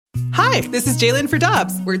Hi, this is Jalen for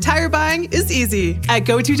Dobbs, where tire buying is easy. At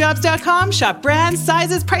GoToDobbs.com, shop brands,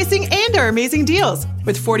 sizes, pricing, and our amazing deals.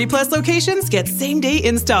 With 40-plus locations, get same-day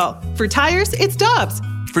install. For tires, it's Dobbs.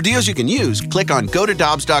 For deals you can use, click on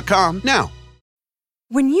GoToDobbs.com now.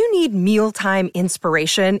 When you need mealtime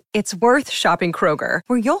inspiration, it's worth shopping Kroger,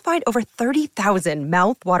 where you'll find over 30,000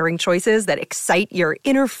 mouth-watering choices that excite your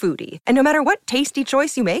inner foodie. And no matter what tasty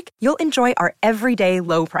choice you make, you'll enjoy our everyday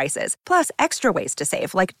low prices, plus extra ways to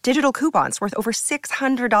save, like digital coupons worth over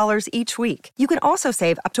 $600 each week. You can also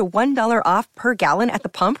save up to $1 off per gallon at the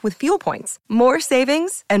pump with fuel points. More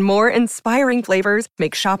savings and more inspiring flavors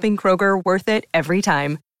make shopping Kroger worth it every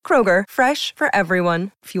time. Kroger, fresh for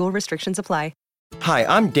everyone. Fuel restrictions apply. Hi,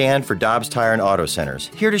 I'm Dan for Dobbs Tire and Auto Centers,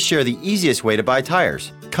 here to share the easiest way to buy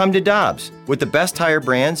tires. Come to Dobbs. With the best tire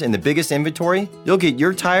brands and the biggest inventory, you'll get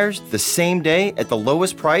your tires the same day at the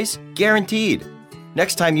lowest price, guaranteed.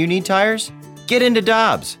 Next time you need tires, get into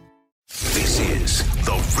Dobbs. This is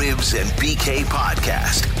the Ribs and BK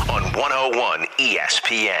podcast on 101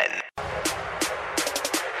 ESPN.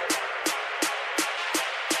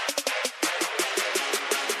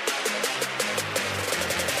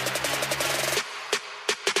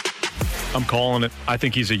 I'm calling it. I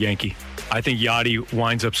think he's a Yankee. I think Yadi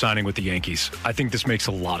winds up signing with the Yankees. I think this makes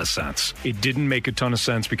a lot of sense. It didn't make a ton of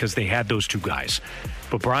sense because they had those two guys.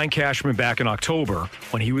 But Brian Cashman back in October,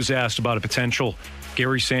 when he was asked about a potential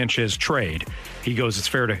Gary Sanchez trade, he goes, it's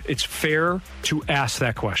fair to ask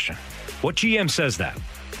that question. What GM says that?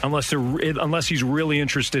 Unless he's really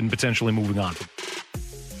interested in potentially moving on.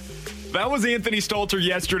 That was Anthony Stalter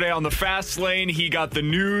yesterday on the Fast Lane. He got the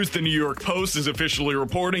news. The New York Post is officially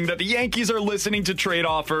reporting that the Yankees are listening to trade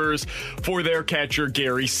offers for their catcher,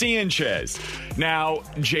 Gary Sanchez. Now,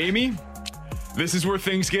 Jamie, this is where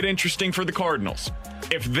things get interesting for the Cardinals.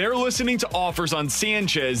 If they're listening to offers on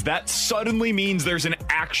Sanchez, that suddenly means there's an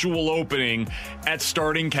actual opening at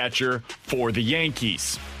starting catcher for the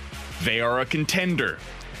Yankees. They are a contender.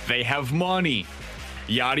 They have money.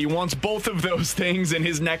 Yadi wants both of those things in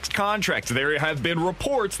his next contract. There have been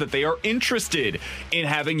reports that they are interested in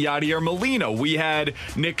having Yadier Molina. We had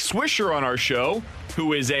Nick Swisher on our show,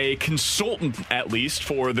 who is a consultant, at least,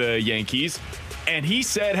 for the Yankees. And he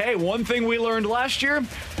said, hey, one thing we learned last year,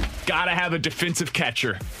 gotta have a defensive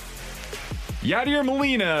catcher. Yadier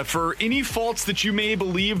Molina, for any faults that you may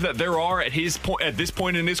believe that there are at this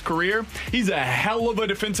point in his career, he's a hell of a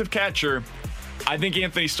defensive catcher. I think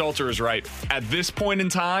Anthony Stalter is right. At this point in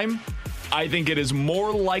time, I think it is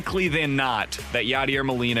more likely than not that Yadier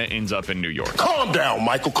Molina ends up in New York. Calm down,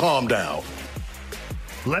 Michael. Calm down.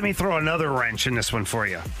 Let me throw another wrench in this one for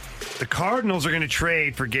you. The Cardinals are going to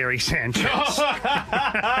trade for Gary Sanchez.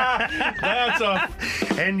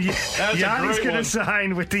 Yadi's going to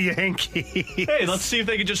sign with the Yankees. Hey, let's see if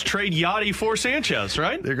they can just trade Yadi for Sanchez,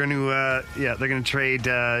 right? They're going to trade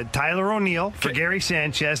Tyler O'Neill for Gary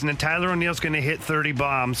Sanchez, and then Tyler O'Neill's going to hit 30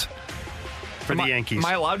 bombs for the Yankees. Am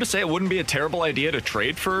I allowed to say it wouldn't be a terrible idea to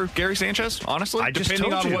trade for Gary Sanchez, honestly?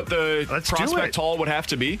 Depending on what the prospect haul would have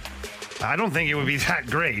to be. I don't think it would be that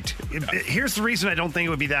great. Here's the reason I don't think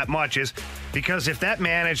it would be that much is because if that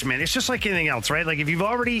management, it's just like anything else, right? Like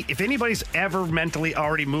if anybody's ever mentally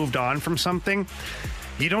already moved on from something,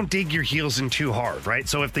 you don't dig your heels in too hard, right?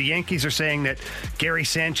 So if the Yankees are saying that Gary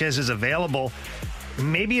Sanchez is available,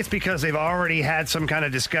 maybe it's because they've already had some kind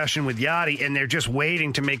of discussion with Yadi and they're just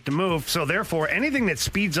waiting to make the move. So therefore, anything that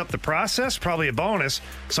speeds up the process, probably a bonus.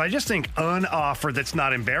 So I just think an offer that's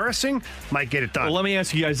not embarrassing might get it done. Well, let me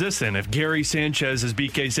ask you guys this then. If Gary Sanchez, as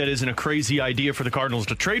BK said, isn't a crazy idea for the Cardinals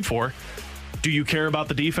to trade for, do you care about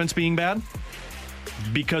the defense being bad?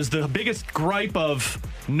 Because the biggest gripe of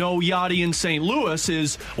no Yadi in St. Louis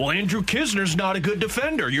is, well, Andrew Kisner's not a good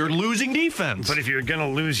defender. You're losing defense. But if you're going to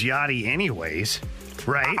lose Yadi anyways,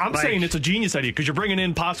 right? I'm saying it's a genius idea because you're bringing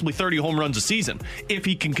in possibly 30 home runs a season if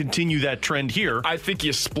he can continue that trend here. I think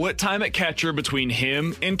you split time at catcher between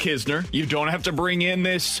him and Kisner. You don't have to bring in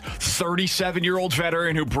this 37-year-old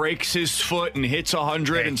veteran who breaks his foot and hits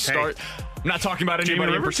 100 and start. I'm not talking about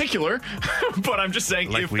anybody in particular, but I'm just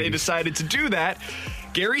saying if they decided to do that,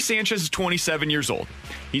 Gary Sanchez is 27 years old.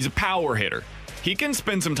 He's a power hitter. He can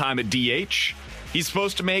spend some time at DH. He's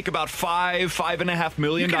supposed to make about $5.5 million this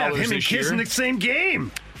year. You can have him and Kiss in the same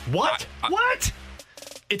game. What? What?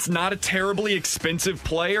 It's not a terribly expensive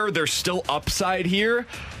player. There's still upside here.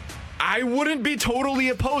 I wouldn't be totally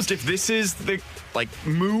opposed if this is the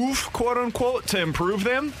move, quote unquote, to improve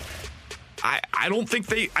them. I think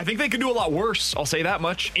they could do a lot worse. I'll say that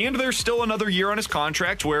much. And there's still another year on his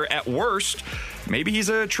contract where at worst, maybe he's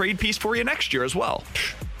a trade piece for you next year as well.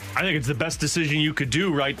 I think it's the best decision you could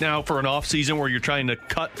do right now for an offseason where you're trying to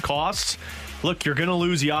cut costs look, you're going to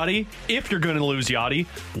lose Yachty. If you're going to lose Yachty,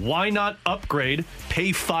 why not upgrade,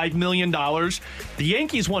 pay $5 million? The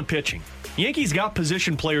Yankees want pitching. The Yankees got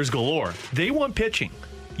position players galore. They want pitching.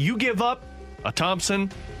 You give up a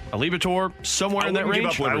Thompson, a Liberatore, somewhere in that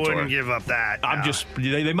range. I wouldn't give up that. I'm just,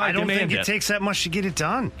 they might I don't demand think it takes that much to get it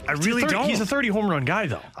done. I really don't. He's a 30 home run guy,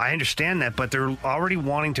 though. I understand that, but they're already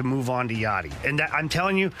wanting to move on to Yachty. And I'm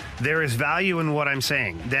telling you, there is value in what I'm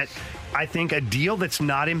saying. That I think a deal that's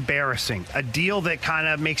not embarrassing, a deal that kind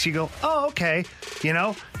of makes you go, oh, okay,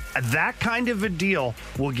 that kind of a deal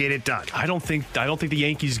will get it done. I don't think the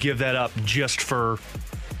Yankees give that up just for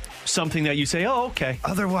something that you say, oh, okay.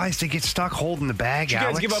 Otherwise, they get stuck holding the bag, You guys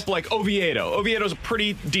Alex. give up like Oviedo. Oviedo's a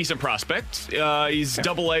pretty decent prospect. He's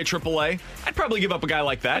AA, AAA. I'd probably give up a guy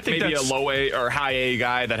like that. Maybe a low A or high A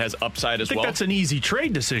guy that has upside as well. I think that's an easy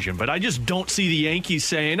trade decision, but I just don't see the Yankees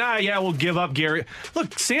saying, we'll give up Gary.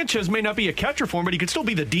 Look, Sanchez may not be a catcher for him, but he could still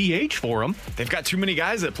be the DH for him. They've got too many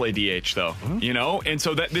guys that play DH, though, And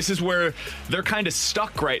so this is where they're kind of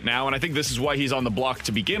stuck right now, and I think this is why he's on the block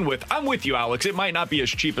to begin with. I'm with you, Alex. It might not be as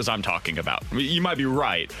cheap as I'm talking about. I mean, you might be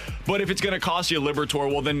right, but if it's going to cost you a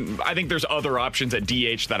Liberatore, well, then I think there's other options at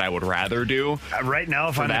DH that I would rather do. Right now,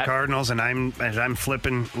 if I'm the Cardinals and I'm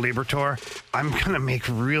flipping Liberatore, I'm going to make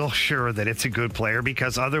real sure that it's a good player,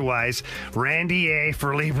 because otherwise, Randy A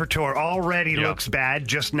for Liberatore already looks bad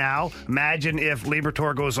just now. Imagine if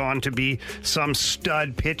Liberatore goes on to be some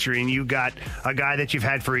stud pitcher and you got a guy that you've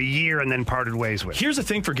had for a year and then parted ways with. Here's the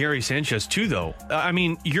thing for Gary Sanchez, too, though. I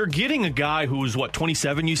mean, you're getting a guy who's,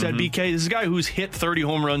 27, you said, BK? This is a guy who's hit 30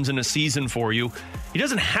 home runs in a season for you. He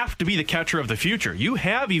doesn't have to be the catcher of the future. You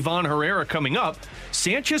have Ivan Herrera coming up.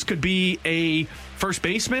 Sanchez could be a first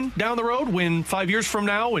baseman down the road when 5 years from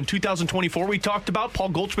now, in 2024, we talked about Paul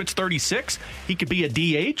Goldschmidt's 36. He could be a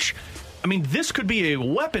DH. I mean, this could be a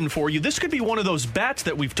weapon for you. This could be one of those bats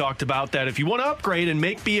that we've talked about that if you want to upgrade and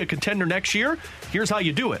be a contender next year, here's how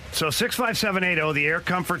you do it. So 65780, the Air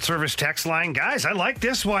Comfort Service text line. Guys, I like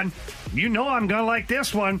this one. You know I'm going to like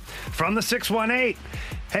this one. From the 618.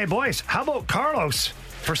 Hey, boys, how about Carlos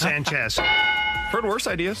for Sanchez? Heard worse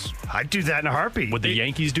ideas. I'd do that in a heartbeat. Would the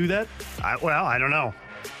Yankees do that? I don't know.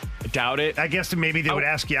 Doubt it. I guess maybe they would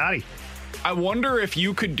ask Yachty. I wonder if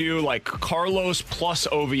you could do like Carlos plus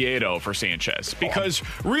Oviedo for Sanchez, because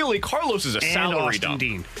really Carlos is a salary dump.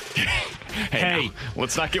 Dean. Hey,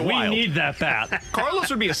 let's not get wild. We need that bat. Carlos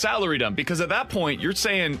would be a salary dump, because at that point you're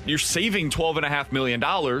saying you're saving $12.5 million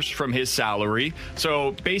from his salary.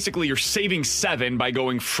 So basically you're saving $7 by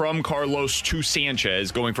going from Carlos to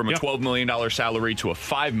Sanchez, going from a $12 million salary to a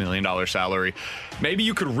 $5 million salary. Maybe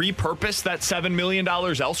you could repurpose that $7 million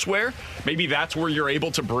elsewhere. Maybe that's where you're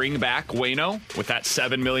able to bring back Waino with that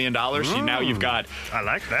 $7 million. So now you've got I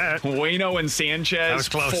like that. Waino and Sanchez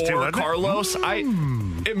for Carlos.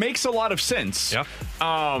 It makes a lot of sense. Yeah.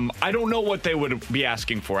 I don't know what they would be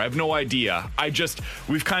asking for. I have no idea.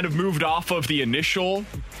 We've kind of moved off of the initial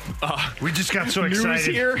we just got so news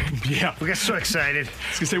excited here. Yeah. We got so excited. I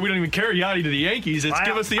was going to say, we don't even carry Yachty to the Yankees.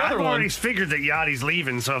 Give us the other one. I've already figured that Yachty's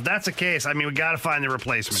leaving, so if that's the case, we got to find the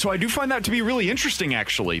replacement. So I do find that to be really interesting,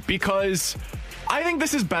 actually, because I think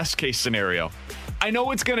this is best case scenario. I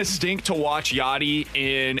know it's going to stink to watch Yachty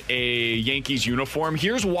in a Yankees uniform.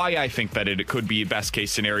 Here's why I think that it could be best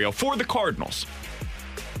case scenario for the Cardinals.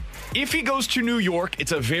 If he goes to New York,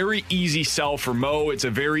 it's a very easy sell for Mo. It's a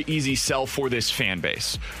very easy sell for this fan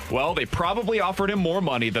base. Well, they probably offered him more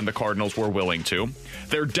money than the Cardinals were willing to.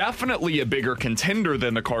 They're definitely a bigger contender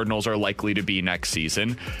than the Cardinals are likely to be next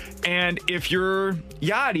season. And if you're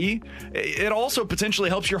Yachty, it also potentially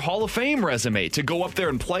helps your Hall of Fame resume to go up there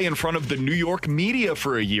and play in front of the New York media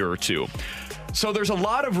for a year or two. So there's a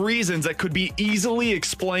lot of reasons that could be easily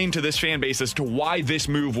explained to this fan base as to why this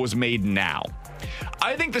move was made now.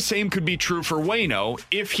 I think the same could be true for Waino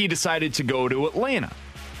if he decided to go to Atlanta.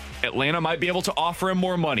 Atlanta might be able to offer him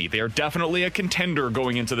more money. They are definitely a contender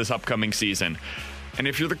going into this upcoming season. And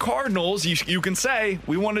if you're the Cardinals, you can say,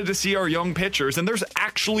 we wanted to see our young pitchers, and there's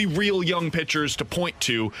actually real young pitchers to point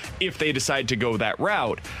to if they decide to go that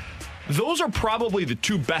route. Those are probably the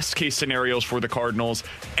two best case scenarios for the Cardinals,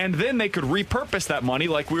 and then they could repurpose that money,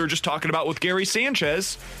 like we were just talking about with Gary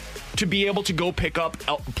Sanchez, to be able to go pick up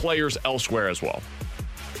players elsewhere as well.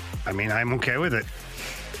 I'm okay with it.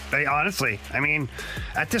 Honestly,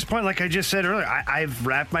 at this point, like I just said earlier, I've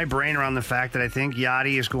wrapped my brain around the fact that I think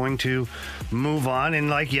Yachty is going to move on. And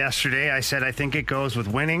like yesterday, I said I think it goes with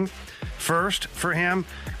winning first for him,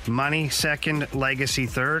 money second, legacy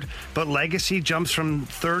third. But legacy jumps from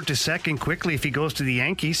third to second quickly if he goes to the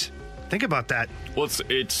Yankees. Think about that. Well,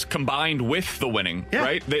 it's combined with the winning,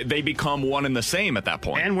 right? They become one and the same at that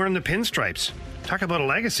point. And wearing the pinstripes. Talk about a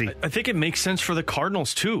legacy. I think it makes sense for the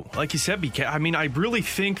Cardinals, too. Like you said, BK, I mean, I really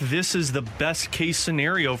think this is the best case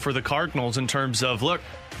scenario for the Cardinals in terms of, look,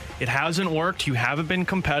 it hasn't worked. You haven't been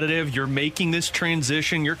competitive. You're making this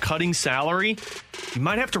transition. You're cutting salary. You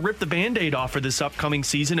might have to rip the Band-Aid off for this upcoming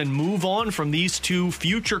season and move on from these two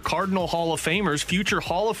future Cardinal Hall of Famers, future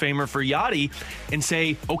Hall of Famer for Yachty, and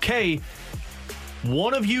say, okay,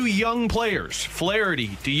 one of you young players, Flaherty,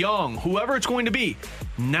 DeYoung, whoever it's going to be,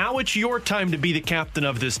 now it's your time to be the captain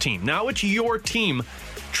of this team. Now it's your team.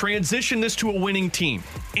 Transition this to a winning team.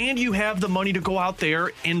 And you have the money to go out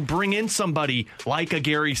there and bring in somebody like a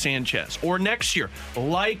Gary Sanchez. Or next year,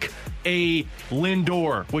 like a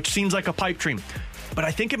Lindor, which seems like a pipe dream. But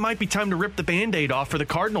I think it might be time to rip the Band-Aid off for the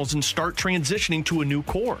Cardinals and start transitioning to a new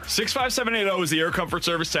core. 65780 is the Air Comfort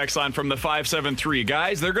Service text line from the 573.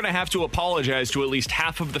 Guys, they're going to have to apologize to at least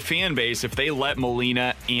half of the fan base if they let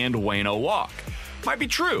Molina and Waino walk. Might be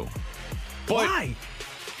true. Why?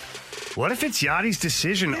 What if it's Yachty's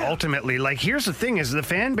decision ultimately? Like, here's the thing, is the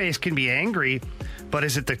fan base can be angry, but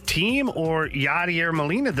is it the team or Yachty or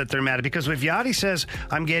Molina that they're mad at? Because if Yachty says,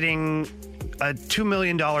 I'm getting $2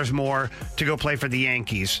 million more to go play for the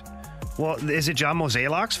Yankees, well, is it John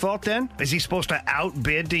Mozeliak's fault then? Is he supposed to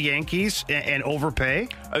outbid the Yankees and overpay?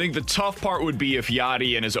 I think the tough part would be if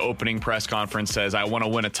Yachty in his opening press conference says, I want to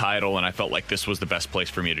win a title, and I felt like this was the best place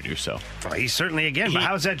for me to do so. Well, he's certainly, but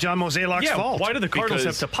how is that John Mozeliak's fault? Why do the Cardinals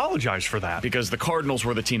have to apologize for that? Because the Cardinals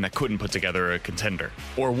were the team that couldn't put together a contender,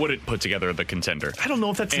 or wouldn't put together the contender. I don't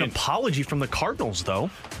know if that's an apology from the Cardinals,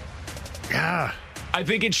 though. Yeah. I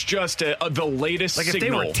think it's just the latest signal. Like if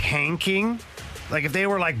they were tanking, like if they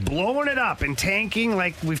were like blowing it up and tanking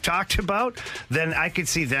like we've talked about, then I could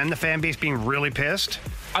see then the fan base being really pissed.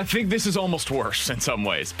 I think this is almost worse in some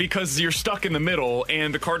ways because you're stuck in the middle,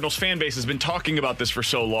 and the Cardinals fan base has been talking about this for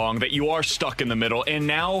so long that you are stuck in the middle. And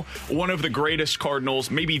now one of the greatest Cardinals,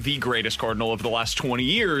 maybe the greatest Cardinal of the last 20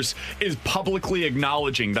 years, is publicly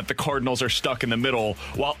acknowledging that the Cardinals are stuck in the middle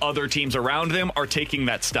while other teams around them are taking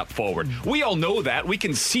that step forward. We all know that. We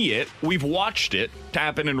can see it. We've watched it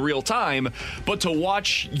happen in real time. But to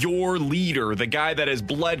watch your leader, the guy that has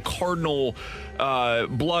bled Cardinal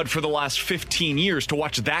blood for the last 15 years, to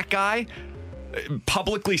watch that guy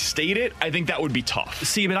publicly state it, I think that would be tough.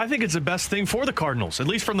 See, but I think it's the best thing for the Cardinals, at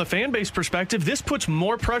least from the fan base perspective. This puts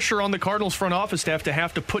more pressure on the Cardinals front office staff to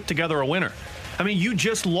have to put together a winner. I mean, you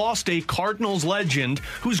just lost a Cardinals legend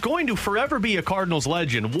who's going to forever be a Cardinals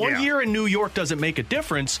legend. One year in New York doesn't make a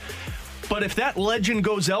difference. But if that legend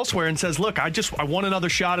goes elsewhere and says, look, I won another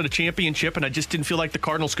shot at a championship and I just didn't feel like the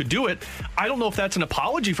Cardinals could do it, I don't know if that's an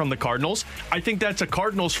apology from the Cardinals. I think that's a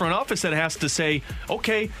Cardinals front office that has to say,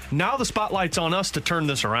 okay, now the spotlight's on us to turn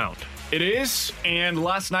this around. It is, and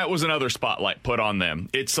last night was another spotlight put on them.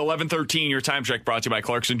 It's 11:13, your time check brought to you by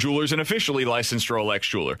Clarkson Jewelers, an officially licensed Rolex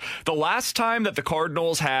jeweler. The last time that the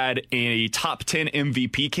Cardinals had a top 10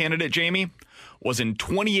 MVP candidate, Jamie, was in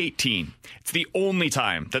 2018. It's the only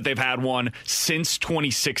time that they've had one since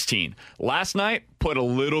 2016. Last night put a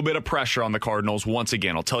little bit of pressure on the Cardinals once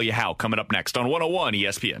again. I'll tell you how coming up next on 101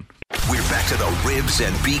 ESPN. We're back to the Ribs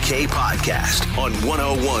and BK podcast on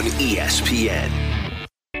 101 ESPN.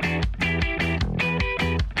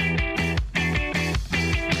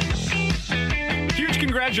 Huge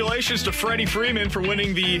congratulations to Freddie Freeman for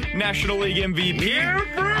winning the National League MVP.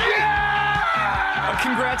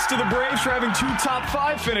 Congrats to the Braves for having 2 top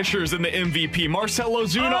 5 finishers in the MVP. Marcell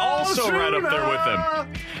Ozuna also right up there with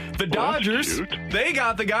them. The Dodgers, they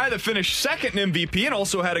got the guy that finished second in MVP and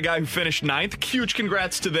also had a guy who finished 9th. Huge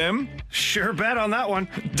congrats to them. Sure bet on that one.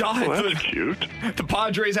 That's cute. The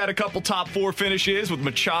Padres had a couple top 4 finishes with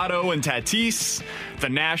Machado and Tatis. The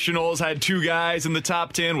Nationals had 2 guys in the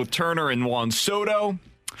top 10 with Turner and Juan Soto.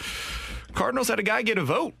 Cardinals had a guy get a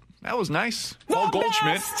vote. That was nice. Paul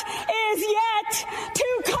Goldschmidt is yet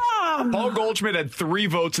to come. Paul Goldschmidt had 3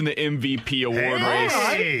 votes in the MVP award race.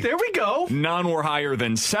 Right, there we go. None were higher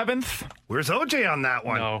than 7th. Where's OJ on that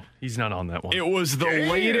one? No, he's not on that one. It was the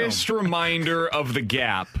latest reminder of the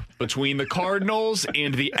gap between the Cardinals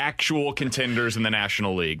and the actual contenders in the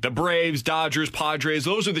National League. The Braves, Dodgers, Padres,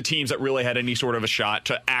 those are the teams that really had any sort of a shot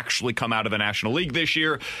to actually come out of the National League this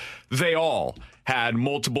year. They all had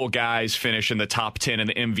multiple guys finish in the top 10 in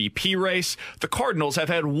the MVP race. The Cardinals have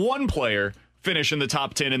had 1 player finish in the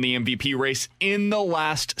top 10 in the MVP race in the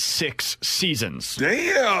last 6 seasons.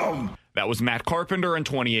 Damn! That was Matt Carpenter in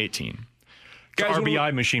 2018. Guys,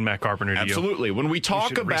 RBI machine, Matt Carpenter. To absolutely. You. When we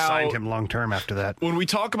talk about re-signed him long term after that. When we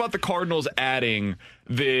talk about the Cardinals adding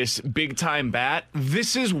this big time bat,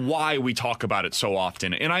 this is why we talk about it so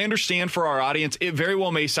often. And I understand for our audience, it very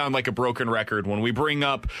well may sound like a broken record when we bring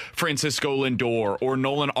up Francisco Lindor or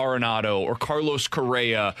Nolan Arenado or Carlos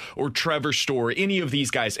Correa or Trevor Story, any of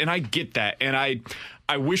these guys. And I get that. And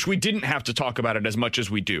I wish we didn't have to talk about it as much as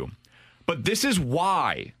we do. But this is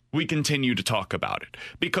why we continue to talk about it.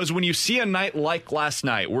 Because when you see a night like last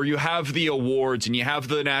night where you have the awards and you have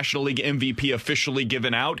the National League MVP officially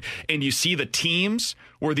given out and you see the teams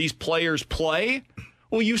where these players play,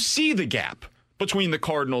 well, you see the gap between the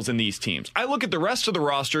Cardinals and these teams. I look at the rest of the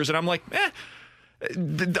rosters and I'm like,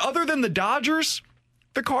 other than the Dodgers,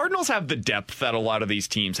 the Cardinals have the depth that a lot of these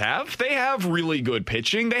teams have. They have really good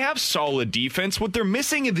pitching. They have solid defense. What they're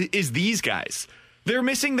missing is these guys. They're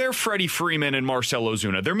missing their Freddie Freeman and Marcell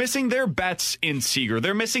Ozuna. They're missing their Betts in Seager.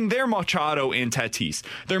 They're missing their Machado and Tatis.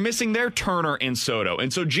 They're missing their Turner and Soto.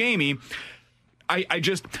 And so, Jamie, I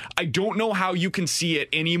don't know how you can see it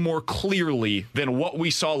any more clearly than what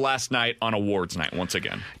we saw last night on awards night once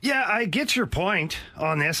again. Yeah, I get your point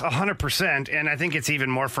on this 100%. And I think it's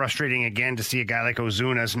even more frustrating again to see a guy like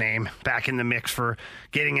Ozuna's name back in the mix for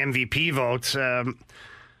getting MVP votes.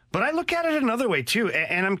 But I look at it another way, too,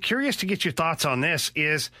 and I'm curious to get your thoughts on this,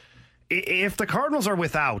 is if the Cardinals are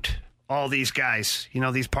without all these guys,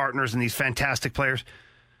 these partners and these fantastic players,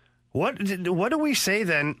 what do we say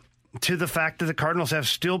then to the fact that the Cardinals have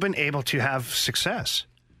still been able to have success?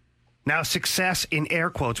 Now, success in air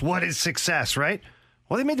quotes. What is success, right?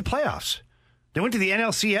 Well, they made the playoffs. They went to the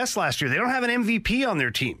NLCS last year. They don't have an MVP on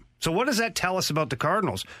their team. So what does that tell us about the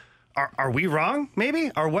Cardinals? Are we wrong,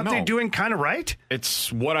 maybe? Are what they're doing kind of right? It's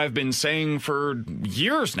what I've been saying for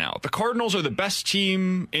years now. The Cardinals are the best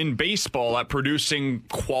team in baseball at producing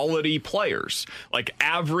quality players, like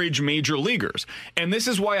average major leaguers. And this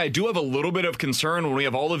is why I do have a little bit of concern when we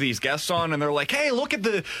have all of these guests on and they're like, hey, look at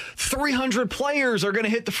the 300 players are going to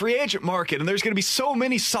hit the free agent market and there's going to be so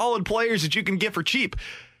many solid players that you can get for cheap.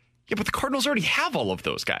 Yeah, but the Cardinals already have all of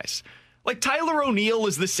those guys. Like Tyler O'Neill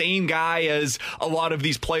is the same guy as a lot of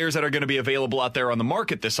these players that are going to be available out there on the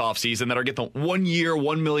market this offseason that are getting the 1 year,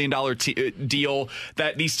 $1 million deal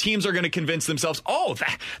that these teams are going to convince themselves, oh,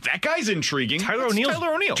 that guy's intriguing. Tyler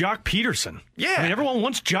O'Neill. Jock Peterson. Yeah. I mean, everyone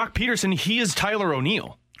wants Jock Peterson. He is Tyler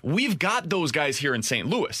O'Neill. We've got those guys here in St.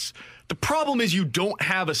 Louis. The problem is you don't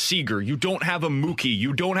have a Seager, you don't have a Mookie,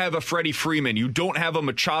 you don't have a Freddie Freeman, you don't have a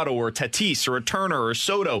Machado or a Tatis or a Turner or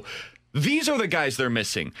Soto. These are the guys they're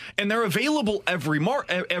missing, and they're available every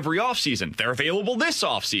offseason. They're available this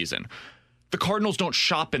offseason. The Cardinals don't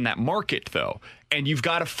shop in that market, though, and you've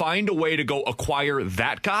got to find a way to go acquire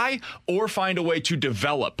that guy or find a way to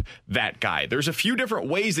develop that guy. There's a few different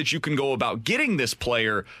ways that you can go about getting this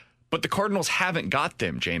player, but the Cardinals haven't got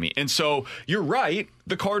them, Jamie. And so you're right.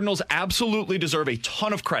 The Cardinals absolutely deserve a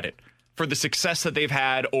ton of credit for the success that they've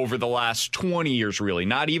had over the last 20 years, really.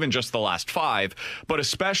 Not even just the last 5, but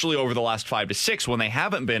especially over the last 5 to 6 when they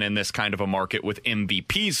haven't been in this kind of a market with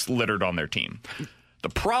MVPs littered on their team. The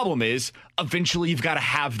problem is, eventually you've got to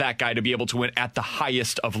have that guy to be able to win at the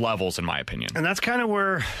highest of levels, in my opinion. And that's kind of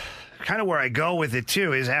where I go with it,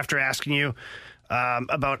 too, is after asking you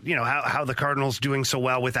about how the Cardinals doing so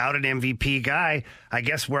well without an MVP guy, I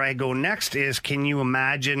guess where I go next is, can you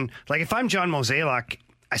imagine, like if I'm John Mozeliak,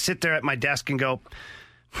 I sit there at my desk and go,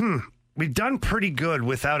 we've done pretty good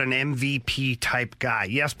without an MVP type guy.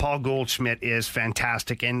 Yes, Paul Goldschmidt is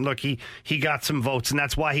fantastic. And look, he got some votes, and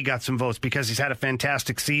that's why he got some votes, because he's had a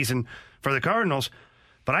fantastic season for the Cardinals.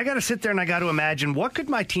 But I got to sit there and I got to imagine, what could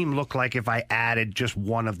my team look like if I added just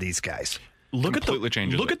one of these guys? Look at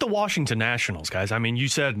the Washington Nationals, guys. I mean, you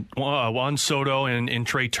said Juan Soto and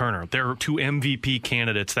Trey Turner. They're 2 MVP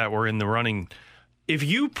candidates that were in the running. If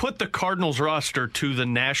you put the Cardinals roster to the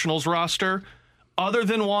Nationals roster, other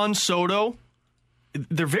than Juan Soto,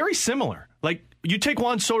 they're very similar. Like, you take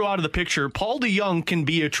Juan Soto out of the picture, Paul DeJong can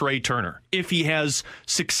be a Trey Turner if he has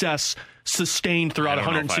success sustained throughout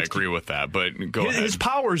 160. I don't know if I agree with that, but go ahead. His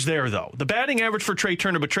power's there, though. The batting average for Trey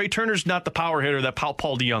Turner, but Trey Turner's not the power hitter that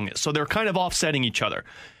Paul DeJong is. So they're kind of offsetting each other.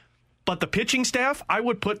 But the pitching staff, I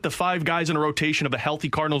would put the 5 guys in a rotation of a healthy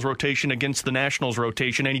Cardinals rotation against the Nationals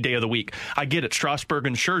rotation any day of the week. I get it, Strasburg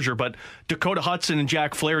and Scherzer, but Dakota Hudson and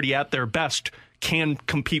Jack Flaherty at their best can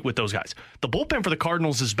compete with those guys. The bullpen for the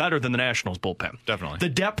Cardinals is better than the Nationals bullpen. Definitely. The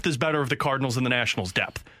depth is better of the Cardinals than the Nationals'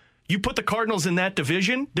 depth. You put the Cardinals in that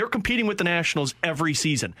division, they're competing with the Nationals every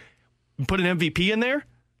season. You put an MVP in there,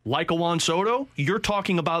 like a Juan Soto, you're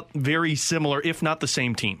talking about very similar, if not the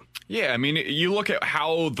same team. Yeah, I mean, you look at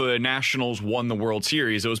how the Nationals won the World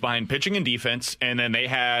Series. It was behind pitching and defense, and then they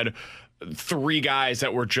had three guys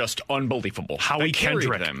that were just unbelievable. Howie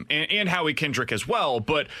Kendrick. Them, and Howie Kendrick as well.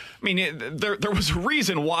 But, I mean, there was a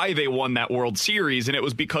reason why they won that World Series, and it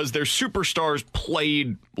was because their superstars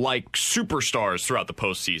played like superstars throughout the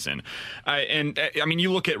postseason. I mean,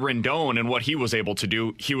 you look at Rendon and what he was able to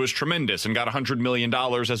do. He was tremendous and got $100 million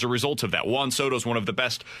as a result of that. Juan Soto is one of the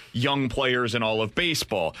best young players in all of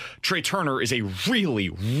baseball. Trey Turner is a really,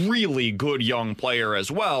 really good young player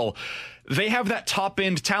as well. They have that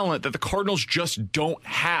top-end talent that the Cardinals just don't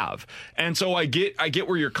have. And so I get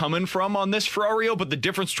where you're coming from on this, Ferrario, but the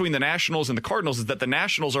difference between the Nationals and the Cardinals is that the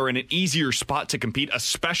Nationals are in an easier spot to compete,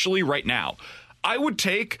 especially right now. I would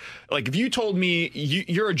take, like, if you told me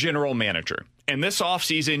you're a general manager, and this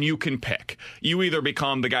offseason you can pick. You either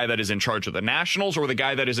become the guy that is in charge of the Nationals or the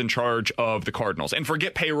guy that is in charge of the Cardinals. And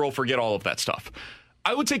forget payroll, forget all of that stuff.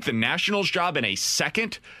 I would take the Nationals job in a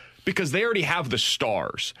second because they already have the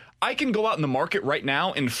stars. I can go out in the market right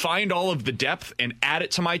now and find all of the depth and add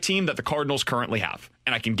it to my team that the Cardinals currently have.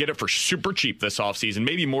 And I can get it for super cheap this offseason,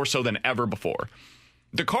 maybe more so than ever before.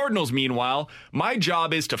 The Cardinals, meanwhile, my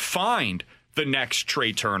job is to find the next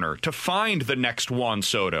Trey Turner, to find the next Juan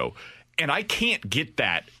Soto. And I can't get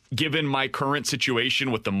that given my current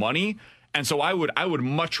situation with the money. And so I would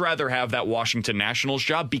much rather have that Washington Nationals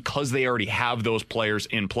job because they already have those players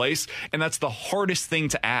in place. And that's the hardest thing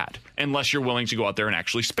to add unless you're willing to go out there and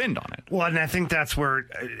actually spend on it. Well, and I think that's where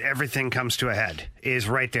everything comes to a head, is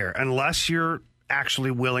right there. Unless you're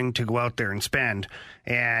actually willing to go out there and spend.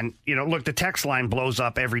 And, you know, look, the text line blows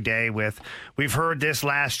up every day with, we've heard this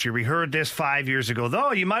last year, we heard this 5 years ago.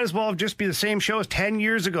 Though you might as well just be the same show as 10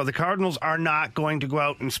 years ago. The Cardinals are not going to go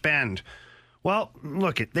out and spend. Well,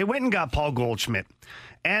 look, they went and got Paul Goldschmidt,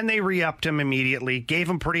 and they re-upped him immediately, gave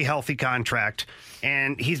him a pretty healthy contract,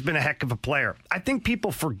 and he's been a heck of a player. I think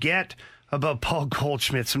people forget about Paul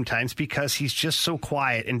Goldschmidt sometimes because he's just so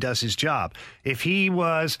quiet and does his job. If he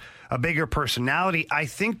was a bigger personality, I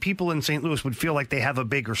think people in St. Louis would feel like they have a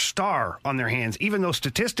bigger star on their hands, even though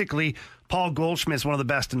statistically, Paul Goldschmidt is one of the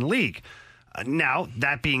best in the league. Now,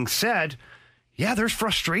 that being said, yeah, there's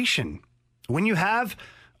frustration. When you have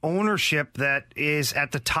ownership that is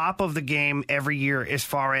at the top of the game every year as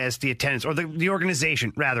far as the attendance, or the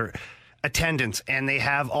organization, rather, attendance, and they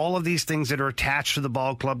have all of these things that are attached to the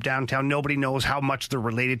ball club downtown. Nobody knows how much they're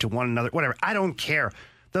related to one another, whatever. I don't care.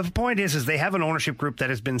 The point is they have an ownership group that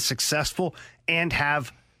has been successful and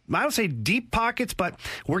have, I don't say deep pockets, but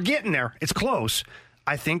we're getting there. It's close.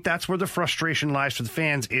 I think that's where the frustration lies for the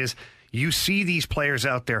fans is you see these players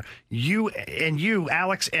out there. You,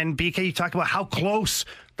 Alex and BK, you talk about how close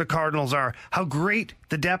the Cardinals are, how great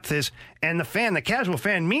the depth is, and the casual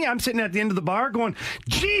fan, me, I'm sitting at the end of the bar going,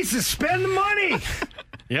 Jesus, spend the money.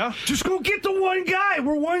 Yeah. Just go get the one guy.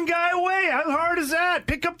 We're one guy away. How hard is that?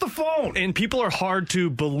 Pick up the phone. And people are hard to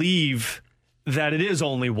believe that it is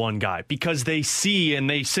only one guy because they see and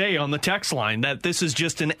they say on the text line that this is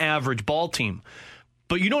just an average ball team.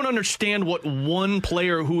 But you don't understand what one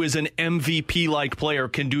player who is an MVP-like player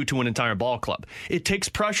can do to an entire ball club. It takes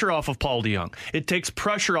pressure off of Paul DeJong. It takes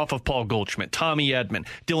pressure off of Paul Goldschmidt, Tommy Edman,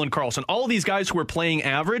 Dylan Carlson. All of these guys who are playing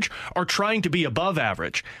average are trying to be above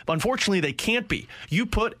average. But unfortunately, they can't be. You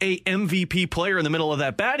put a MVP player in the middle of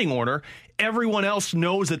that batting order, everyone else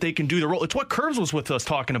knows that they can do the role. It's what Curves was with us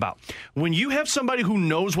talking about. When you have somebody who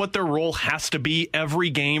knows what their role has to be every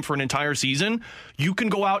game for an entire season, you can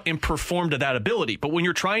go out and perform to that ability. But when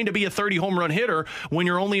you're trying to be a 30 home run hitter, when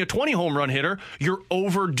you're only a 20 home run hitter, you're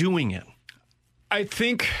overdoing it. I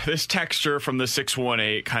think this texture from the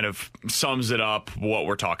 618 kind of sums it up what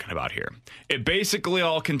we're talking about here. It basically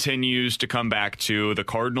all continues to come back to the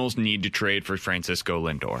Cardinals need to trade for Francisco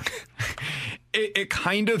Lindor. It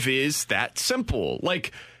kind of is that simple.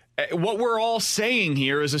 Like, what we're all saying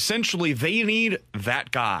here is essentially they need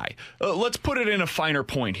that guy. Let's put it in a finer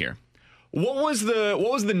point here. What was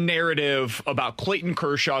the narrative about Clayton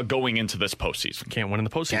Kershaw going into this postseason? Can't win in the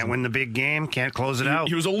postseason. Can't win the big game. Can't close it out.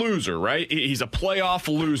 He was a loser, right? He's a playoff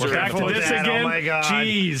loser. We're back to this again. Oh my God!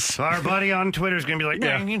 Jeez, our buddy on Twitter is going to be like,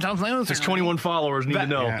 yeah. His 21 followers need to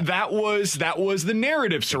know. Yeah. That was the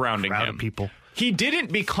narrative surrounding him. People. He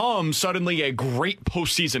didn't become suddenly a great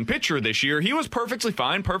postseason pitcher this year. He was perfectly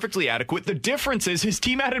fine, perfectly adequate. The difference is his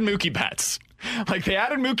team added Mookie Betts. Like, they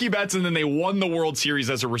added Mookie Betts, and then they won the World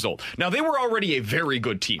Series as a result. Now, they were already a very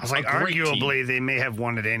good team. I was like, arguably, they may have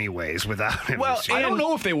won it anyways without him. Well, I don't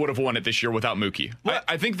know if they would have won it this year without Mookie.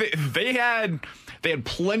 I think they had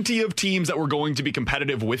plenty of teams that were going to be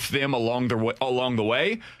competitive with them along the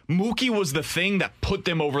way. Mookie was the thing that put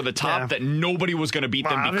them over the top, that nobody was going to beat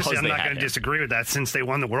them because they had him. I'm not going to disagree with that since they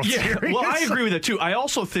won the World Series. Well, I agree with it, too. I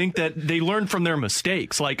also think that they learned from their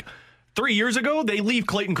mistakes. Like, 3 years ago, they leave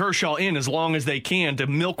Clayton Kershaw in as long as they can to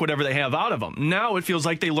milk whatever they have out of him. Now it feels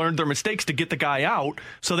like they learned their mistakes to get the guy out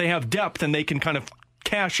so they have depth and they can kind of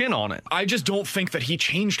cash in on it. I just don't think that he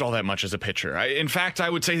changed all that much as a pitcher. In fact, I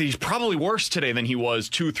would say that he's probably worse today than he was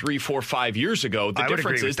 2, 3, 4, 5 years ago. The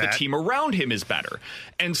difference is the team around him is better.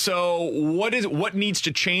 And so what needs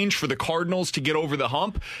to change for the Cardinals to get over the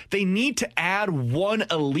hump? They need to add one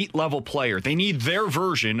elite level player. They need their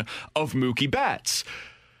version of Mookie Betts.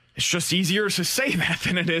 It's just easier to say that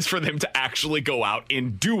than it is for them to actually go out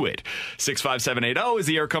and do it. 65780 is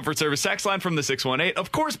the Air Comfort Service text line from the 618.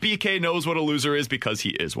 Of course, BK knows what a loser is because he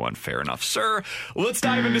is one. Fair enough, sir. Let's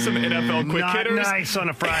dive into some NFL quick hitters. Not nice on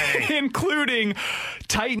a Friday. Including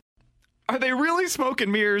Titans. Are they really smoke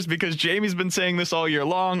and mirrors? Because Jamie's been saying this all year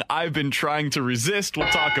long. I've been trying to resist. We'll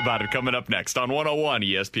talk about it coming up next on 101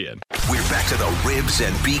 ESPN. We're back to the Ribs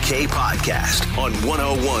and BK podcast on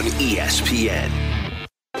 101 ESPN.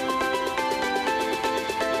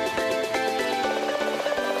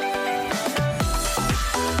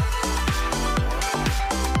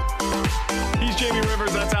 Jamie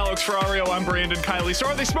Rivers, that's Alex Ferrario, I'm Brandon Kiley. So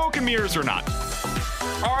are they smoke and mirrors or not?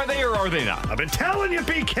 Are they or are they not? I've been telling you,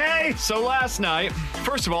 BK. So last night,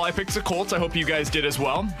 first of all, I picked the Colts. I hope you guys did as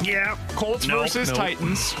well. Yeah. Colts versus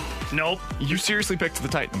Titans. Nope. You seriously picked the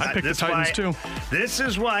Titans. I picked the Titans too. This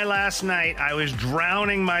is why last night I was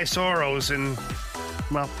drowning my sorrows in,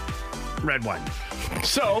 well, red wine.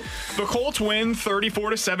 So, the Colts win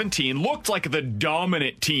 34-17. Looked like the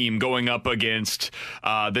dominant team going up against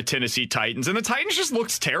the Tennessee Titans. And the Titans just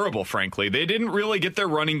looked terrible, frankly. They didn't really get their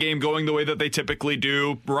running game going the way that they typically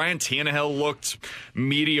do. Ryan Tannehill looked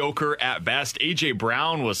mediocre at best. A.J.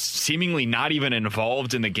 Brown was seemingly not even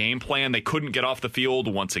involved in the game plan. They couldn't get off the field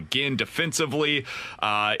once again defensively.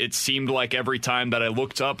 It seemed like every time that I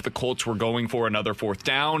looked up, the Colts were going for another fourth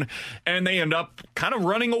down. And they end up kind of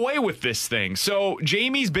running away with this thing. So,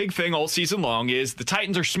 Jamie's big thing all season long is the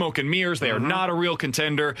Titans are smoke and mirrors. They are not a real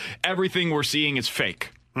contender. Everything we're seeing is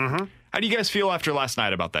fake. How do you guys feel after last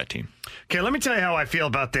night about that team? Okay, let me tell you how I feel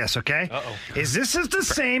about this, okay? Is this the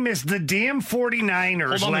same as the damn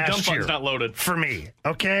 49ers Hold on, last the dump year? button's not loaded. For me,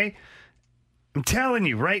 okay? I'm telling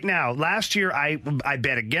you right now, last year I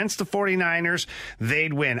bet against the 49ers,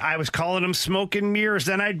 they'd win. I was calling them smoke and mirrors.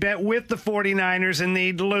 Then I'd bet with the 49ers and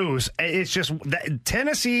they'd lose. It's just that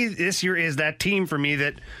Tennessee this year is that team for me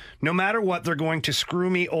that no matter what, they're going to screw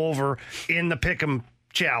me over in the Pick'em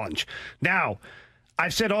challenge. Now,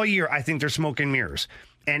 I've said all year I think they're smoke and mirrors.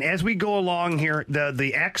 And as we go along here,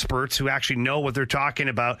 the experts who actually know what they're talking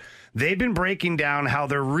about, they've been breaking down how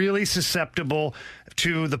they're really susceptible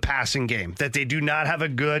to the passing game, that they do not have a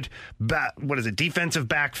good, defensive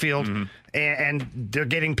backfield, and they're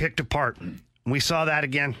getting picked apart. We saw that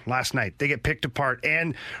again last night. They get picked apart.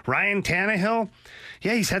 And Ryan Tannehill,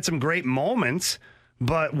 yeah, he's had some great moments,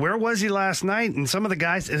 but where was he last night? And some of the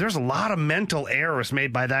guys, there's a lot of mental errors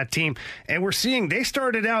made by that team. And we're seeing they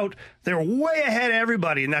started out, they're way ahead of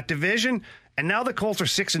everybody in that division. And now the Colts are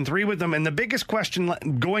 6-3 with them. And the biggest question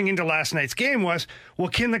going into last night's game was, well,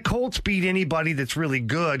 can the Colts beat anybody that's really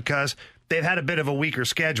good? Because they've had a bit of a weaker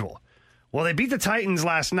schedule. Well, they beat the Titans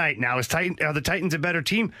last night. Now, are the Titans a better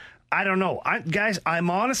team? I don't know. Guys, I'm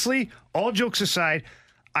honestly, all jokes aside,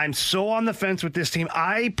 I'm so on the fence with this team.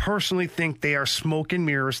 I personally think they are smoke and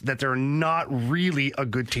mirrors, that they're not really a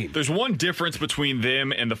good team. There's one difference between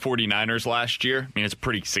them and the 49ers last year. I mean, it's a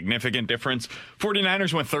pretty significant difference.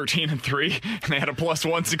 49ers went 13-3, and they had a plus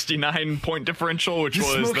 169 point differential, which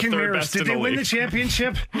was the third best in the league. Did they win the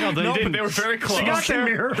championship? No, but they were very close.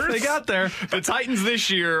 They got there. The Titans this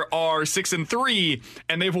year are 6-3,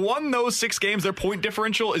 and they've won those 6 games. Their point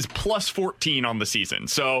differential is plus 14 on the season.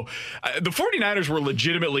 So the 49ers were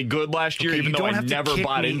legitimately good last year, even though I never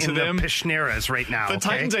bought into them. The Pishneras right now. The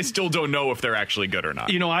Titans, I still don't know if they're actually good or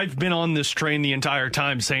not. You know, I've been on this train the entire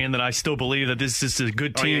time saying that I still believe that this is a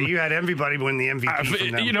good team. Yeah, you had everybody win the MVP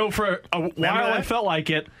from them. You know, for a while I felt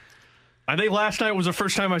like it. I think last night was the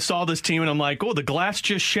first time I saw this team, and I'm like, oh, the glass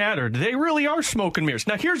just shattered. They really are smoke and mirrors.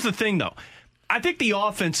 Now, here's the thing, though. I think the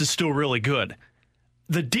offense is still really good.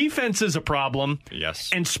 The defense is a problem. Yes.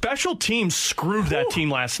 And special teams screwed that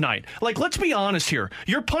team last night. Like, let's be honest here.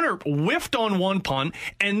 Your punter whiffed on one punt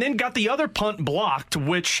and then got the other punt blocked,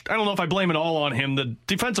 which I don't know if I blame it all on him. The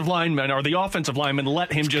defensive lineman or the offensive lineman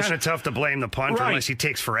let him it's kind of tough to blame the punter unless he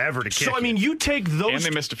takes forever to kick. So, I mean, you take those... And they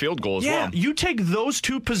missed a field goal as well. You take those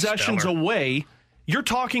 2 possessions away, you're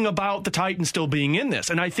talking about the Titans still being in this.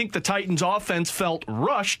 And I think the Titans' offense felt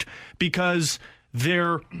rushed because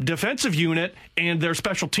their defensive unit and their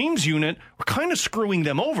special teams unit were kind of screwing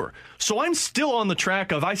them over. So I'm still on the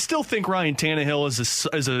track of, I still think Ryan Tannehill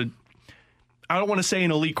is I don't want to say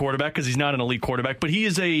an elite quarterback because he's not an elite quarterback, but he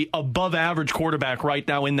is a above average quarterback right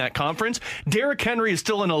now in that conference. Derrick Henry is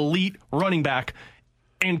still an elite running back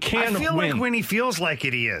and can win. I feel like when he feels like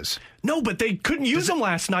it, he is. No, but they couldn't use him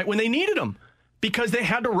last night when they needed him. Because they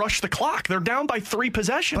had to rush the clock. They're down by 3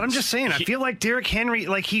 possessions. But I'm just saying, I feel like Derrick Henry,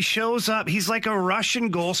 like he shows up. He's like a Russian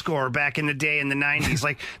goal scorer back in the day in the 90s.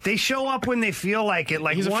 Like they show up when they feel like it.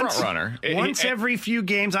 Like he's once, a front runner. Once every few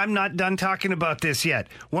games, I'm not done talking about this yet.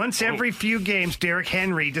 Once every few games, Derrick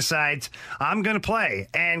Henry decides, I'm going to play,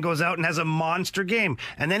 and goes out and has a monster game.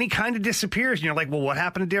 And then he kind of disappears. And you're like, well, what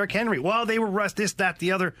happened to Derrick Henry? Well, they were rust, this, that,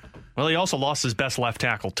 the other. Well, he also lost his best left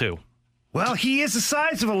tackle, too. Well, he is the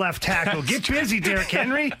size of a left tackle. Get busy, Derrick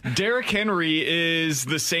Henry. Derrick Henry is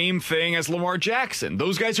the same thing as Lamar Jackson.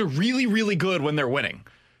 Those guys are really, really good when they're winning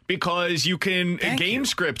because you can,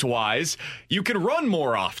 script-wise, you can run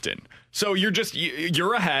more often. So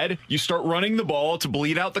you're ahead. You start running the ball to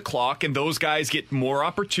bleed out the clock, and those guys get more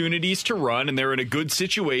opportunities to run, and they're in a good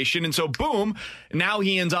situation. And so, boom, now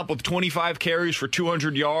he ends up with 25 carries for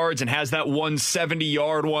 200 yards and has that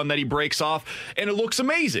 170-yard one that he breaks off, and it looks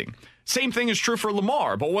amazing. Same thing is true for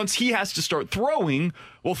Lamar, but once he has to start throwing,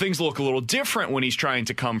 well, things look a little different when he's trying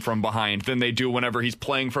to come from behind than they do whenever he's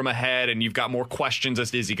playing from ahead, and you've got more questions as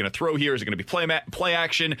to, is he going to throw here? Is it going to be play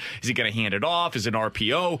action? Is he going to hand it off? Is it an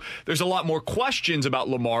RPO? There's a lot more questions about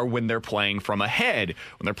Lamar when they're playing from ahead.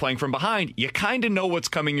 When they're playing from behind, you kind of know what's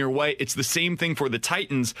coming your way. It's the same thing for the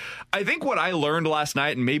Titans. I think what I learned last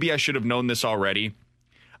night, and maybe I should have known this already,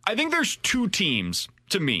 I think there's 2 teams,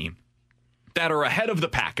 to me, that are ahead of the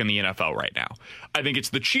pack in the NFL right now. I think it's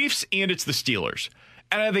the Chiefs and it's the Steelers.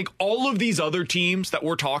 And I think all of these other teams that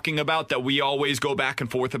we're talking about that we always go back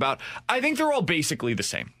and forth about, I think they're all basically the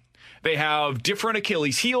same. They have different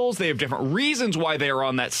Achilles heels. They have different reasons why they are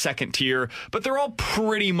on that second tier, but they're all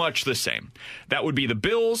pretty much the same. That would be the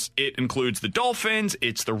Bills. It includes the Dolphins.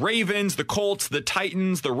 It's the Ravens, the Colts, the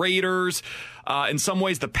Titans, the Raiders. In some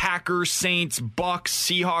ways, the Packers, Saints, Bucks,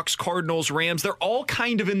 Seahawks, Cardinals, Rams. They're all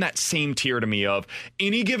kind of in that same tier to me of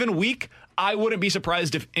any given week. I wouldn't be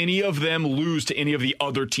surprised if any of them lose to any of the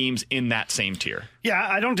other teams in that same tier. Yeah,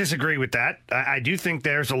 I don't disagree with that. I do think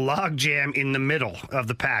there's a logjam in the middle of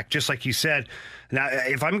the pack, just like you said. Now,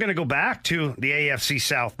 if I'm going to go back to the AFC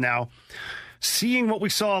South now, seeing what we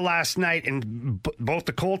saw last night, and both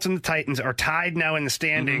the Colts and the Titans are tied now in the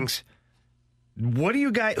standings. Mm-hmm.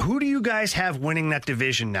 Who do you guys have winning that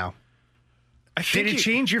division now? Did it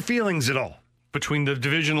change your feelings at all? Between the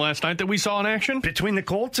division last night that we saw in action? Between the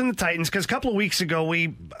Colts and the Titans, because a couple of weeks ago,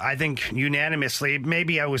 I think unanimously,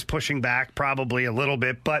 maybe I was pushing back probably a little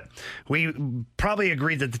bit, but we probably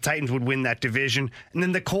agreed that the Titans would win that division, and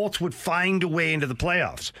then the Colts would find a way into the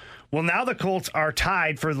playoffs. Well, now the Colts are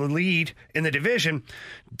tied for the lead in the division.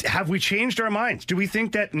 Have we changed our minds? Do we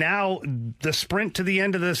think that now the sprint to the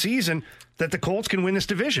end of the season that the Colts can win this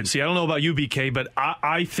division? See, I don't know about you, BK, but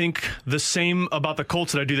I think the same about the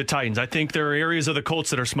Colts that I do the Titans. I think there are areas of the Colts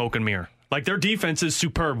that are smoke and mirror. Like, their defense is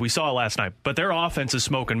superb. We saw it last night. But their offense is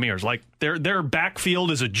smoke and mirrors. Like, their backfield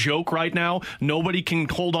is a joke right now. Nobody can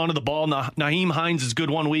hold on to the ball. Nyheim Hines is good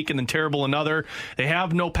one week and then terrible another. They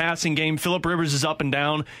have no passing game. Phillip Rivers is up and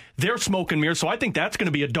down. They're smoke and mirrors. So I think that's going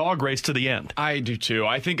to be a dog race to the end. I do, too.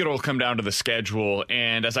 I think it'll come down to the schedule.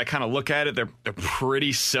 And as I kind of look at it, they're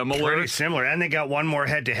pretty similar. Pretty similar. And they got one more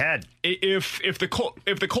head-to-head. If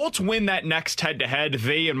the Colts win that next head-to-head,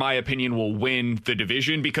 they, in my opinion, will win the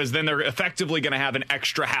division, because then they're effectively going to have an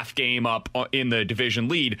extra half game up in the division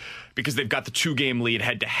lead because they've got the 2-game lead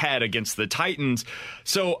head-to-head against the Titans.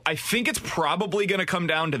 So I think it's probably going to come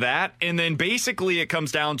down to that. And then basically it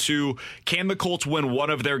comes down to, can the Colts win one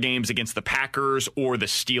of their games against the Packers or the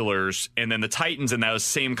Steelers? And then the Titans in those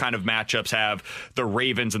same kind of matchups have the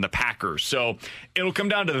Ravens and the Packers. So it'll come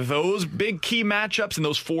down to those big key matchups in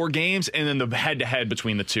those 4 games and then the head-to-head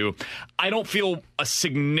between the two. I don't feel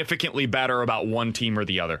significantly better about one team or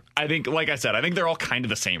the other. I think, like I said, I think they're all kind of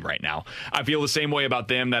the same right now. I feel the same way about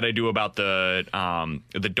them that I do about the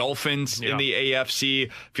Dolphins in the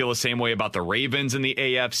AFC. Feel the same way about the Ravens in the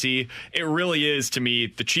AFC. It really is, to me,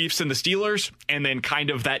 the Chiefs and the Steelers, and then kind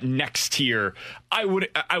of that next tier. I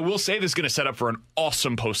will say this is going to set up for an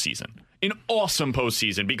awesome postseason. An awesome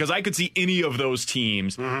postseason, because I could see any of those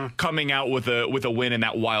teams coming out with a win in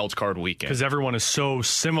that wild card weekend. Because everyone is so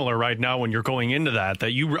similar right now when you're going into that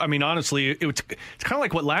honestly, it's kind of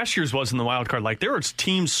like what last year's was in the wild card. Like, there are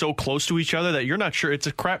teams so close to each other that you're not sure. It's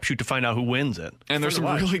a crapshoot to find out who wins it. And there's some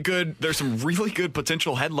really good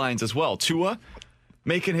potential headlines as well. Tua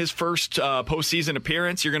making his first postseason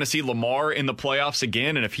appearance. You're going to see Lamar in the playoffs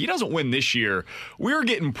again. And if he doesn't win this year, we're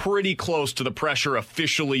getting pretty close to the pressure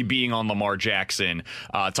officially being on Lamar Jackson,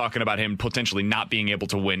 talking about him potentially not being able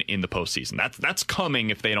to win in the postseason. That's coming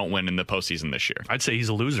if they don't win in the postseason this year. I'd say he's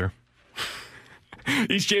a loser.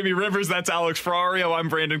 He's Jamie Rivers. That's Alex Ferrario. I'm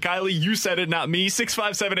Brandon Kiley. You said it, not me.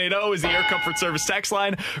 65780 is the Air Comfort Service text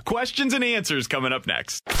line. Questions and answers coming up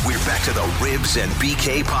next. We're back to the Ribs and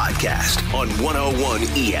BK podcast on 101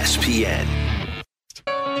 ESPN.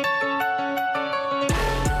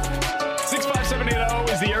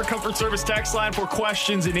 65780 is the Air Comfort Service text line for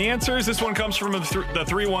questions and answers. This one comes from the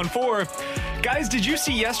 314. Guys, did you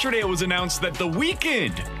see yesterday it was announced that The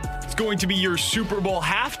Weeknd is going to be your Super Bowl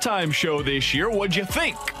halftime show this year? What'd you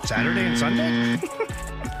think? Saturday and Sunday?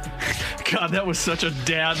 God, that was such a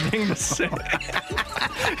dad thing to say.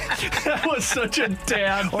 That was such a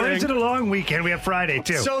dad thing. Or is it a long weekend? We have Friday,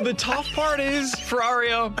 too. So the tough part is,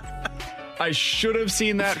 Ferrario, I should have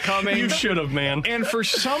seen that coming. You should have, man. And for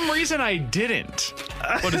some reason, I didn't.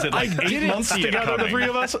 What is it, like 8 months together, the three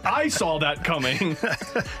of us? I saw that coming.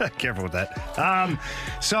 Careful with that.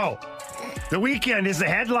 So, The Weeknd is the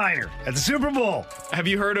headliner at the Super Bowl. Have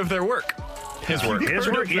you heard of their work? His work.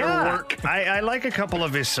 Yeah. I like a couple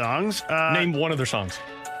of his songs. Name one of their songs.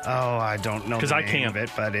 Oh, I don't know the name of it,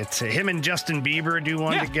 but it's him and Justin Bieber do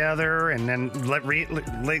one together, and then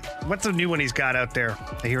what's the new one he's got out there?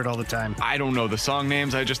 I hear it all the time. I don't know the song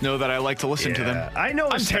names. I just know that I like to listen to them. I know.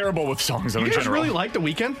 I'm terrible with songs in You guys general. really like The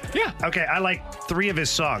Weeknd? Yeah. Okay, I like 3 of his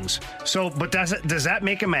songs. So, but does that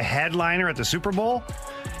make him a headliner at the Super Bowl?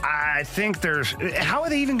 I think how are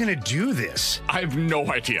they even going to do this? I have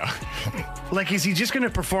no idea. Like, is he just going to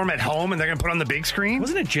perform at home and they're going to put on the big screen?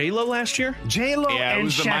 Wasn't it J-Lo last year? J-Lo Yeah, and it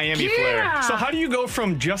was the Shakira. Miami Flair. So how do you go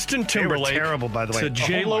from Justin Timberlake terrible, by the way. to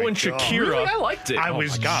J-Lo Oh my and God. Shakira? Really? I liked it. I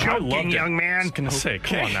was I joking, loved it. young man. I was going to say,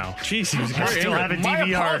 come on now. Jeez, he was I still have a My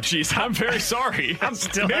DVR. apologies. I'm very sorry. I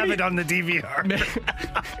still have it on the DVR.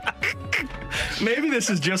 Maybe this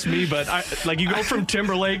is just me, but you go from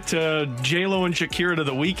Timberlake to J-Lo and Shakira to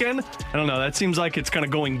The Weeknd. I don't know. That seems like it's kind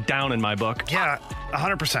of going down in my book. Yeah,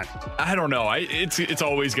 100%. I don't know. It's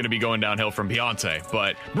always going to be going downhill from Beyonce,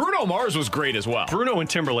 but Bruno Mars was great as well. Bruno and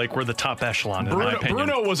Timberlake were the top echelon, in my opinion.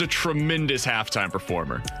 Bruno was a tremendous halftime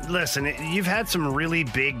performer. Listen, you've had some really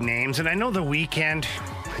big names, and I know The Weeknd,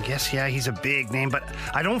 I guess, yeah, he's a big name, but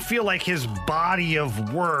I don't feel like his body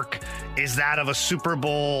of work is that of a Super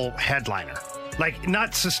Bowl headliner. Like,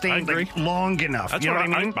 not sustained long enough. That's you know what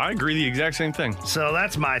I mean? I agree the exact same thing. So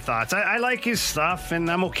that's my thoughts. I like his stuff, and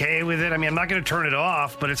I'm okay with it. I mean, I'm not going to turn it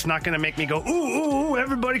off, but it's not going to make me go, ooh,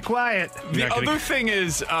 everybody quiet. The other thing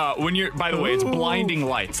is, when you're, by the way, it's Blinding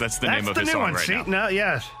Lights. That's the name of his song right now. No,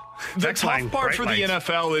 yeah. The tough part for the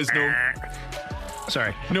NFL is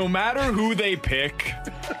no matter who they pick,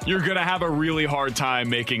 you're going to have a really hard time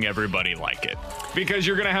making everybody like it. Because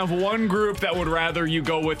you're going to have one group that would rather you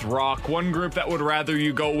go with rock, one group that would rather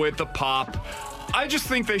you go with the pop. I just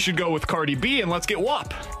think they should go with Cardi B and let's get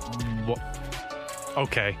WAP.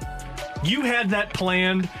 Okay. You had that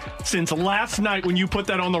planned since last night when you put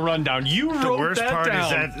that on the rundown. You wrote that down. The worst part is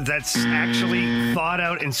that that's actually thought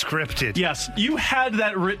out and scripted. Yes, you had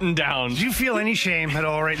that written down. Do you feel any shame at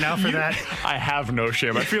all right now for that? I have no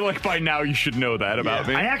shame. I feel like by now you should know that about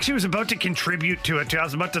me. I actually was about to contribute to it, too. I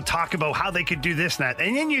was about to talk about how they could do this and that.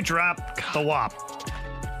 And then you drop the WAP.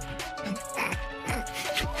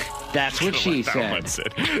 That's what she said.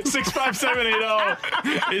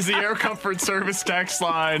 65780 is the Air Comfort Service text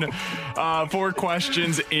line for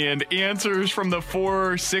questions and answers from the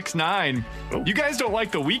 469. You guys don't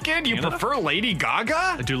like The Weeknd? You prefer Lady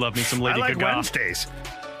Gaga? I do love me some Lady Gaga. I like Wednesdays.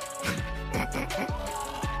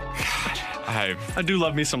 I do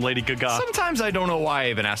love me some Lady Gaga. Sometimes I don't know why I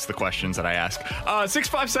even ask the questions that I ask.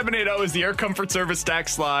 65780 is the Air Comfort Service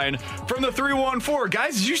text line from the 314.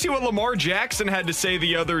 Guys, did you see what Lamar Jackson had to say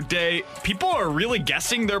the other day? People are really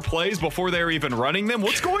guessing their plays before they're even running them.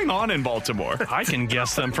 What's going on in Baltimore? I can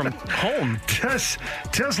guess them from home.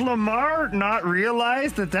 Does Lamar not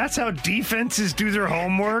realize that that's how defenses do their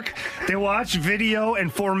homework? They watch video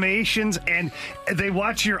and formations, and they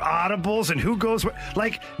watch your audibles and who goes where.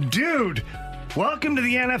 Like, dude, welcome to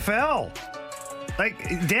the NFL.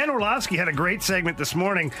 Like, Dan Orlovsky had a great segment this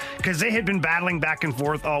morning because they had been battling back and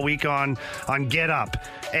forth all week on Get Up.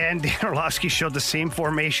 And Dan Orlovsky showed the same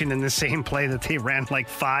formation in the same play that they ran like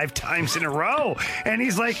 5 times in a row. And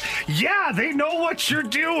he's like, yeah, they know what you're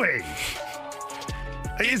doing.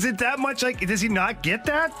 Is it that much? Like, does he not get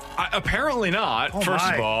that? Apparently not,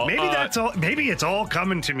 first of all. Maybe it's all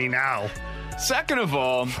coming to me now. Second of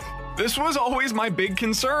all, This was always my big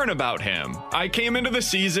concern about him. I came into the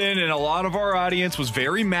season and a lot of our audience was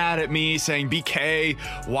very mad at me saying, BK,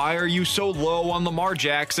 why are you so low on Lamar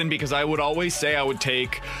Jackson? Because I would always say I would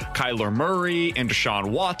take Kyler Murray and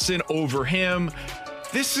Deshaun Watson over him.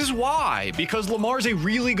 This is why, because Lamar's a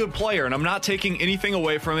really good player and I'm not taking anything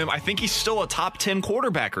away from him. I think he's still a top 10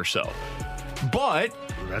 quarterback or so. But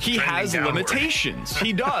he has limitations.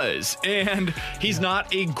 He does. And he's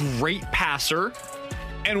not a great passer.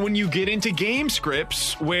 And when you get into game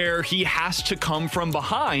scripts where he has to come from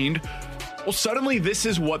behind, well, suddenly this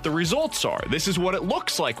is what the results are. This is what it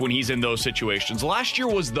looks like when he's in those situations. Last year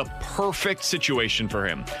was the perfect situation for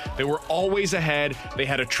him. They were always ahead. They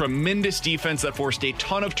had a tremendous defense that forced a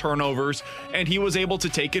ton of turnovers, and he was able to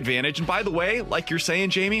take advantage. And by the way, like you're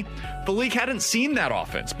saying, Jamie, the league hadn't seen that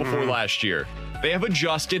offense before last year. They have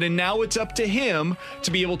adjusted, and now it's up to him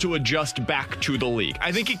to be able to adjust back to the league.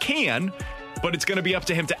 I think he can, but it's going to be up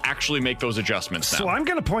to him to actually make those adjustments now. So I'm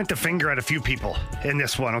going to point the finger at a few people in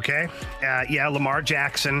this one, okay? Lamar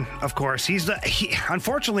Jackson, of course.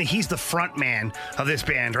 Unfortunately, he's the front man of this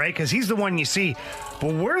band, right? Because he's the one you see.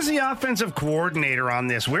 But where's the offensive coordinator on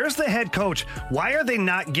this? Where's the head coach? Why are they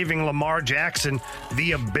not giving Lamar Jackson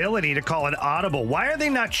the ability to call an audible? Why are they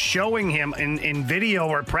not showing him in video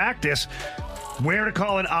or practice where to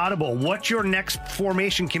call an audible, what your next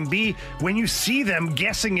formation can be when you see them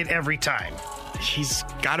guessing it every time? He's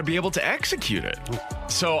got to be able to execute it.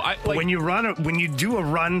 So when you do a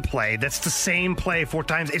run play, that's the same play 4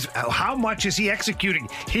 times. How much is he executing?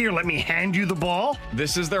 Here, let me hand you the ball.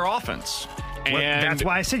 This is their offense. And that's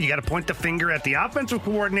why I said you got to point the finger at the offensive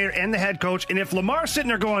coordinator and the head coach. And if Lamar's sitting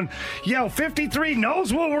there going, 53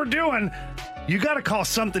 knows what we're doing, you got to call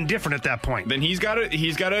something different at that point. Then he's got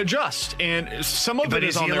to adjust. And some of it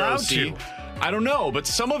is on their OC. I don't know, but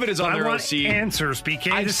some of it is on their OC. Answers,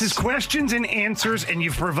 BK. This is questions and answers, and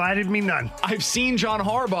you've provided me none. I've seen John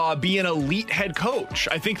Harbaugh be an elite head coach.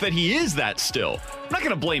 I think that he is that still. I'm not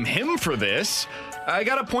going to blame him for this. I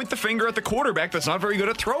got to point the finger at the quarterback that's not very good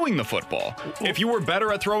at throwing the football. If you were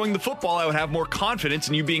better at throwing the football, I would have more confidence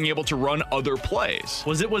in you being able to run other plays.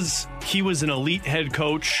 He was an elite head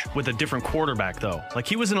coach with a different quarterback, though. Like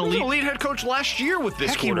he was an elite head coach last year with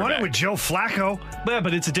this quarterback. He won it with Joe Flacco. Yeah,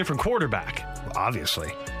 but it's a different quarterback.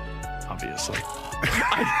 Obviously.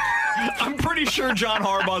 I'm pretty sure John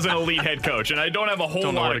Harbaugh's an elite head coach, and I don't have a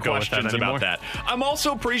whole lot of questions about that. I'm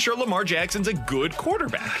also pretty sure Lamar Jackson's a good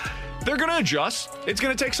quarterback. They're going to adjust. It's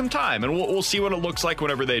going to take some time, and we'll see what it looks like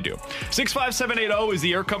whenever they do. 65780 is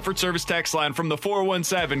the Air Comfort Service text line from the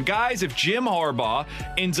 417. Guys, if Jim Harbaugh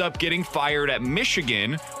ends up getting fired at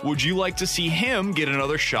Michigan, would you like to see him get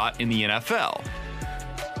another shot in the NFL?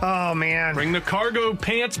 Oh, man. Bring the cargo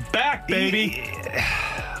pants back, baby.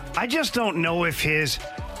 I just don't know if his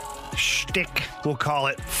shtick, we'll call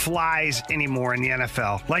it, flies anymore in the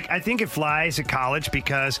NFL. Like, I think it flies at college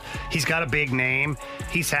because he's got a big name.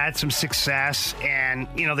 He's had some success, and,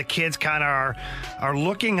 the kids kind of are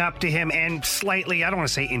looking up to him and slightly, I don't want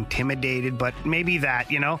to say intimidated, but maybe that,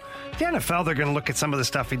 The NFL, they're going to look at some of the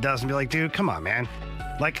stuff he does and be like, dude, come on, man.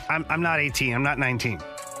 Like, I'm not 18. I'm not 19.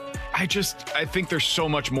 I think there's so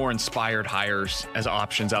much more inspired hires as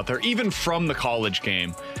options out there, even from the college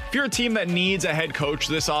game. If you're a team that needs a head coach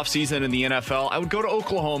this offseason in the NFL, I would go to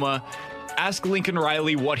Oklahoma, ask Lincoln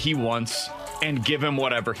Riley what he wants, and give him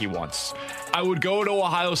whatever he wants. I would go to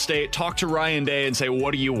Ohio State, talk to Ryan Day, and say,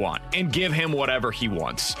 what do you want? And give him whatever he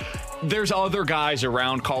wants. There's other guys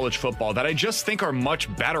around college football that I just think are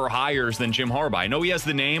much better hires than Jim Harbaugh. I know he has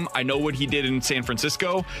the name. I know what he did in San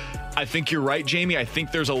Francisco. I think you're right, Jamie. I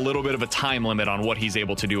think there's a little bit of a time limit on what he's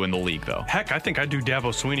able to do in the league, though. Heck, I think I'd do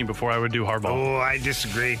Dabo Swinney before I would do Harbaugh. Oh, I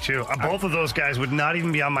disagree, too. Both of those guys would not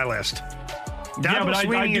even be on my list. Dabo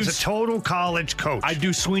Swinney is a total college coach. I'd do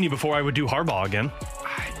Swinney before I would do Harbaugh again.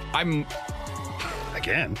 I'm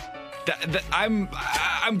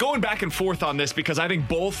going back and forth on this because I think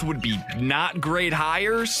both would be not great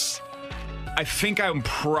hires. I think I'm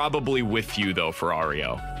probably with you, though, for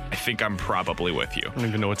Ario. I think I'm probably with you. I don't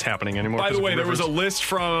even know what's happening anymore. By the way, there was a list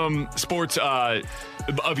from sports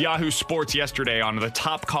of Yahoo Sports yesterday on the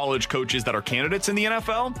top college coaches that are candidates in the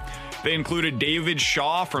NFL. They included David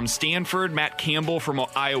Shaw from Stanford, Matt Campbell from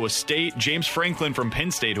Iowa State, James Franklin from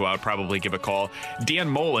Penn State, who I would probably give a call, Dan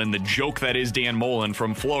Mullen, the joke that is Dan Mullen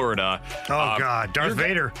from Florida. Oh, God, Darth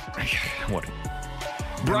Vader. What?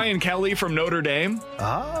 Brian Kelly from Notre Dame.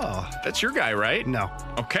 Oh. That's your guy, right? No.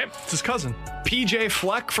 Okay. It's his cousin. PJ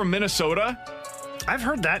Fleck from Minnesota. I've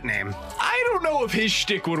heard that name. I don't know if his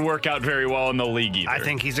shtick would work out very well in the league either. I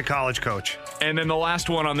think he's a college coach. And then the last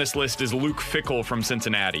one on this list is Luke Fickell from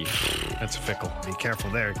Cincinnati. That's Fickell. Be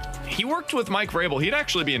careful there. He worked with Mike Vrabel. He'd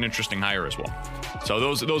actually be an interesting hire as well. So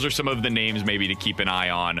those are some of the names maybe to keep an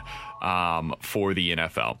eye on for the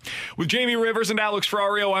NFL. With Jamie Rivers and Alex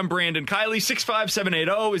Ferrario, I'm Brandon Kiley.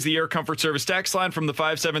 65780 is the Air Comfort Service text line from the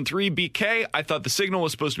 573. BK, I thought the signal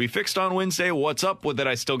was supposed to be fixed on Wednesday. What's up with it?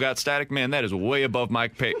 I still got static. Man, that is way above my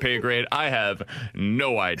pay grade. I have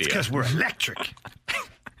no idea. Because we're electric.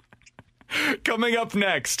 Coming up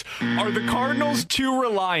next, are the Cardinals too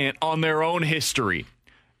reliant on their own history?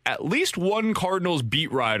 At least one Cardinals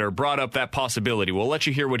beat writer brought up that possibility. We'll let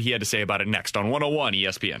you hear what he had to say about it next on 101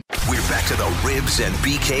 ESPN. We're back to the Ribs and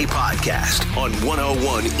BK podcast on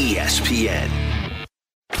 101 ESPN.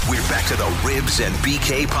 We're back to the Ribs and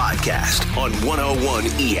BK podcast on 101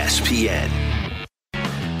 ESPN.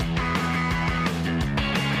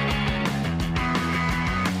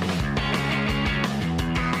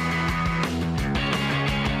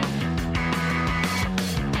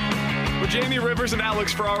 Jamie Rivers and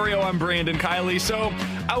Alex Ferrario, I'm Brandon Kiley. So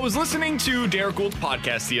I was listening to Derek Gould's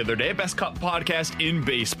podcast the other day, best podcast in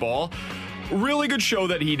baseball. Really good show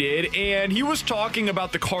that he did, and he was talking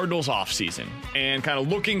about the Cardinals offseason and kind of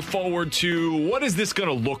looking forward to what is this going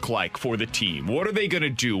to look like for the team? What are they going to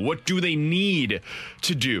do? What do they need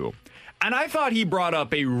to do? And I thought he brought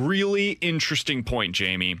up a really interesting point,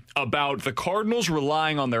 Jamie, about the Cardinals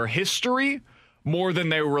relying on their history more than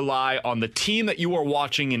they rely on the team that you are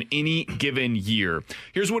watching in any given year.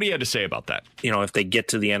 Here's what he had to say about that. You know, if they get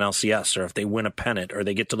to the NLCS or if they win a pennant or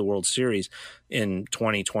they get to the World Series in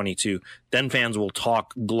 2022, then fans will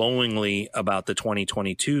talk glowingly about the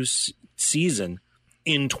 2022 season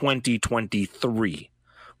in 2023.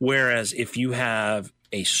 Whereas if you have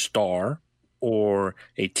a star or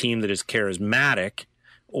a team that is charismatic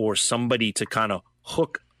or somebody to kind of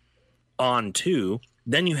hook on to,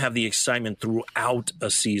 then you have the excitement throughout a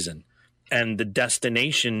season. And the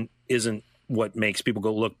destination isn't what makes people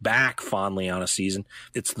go look back fondly on a season.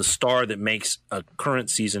 It's the star that makes a current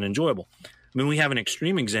season enjoyable. I mean, we have an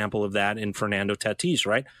extreme example of that in Fernando Tatis,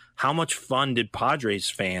 right? How much fun did Padres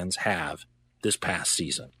fans have this past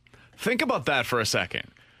season? Think about that for a second.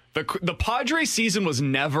 The Padres season was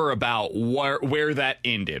never about where that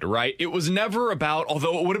ended, right? It was never about,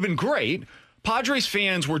 although it would have been great, Padres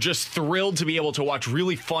fans were just thrilled to be able to watch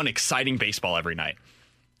really fun, exciting baseball every night.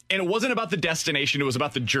 And it wasn't about the destination, it was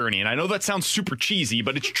about the journey. And I know that sounds super cheesy,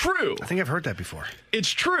 but it's true. I think I've heard that before.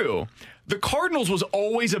 It's true. The Cardinals was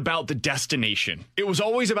always about the destination. It was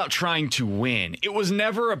always about trying to win. It was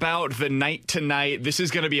never about the night to night, this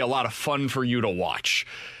is going to be a lot of fun for you to watch.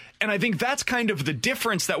 And I think that's kind of the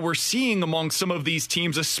difference that we're seeing among some of these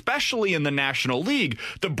teams, especially in the National League.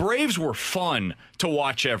 The Braves were fun to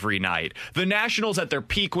watch every night. The Nationals at their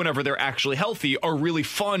peak, whenever they're actually healthy, are really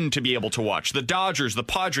fun to be able to watch. The Dodgers, the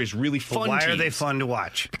Padres, really fun Why teams. Are they fun to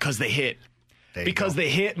watch? Because they hit. Because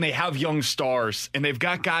they hit and they have young stars and they've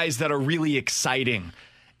got guys that are really exciting.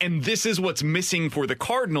 And this is what's missing for the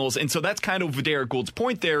Cardinals. And so that's kind of Derek Gould's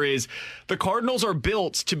point there is the Cardinals are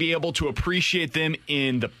built to be able to appreciate them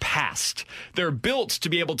in the past. They're built to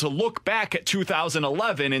be able to look back at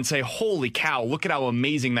 2011 and say, holy cow, look at how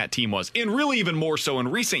amazing that team was. And really even more so in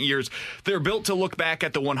recent years, they're built to look back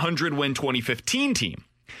at the 100-win 2015 team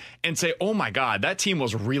and say, oh my God, that team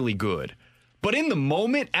was really good. But in the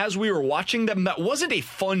moment, as we were watching them, that wasn't a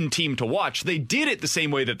fun team to watch. They did it the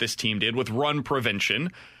same way that this team did with run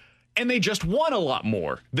prevention. And they just won a lot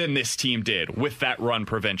more than this team did with that run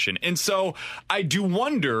prevention. And so I do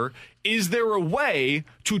wonder, is there a way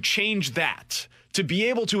to change that? To be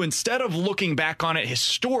able to, instead of looking back on it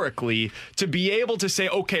historically, to be able to say,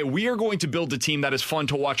 okay, we are going to build a team that is fun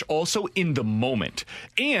to watch also in the moment.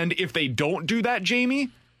 And if they don't do that,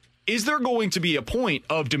 Jamie, is there going to be a point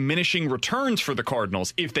of diminishing returns for the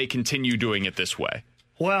Cardinals if they continue doing it this way?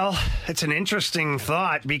 Well, it's an interesting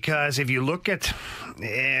thought because if you look at,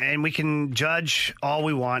 and we can judge all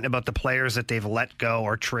we want about the players that they've let go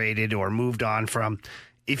or traded or moved on from.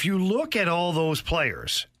 If you look at all those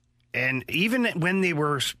players, and even when they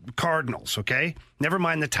were Cardinals, okay, never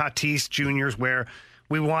mind the Tatis Juniors where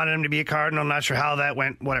we wanted him to be a Cardinal. I'm not sure how that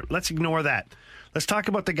went. Whatever. Let's ignore that. Let's talk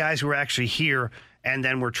about the guys who are actually here and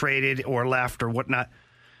then were traded or left or whatnot.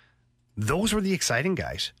 Those were the exciting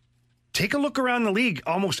guys. Take a look around the league.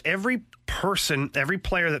 Almost every person, every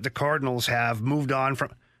player that the Cardinals have moved on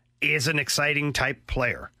from is an exciting type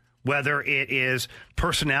player. Whether it is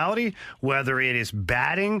personality, whether it is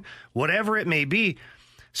batting, whatever it may be.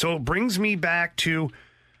 So it brings me back to,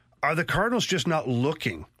 are the Cardinals just not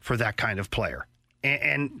looking for that kind of player?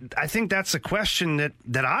 And I think that's the question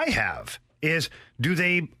that I have is, do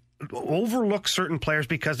they overlook certain players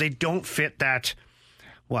because they don't fit that,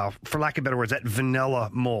 well, for lack of better words, that vanilla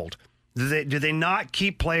mold? Do they not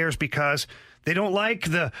keep players because they don't like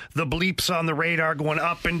the bleeps on the radar going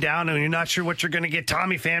up and down and you're not sure what you're going to get?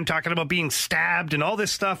 Tommy Pham talking about being stabbed and all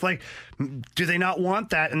this stuff. Like, do they not want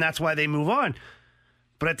that? And that's why they move on.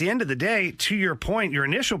 But at the end of the day, to your point, your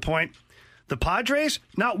initial point, the Padres,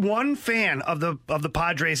 not one fan of the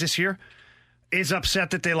Padres this year is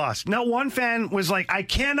upset that they lost. Not one fan was like, I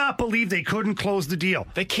cannot believe they couldn't close the deal.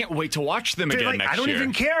 They can't wait to watch them again next year. I don't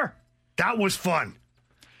even care. That was fun.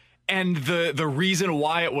 And the reason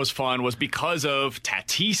why it was fun was because of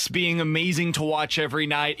Tatis being amazing to watch every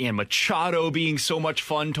night and Machado being so much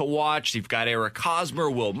fun to watch. You've got Eric Hosmer,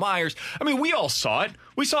 Will Myers. I mean, we all saw it.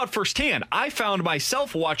 We saw it firsthand. I found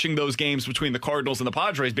myself watching those games between the Cardinals and the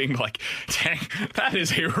Padres being like, dang, that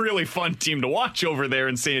is a really fun team to watch over there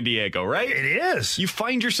in San Diego, right? It is. You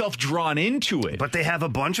find yourself drawn into it. But they have a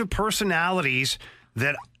bunch of personalities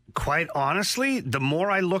that, quite honestly, the more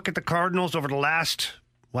I look at the Cardinals over the last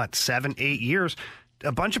 7, 8 years,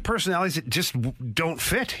 a bunch of personalities that just don't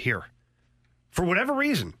fit here for whatever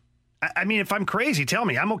reason. I mean, if I'm crazy, tell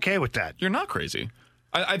me. I'm okay with that. You're not crazy.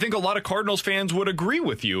 I think a lot of Cardinals fans would agree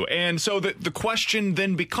with you. And so the question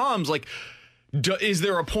then becomes, like, is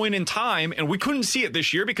there a point in time, and we couldn't see it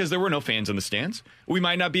this year because there were no fans in the stands. We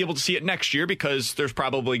might not be able to see it next year because there's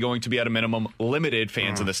probably going to be, at a minimum, limited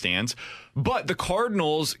fans in the stands. But the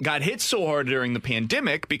Cardinals got hit so hard during the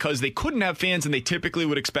pandemic because they couldn't have fans, and they typically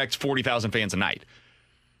would expect 40,000 fans a night.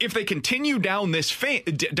 If they continue down this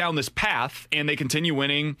path and they continue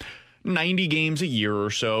winning 90 games a year or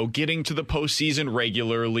so, getting to the postseason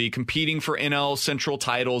regularly, competing for NL Central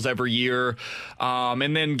titles every year,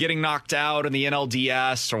 and then getting knocked out in the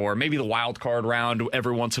NLDS or maybe the wild card round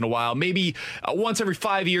every once in a while. Maybe once every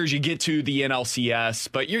 5 years you get to the NLCS,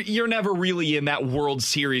 but you're never really in that World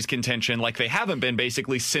Series contention like they haven't been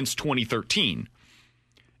basically since 2013.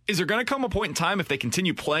 Is there going to come a point in time, if they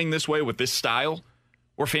continue playing this way with this style,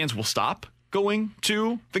 where fans will stop going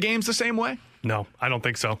to the games the same way? No, I don't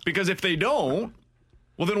think so. Because if they don't,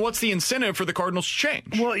 well, then what's the incentive for the Cardinals to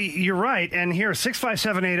change? Well, you're right. And here,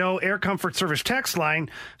 65780, Air Comfort Service text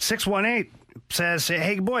line, 618 says,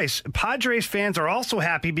 hey, boys, Padres fans are also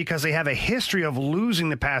happy because they have a history of losing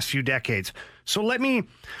the past few decades. So let me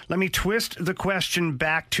twist the question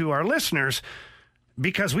back to our listeners,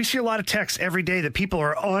 because we see a lot of texts every day that people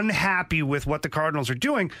are unhappy with what the Cardinals are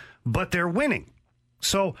doing, but they're winning.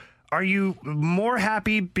 So are you more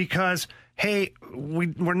happy because, hey,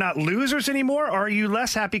 we're not losers anymore? Or are you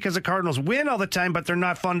less happy because the Cardinals win all the time, but they're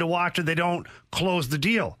not fun to watch or they don't close the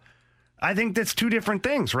deal? I think that's two different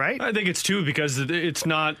things, right? I think it's two because it's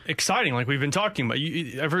not exciting like we've been talking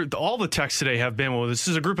about. All the texts today have been, well, this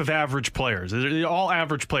is a group of average players. They're all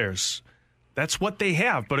average players. That's what they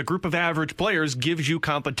have. But a group of average players gives you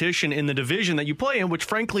competition in the division that you play in, which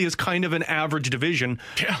frankly is kind of an average division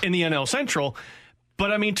in the NL Central.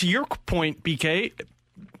 But I mean, to your point, BK,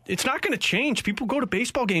 it's not going to change. People go to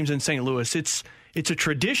baseball games in St. Louis. It's a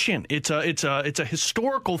tradition. It's a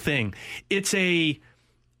historical thing. It's a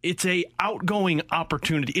outgoing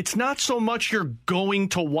opportunity. It's not so much you're going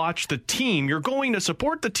to watch the team. You're going to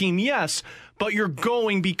support the team, yes, but you're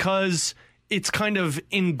going because it's kind of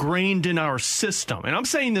ingrained in our system. And I'm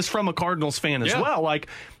saying this from a Cardinals fan as well. Like,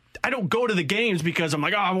 I don't go to the games because I'm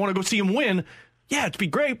like, I want to go see them win. Yeah, it'd be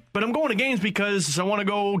great, but I'm going to games because I want to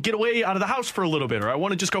go get away out of the house for a little bit, or I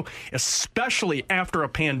want to just go, especially after a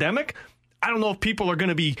pandemic. I don't know if people are going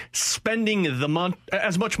to be spending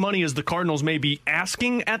as much money as the Cardinals may be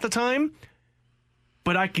asking at the time,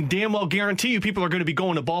 but I can damn well guarantee you people are going to be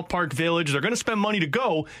going to Ballpark Village. They're going to spend money to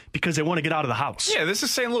go because they want to get out of the house. Yeah, this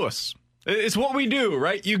is St. Louis. It's what we do,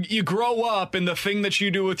 right? You grow up, and the thing that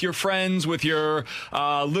you do with your friends, with your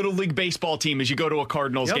Little League baseball team, is you go to a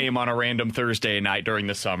Cardinals game on a random Thursday night during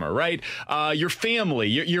the summer, right? Your family,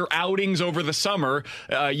 your outings over the summer,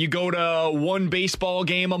 you go to one baseball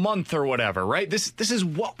game a month or whatever, right? This is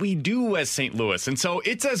what we do as St. Louis. And so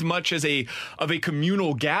it's as much of a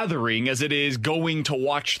communal gathering as it is going to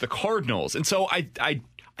watch the Cardinals. And so I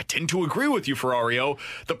tend to agree with you, Ferrario.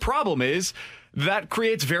 The problem is, that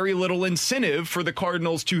creates very little incentive for the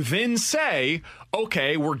Cardinals to then say,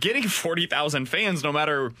 okay, we're getting 40,000 fans no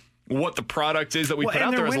matter what the product is that we put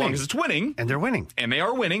out there, as long as it's winning. And they're winning. And they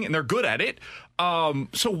are winning, and they're good at it.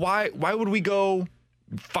 So why would we go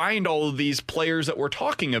find all of these players that we're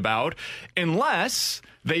talking about unless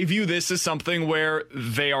they view this as something where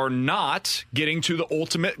they are not getting to the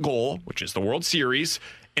ultimate goal, which is the World Series,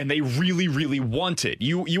 and they really, really want it.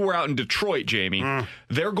 You were out in Detroit, Jamie.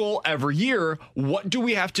 Their goal every year, what do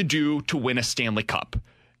we have to do to win a Stanley Cup?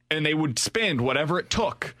 And they would spend whatever it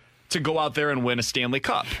took to go out there and win a Stanley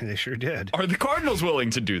Cup. They sure did. Are the Cardinals willing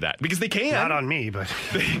to do that? Because they can. Not on me, but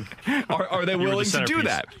are they willing to do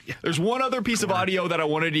that? There's one other piece of audio that I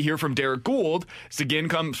wanted to hear from Derek Gould. This again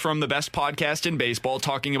comes from the best podcast in baseball,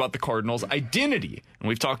 talking about the Cardinals' identity. And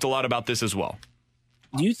we've talked a lot about this as well.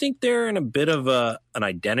 Do you think they're in a bit of an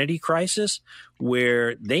identity crisis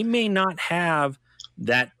where they may not have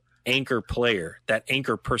that anchor player, that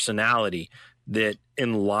anchor personality that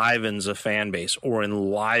enlivens a fan base or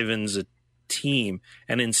enlivens a team,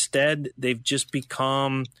 and instead they've just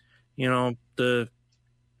become, the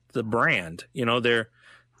brand.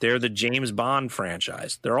 They're the James Bond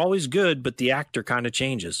franchise. They're always good, but the actor kind of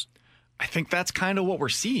changes. I think that's kind of what we're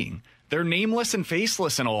seeing. They're nameless and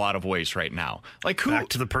faceless in a lot of ways right now. Like who? Back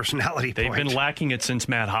to the personality They've point. been lacking it since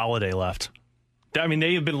Matt Holliday left. I mean,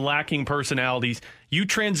 they have been lacking personalities. You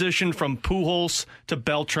transitioned from Pujols to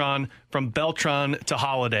Beltran, from Beltran to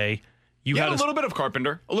Holliday. You had a little bit of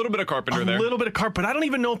Carpenter. A little bit of Carpenter there. A little bit of Carpenter. I don't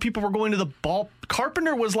even know if people were going to the ball.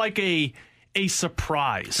 Carpenter was like a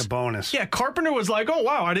surprise. It's a bonus. Yeah, Carpenter was like, oh,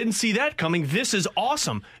 wow, I didn't see that coming. This is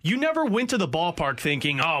awesome. You never went to the ballpark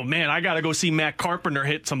thinking, oh, man, I got to go see Matt Carpenter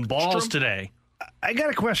hit some balls today. I got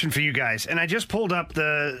a question for you guys, and I just pulled up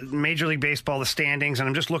the Major League Baseball, the standings, and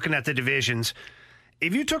I'm just looking at the divisions.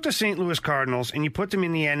 If you took the St. Louis Cardinals and you put them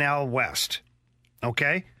in the NL West,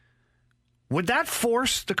 okay, would that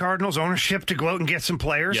force the Cardinals ownership to go out and get some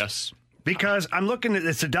players? Yes. Because I'm looking at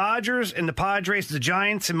it's the Dodgers and the Padres. The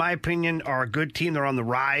Giants, in my opinion, are a good team. They're on the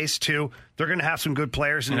rise, too. They're going to have some good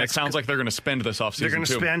players. And it sounds like they're going to spend this offseason, They're going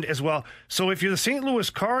to too. spend as well. So if you're the St. Louis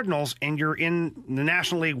Cardinals and you're in the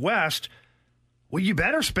National League West, well, you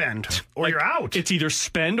better spend or you're out. It's either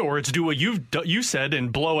spend or it's do what you said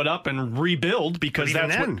and blow it up and rebuild, because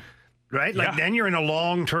that's then, what... Right? Like then you're in a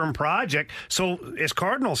long-term project. So as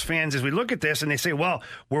Cardinals fans, as we look at this and they say, well,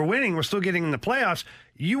 we're winning, we're still getting in the playoffs,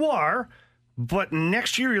 you are. But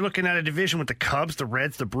next year you're looking at a division with the Cubs, the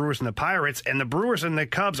Reds, the Brewers, and the Pirates. And the Brewers and the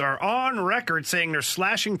Cubs are on record saying they're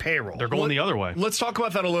slashing payroll. They're going the other way. Let's talk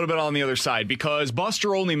about that a little bit on the other side, because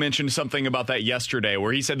Buster Olney mentioned something about that yesterday,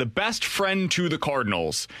 where he said the best friend to the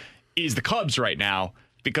Cardinals is the Cubs right now,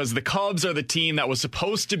 because the Cubs are the team that was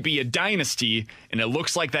supposed to be a dynasty, and it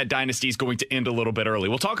looks like that dynasty is going to end a little bit early.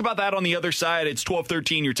 We'll talk about that on the other side. It's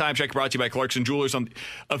 12:13. Your time check brought to you by Clarkson Jewelers, an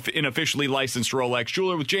officially licensed Rolex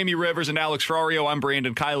jeweler. With Jamie Rivers and Alex Ferrario, I'm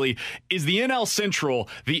Brandon Kiley. Is the NL Central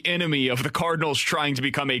the enemy of the Cardinals trying to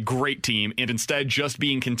become a great team and instead just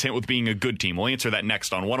being content with being a good team? We'll answer that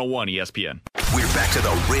next on 101 ESPN. We're back to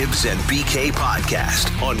the Ribs and BK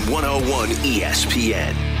podcast on 101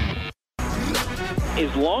 ESPN.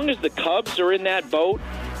 As long as the Cubs are in that boat,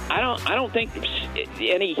 I don't think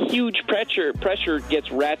any huge pressure gets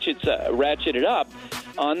ratcheted up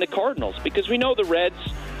on the Cardinals, because we know the Reds,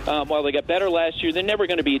 while they got better last year, they're never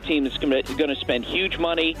going to be a team that's going to spend huge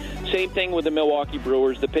money. Same thing with the Milwaukee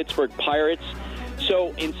Brewers, the Pittsburgh Pirates.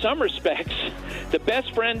 So in some respects, the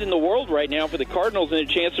best friend in the world right now for the Cardinals and a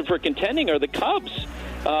chance for contending are the Cubs,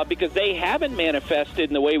 because they haven't manifested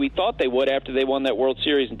in the way we thought they would after they won that World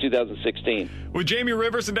Series in 2016. With Jamie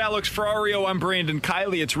Rivers and Alex Ferrario, I'm Brandon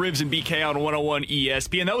Kiley. It's Ribs and BK on 101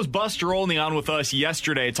 ESPN. That was Buster Olney on with us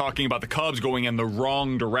yesterday talking about the Cubs going in the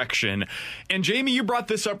wrong direction. And Jamie, you brought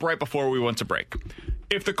this up right before we went to break.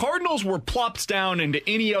 If the Cardinals were plopped down into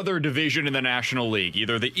any other division in the National League,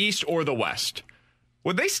 either the East or the West,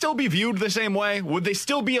 would they still be viewed the same way? Would they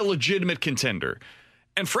still be a legitimate contender?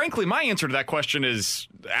 And frankly, my answer to that question is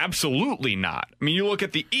absolutely not. I mean, you look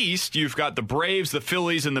at the East, you've got the Braves, the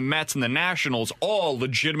Phillies, and the Mets and the Nationals all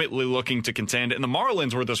legitimately looking to contend, and the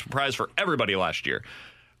Marlins were the surprise for everybody last year.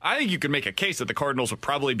 I think you could make a case that the Cardinals would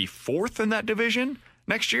probably be fourth in that diviation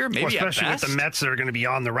next year, maybe especially at best. with the Mets that are going to be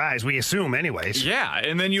on the rise, we assume anyways. Yeah,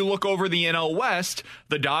 and then you look over the NL West,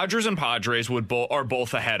 the Dodgers and Padres are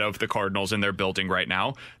both ahead of the Cardinals in their building right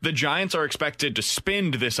now. The Giants are expected to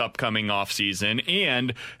spend this upcoming offseason,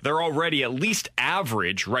 and they're already at least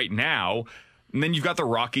average right now. And then you've got the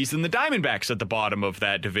Rockies and the Diamondbacks at the bottom of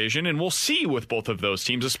that division, and we'll see with both of those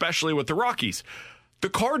teams, especially with the Rockies. The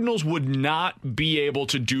Cardinals would not be able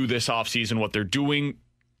to do this offseason what they're doing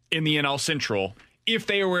in the NL Central if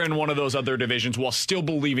they were in one of those other divisions while still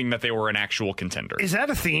believing that they were an actual contender. Is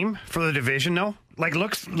that a theme for the division, though? Like,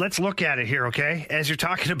 let's look at it here, okay? As you're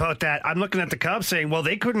talking about that, I'm looking at the Cubs saying, well,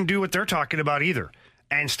 they couldn't do what they're talking about either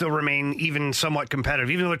and still remain even somewhat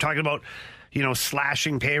competitive, even though they're talking about,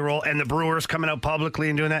 slashing payroll, and the Brewers coming out publicly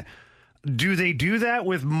and doing that. Do they do that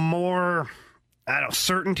with more,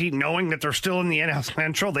 certainty, knowing that they're still in the NL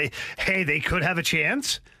Central? They could have a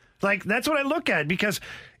chance? Like, that's what I look at, because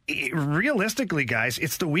realistically, guys,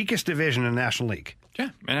 it's the weakest division in the National League. Yeah,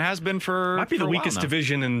 and it has been for might be the weakest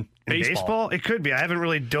division in baseball. It could be. I haven't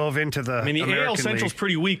really dove into the. I mean, the American AL Central's League.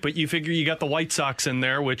 pretty weak, but you figure you got the White Sox in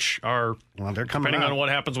there, which are they're coming depending up. on what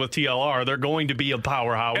happens with TLR, they're going to be a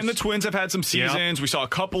powerhouse. And the Twins have had some seasons. We saw a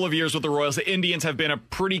couple of years with the Royals. The Indians have been a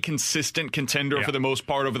pretty consistent contender for the most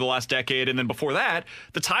part over the last decade. And then before that,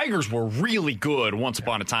 the Tigers were really good once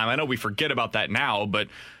upon a time. I know we forget about that now, but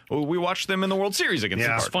we watched them in the World Series against the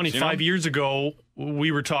Cardinals. It's funny, 5 years ago,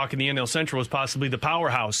 we were talking the NL Central was possibly the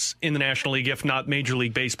powerhouse in the National League, if not Major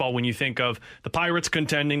League Baseball, when you think of the Pirates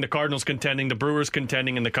contending, the Cardinals contending, the Brewers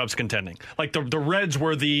contending, and the Cubs contending. Like the Reds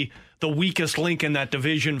were the weakest link in that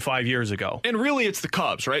division 5 years ago. And really, it's the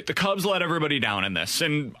Cubs, right? The Cubs let everybody down in this.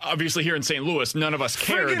 And obviously here in St. Louis, none of us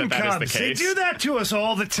care Friggin' that Cubs. is the case. They do that to us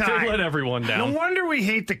all the time. They let everyone down. No wonder we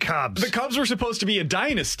hate the Cubs. The Cubs were supposed to be a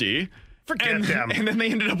dynasty. Forget them. And then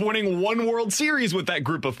they ended up winning one World Series with that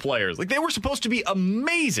group of players. Like, they were supposed to be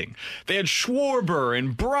amazing. They had Schwarber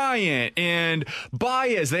and Bryant and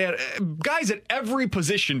Baez. They had guys at every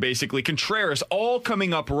position, basically. Contreras, all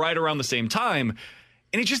coming up right around the same time.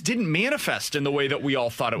 And it just didn't manifest in the way that we all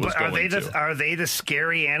thought it was going to. Are they the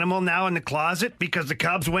scary animal now in the closet? Because the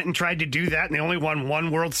Cubs went and tried to do that, and they only won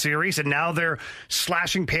one World Series, and now they're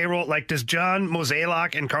slashing payroll. Like, does John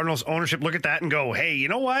Mozeliak and Cardinals ownership look at that and go, hey, you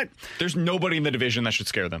know what? There's nobody in the division that should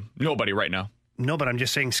scare them. Nobody right now. No, but I'm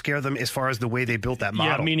just saying scare them as far as the way they built that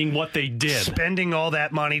model. Yeah, meaning what they did. Spending all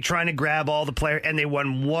that money, trying to grab all the players, and they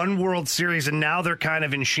won one World Series, and now they're kind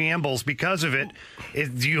of in shambles because of it.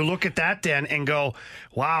 Do you look at that then and go,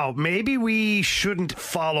 wow, maybe we shouldn't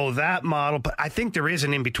follow that model, but I think there is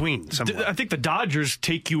an in-between somewhere. I think the Dodgers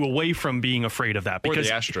take you away from being afraid of that. Because, or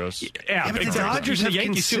the Astros. Yeah, but the Dodgers have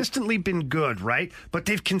consistently been good, right? But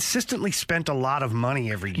they've consistently spent a lot of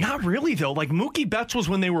money every year. Not really, though. Like, Mookie Betts was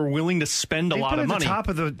when they were willing to spend a lot of money. At the top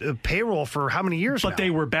of the payroll for how many years But they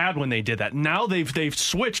were bad when they did that. Now they've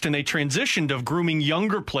switched and they transitioned of grooming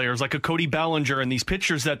younger players like a Cody Bellinger and these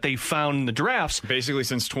pitchers that they found in the drafts. Basically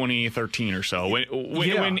since 2013 or so.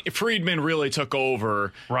 When Friedman really took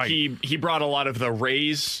over, he brought a lot of the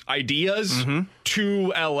Rays ideas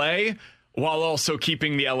to L.A., while also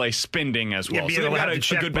keeping the LA spending as well. Yeah, so they've got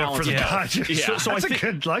a good balance for the Dodgers. Yeah. So that's a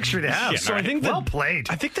good luxury to have. So I think well played.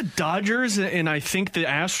 I think the Dodgers and I think the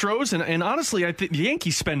Astros and honestly, I think the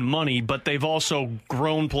Yankees spend money, but they've also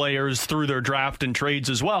grown players through their draft and trades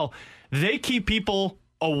as well. They keep people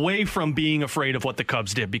away from being afraid of what the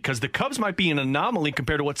Cubs did because the Cubs might be an anomaly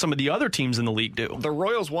compared to what some of the other teams in the league do. The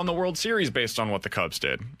Royals won the World Series based on what the Cubs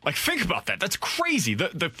did. Like, think about that. That's crazy. The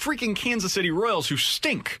freaking Kansas City Royals, who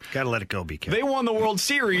stink. Gotta let it go, BK. They won the World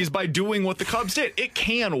Series by doing what the Cubs did. It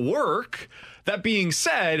can work. That being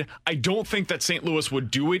said, I don't think that St. Louis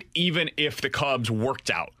would do it even if the Cubs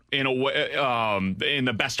worked out in a way, in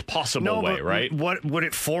the best possible way, right? What would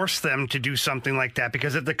it force them to do something like that?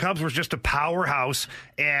 Because if the Cubs was just a powerhouse,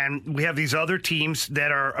 and we have these other teams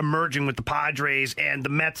that are emerging with the Padres and the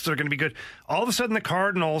Mets that are going to be good, all of a sudden the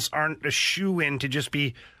Cardinals aren't a shoe-in to just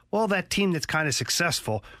be, well, that team that's kind of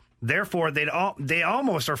successful. Therefore, they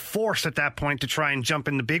almost are forced at that point to try and jump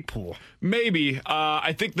in the big pool. Maybe.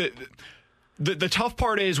 I think that the tough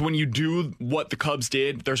part is when you do what the Cubs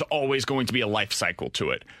did, there's always going to be a life cycle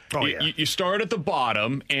to it. You start at the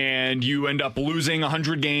bottom and you end up losing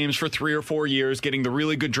 100 games for 3 or 4 years, getting the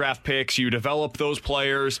really good draft picks. You develop those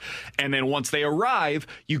players. And then once they arrive,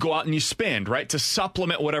 you go out and you spend, right, to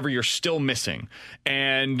supplement whatever you're still missing.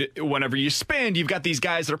 And whenever you spend, you've got these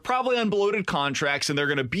guys that are probably on bloated contracts and they're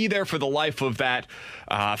going to be there for the life of that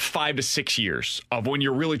 5 to 6 years of when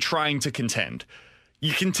you're really trying to contend.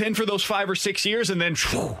 You contend for those 5 or 6 years, and then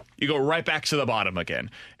you go right back to the bottom again.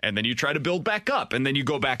 And then you try to build back up, and then you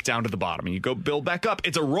go back down to the bottom, and you go build back up.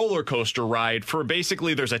 It's a roller coaster ride for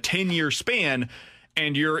basically there's a 10-year span,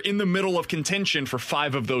 and you're in the middle of contention for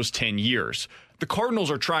 5 of those 10 years. The Cardinals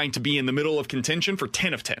are trying to be in the middle of contention for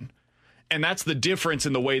 10 of 10. And that's the difference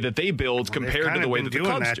in the way that they build compared to the way that the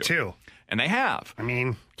Cubs do. Too. And they have. I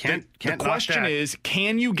mean, the question is,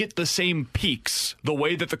 can you get the same peaks the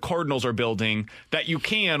way that the Cardinals are building that you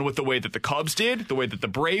can with the way that the Cubs did, the way that the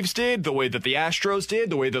Braves did, the way that the Astros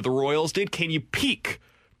did, the way that the Royals did? Can you peak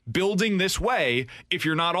building this way if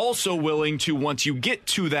you're not also willing to, once you get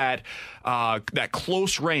to that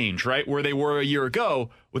close range, right, where they were a year ago,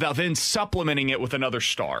 without then supplementing it with another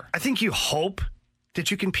star? I think you hope that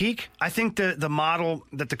you can peak. I think the model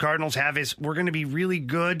that the Cardinals have is we're going to be really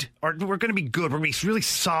good, or we're going to be good. We're going to be really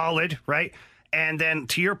solid, right? And then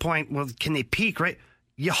to your point, well, can they peak, right?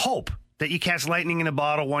 You hope that you catch lightning in a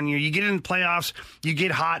bottle one year. You get in the playoffs, you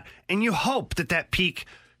get hot, and you hope that peak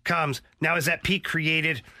comes. Now, is that peak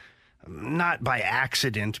created not by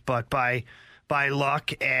accident, but by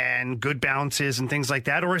luck and good bounces and things like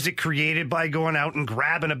that? Or is it created by going out and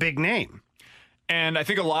grabbing a big name? And I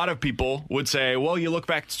think a lot of people would say, well, you look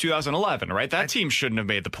back to 2011, right? That team shouldn't have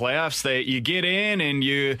made the playoffs. You get in and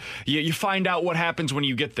you find out what happens when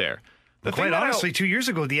you get there. Quite honestly, 2 years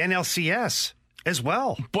ago, the NLCS as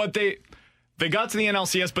well. But they got to the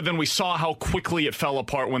NLCS, but then we saw how quickly it fell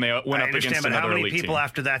apart when they went up against another how many elite people team.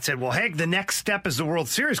 after that said, well, heck, the next step is the World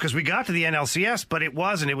Series because we got to the NLCS, but it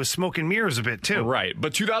wasn't. It was smoke and mirrors a bit, too. Right.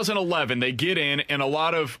 But 2011, they get in, and a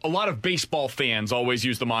lot of baseball fans always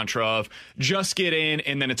use the mantra of just get in,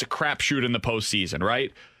 and then it's a crapshoot in the postseason,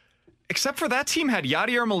 right? Except for that team had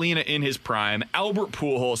Yadier Molina in his prime, Albert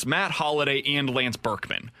Pujols, Matt Holliday, and Lance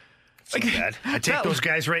Berkman. Bad. I take those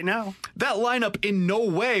guys right now. That lineup in no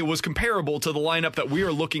way was comparable to the lineup that we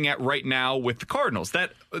are looking at right now with the Cardinals.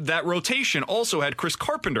 That rotation also had Chris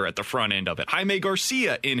Carpenter at the front end of it, Jaime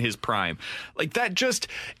Garcia in his prime.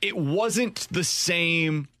 It wasn't the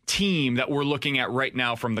same team that we're looking at right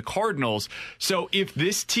now from the Cardinals. So if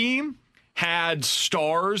this team had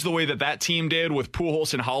stars the way that team did with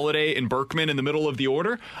Pujols and Holliday and Berkman in the middle of the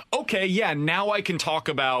order, okay, yeah, now I can talk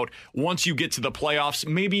about once you get to the playoffs,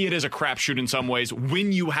 maybe it is a crapshoot in some ways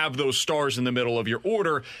when you have those stars in the middle of your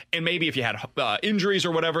order, and maybe if you had injuries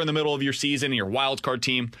or whatever in the middle of your season and your wild card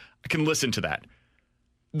team, I can listen to that.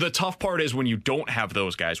 The tough part is when you don't have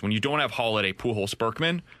those guys, when you don't have Holliday, Pujols,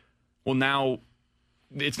 Berkman, well, now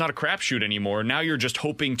it's not a crapshoot anymore. Now you're just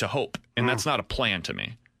hoping to hope, and that's not a plan to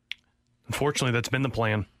me. Unfortunately, that's been the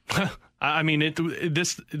plan. I mean,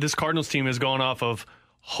 this Cardinals team has gone off of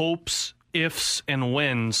hopes, ifs, and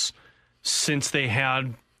wins since they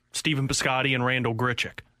had Stephen Piscotty and Randall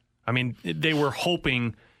Grichuk. I mean, they were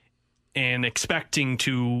hoping and expecting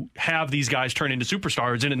to have these guys turn into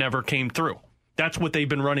superstars, and it never came through. That's what they've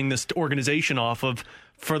been running this organization off of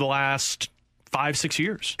for the last 5-6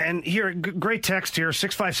 years. And here, great text here,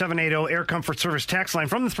 65780 Air Comfort Service text line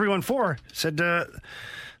from the 314 said,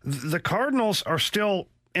 the Cardinals are still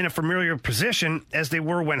in a familiar position as they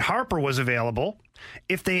were when Harper was available.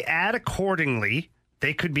 If they add accordingly,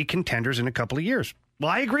 they could be contenders in a couple of years. Well,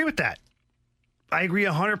 I agree with that. I agree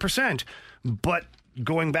 100%. But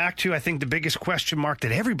going back to, I think, the biggest question mark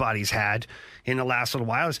that everybody's had in the last little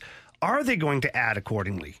while is, are they going to add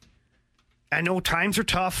accordingly? I know times are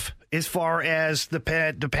tough as far as the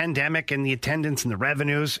pandemic and the attendance and the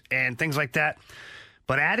revenues and things like that.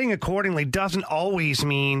 But adding accordingly doesn't always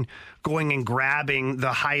mean going and grabbing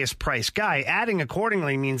the highest price guy. Adding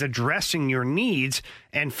accordingly means addressing your needs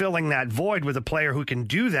and filling that void with a player who can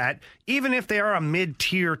do that, even if they are a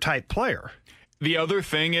mid-tier type player. The other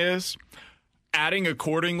thing is, adding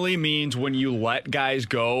accordingly means when you let guys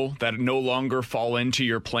go that no longer fall into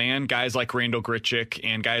your plan, guys like Randall Grichuk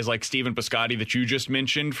and guys like Stephen Piscotty that you just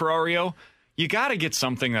mentioned, Ferrario, you got to get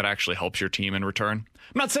something that actually helps your team in return.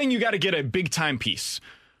 I'm not saying you got to get a big-time piece,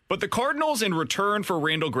 but the Cardinals, in return for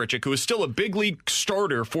Randall Grichuk, who is still a big league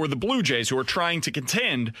starter for the Blue Jays, who are trying to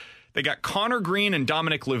contend, they got Connor Green and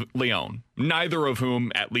Dominic Leone, neither of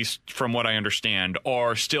whom, at least from what I understand,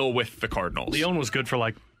 are still with the Cardinals. Leone was good for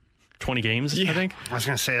like 20 games, I think. I was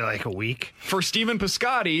going to say like a week. For Stephen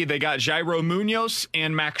Piscotty, they got Jairo Munoz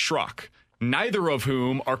and Max Schrock, neither of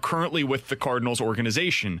whom are currently with the Cardinals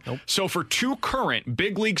organization. Nope. So for two current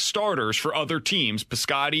big league starters for other teams,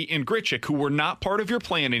 Piscotty and Grichuk, who were not part of your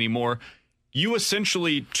plan anymore, you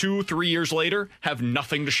essentially 2-3 years later have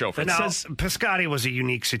nothing to show for now, that. Piscotty was a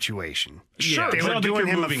unique situation. Sure. They were doing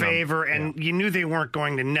him a favor, and you knew they weren't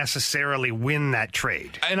going to necessarily win that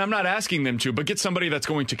trade. And I'm not asking them to, but get somebody that's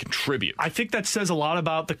going to contribute. I think that says a lot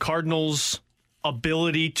about the Cardinals'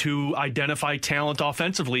 ability to identify talent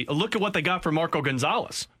offensively. Look at what they got for Marco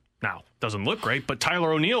Gonzalez. Now, doesn't look great, but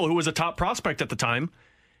Tyler O'Neill, who was a top prospect at the time,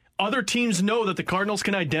 other teams know that the Cardinals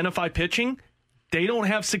can identify pitching. They don't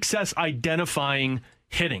have success identifying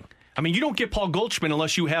hitting. I mean, you don't get Paul Goldschmidt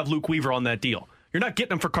unless you have Luke Weaver on that deal. You're not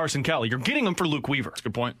getting him for Carson Kelly. You're getting him for Luke Weaver. That's a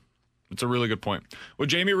good point. It's a really good point. With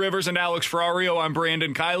Jamie Rivers and Alex Ferrario, I'm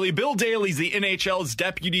Brandon Kiley. Bill Daly's the NHL's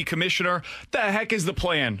deputy commissioner. The heck is the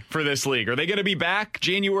plan for this league? Are they going to be back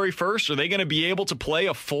January 1st? Are they going to be able to play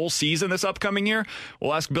a full season this upcoming year?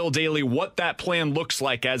 We'll ask Bill Daly what that plan looks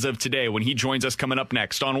like as of today when he joins us coming up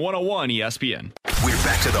next on 101 ESPN. We're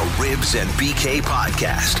back to the Ribs and BK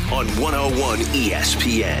podcast on 101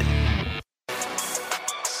 ESPN.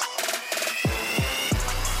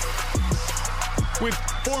 We've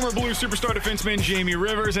Former Blue superstar defenseman Jamie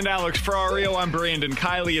Rivers and Alex Ferrario. I'm Brandon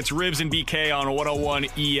Kiley. It's Ribs and BK on 101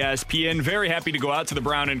 ESPN. Very happy to go out to the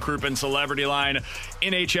Brown and Crouppen Celebrity Line.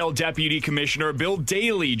 NHL Deputy Commissioner Bill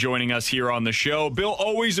Daly joining us here on the show. Bill,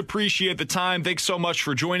 always appreciate the time. Thanks so much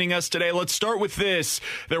for joining us today. Let's start with this.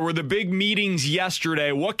 There were the big meetings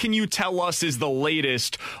yesterday. What can you tell us is the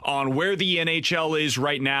latest on where the NHL is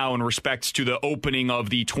right now in respect to the opening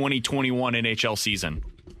of the 2021 NHL season?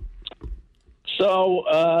 So,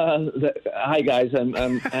 hi guys,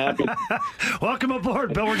 I'm happy. Welcome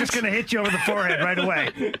aboard, Bill. We're just going to hit you over the forehead right away.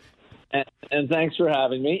 And thanks for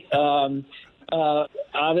having me.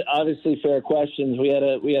 Obviously, fair questions. We had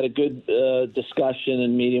a good discussion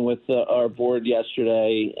and meeting with our board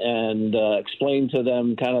yesterday, and explained to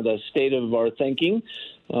them kind of the state of our thinking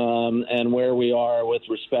and where we are with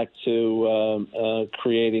respect to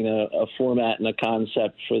creating a format and a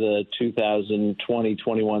concept for the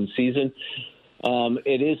 2020-21 season.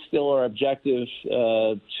 It is still our objective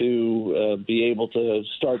to be able to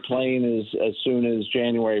start playing as soon as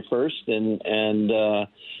January 1st, and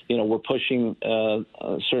we're pushing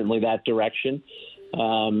certainly that direction.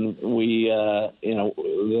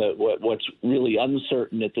 What's really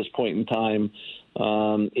uncertain at this point in time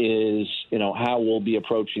is how we'll be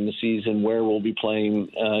approaching the season, where we'll be playing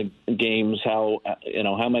games, how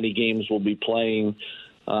many games we'll be playing.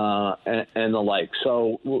 And the like.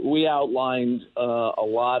 So we outlined a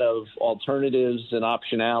lot of alternatives and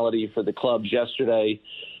optionality for the clubs yesterday.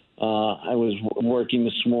 I was working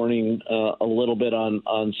this morning a little bit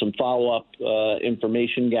on some follow-up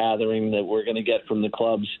information gathering that we're going to get from the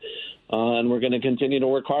clubs. And we're going to continue to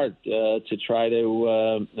work hard to try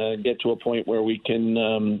to get to a point where we can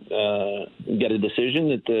get a decision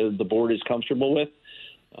that the board is comfortable with.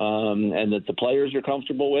 And that the players are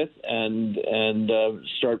comfortable with, and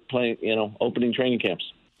start playing, opening training camps.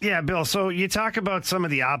 Yeah, Bill, so you talk about some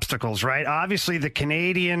of the obstacles, right? Obviously, the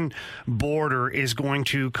Canadian border is going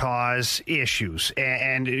to cause issues.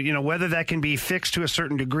 And whether that can be fixed to a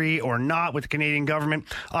certain degree or not with the Canadian government,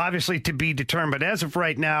 obviously to be determined. But as of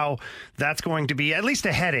right now, that's going to be at least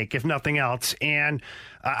a headache, if nothing else. And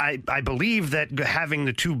I believe that having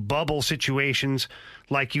the two bubble situations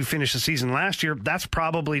like you finished the season last year, that's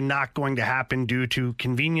probably not going to happen due to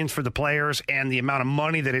convenience for the players and the amount of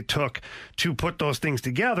money that it took to put those things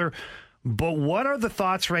together. But what are the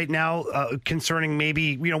thoughts right now concerning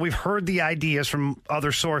maybe, we've heard the ideas from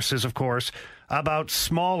other sources, of course, about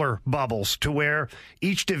smaller bubbles to where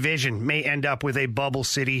each division may end up with a bubble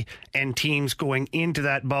city and teams going into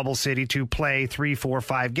that bubble city to play 3, 4,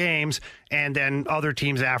 5 games and then other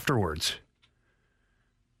teams afterwards.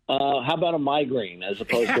 How about a migraine as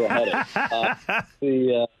opposed to a headache?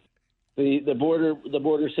 The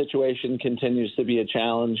border situation continues to be a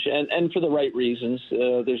challenge, and for the right reasons.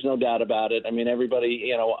 There's no doubt about it. I mean,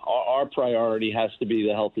 everybody, our priority has to be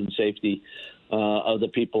the health and safety of the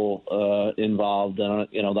people involved, and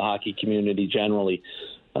the hockey community generally.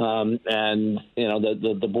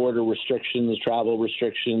 The border restrictions, travel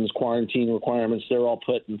restrictions, quarantine requirements, they're all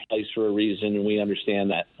put in place for a reason, and we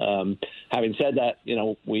understand that. Having said that,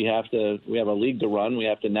 we have a league to run. We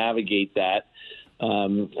have to navigate that.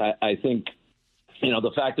 I think,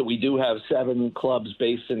 the fact that we do have 7 clubs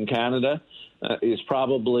based in Canada is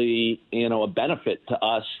probably, a benefit to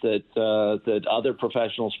us that other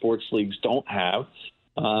professional sports leagues don't have.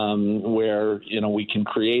 Where we can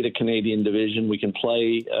create a Canadian division, we can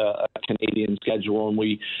play a Canadian schedule, and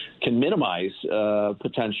we can minimize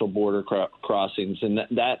potential border crossings. And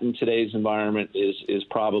that in today's environment is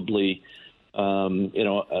probably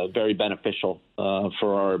very beneficial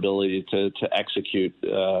for our ability to execute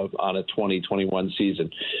on a 2021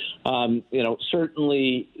 season.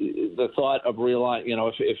 Certainly the thought of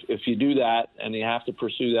if you do that and you have to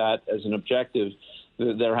pursue that as an objective,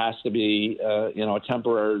 there has to be, a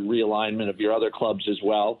temporary realignment of your other clubs as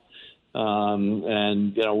well.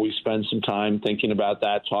 We spend some time thinking about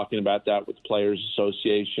that, talking about that with the Players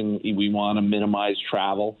Association. We want to minimize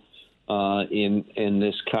travel in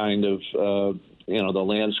this kind of, the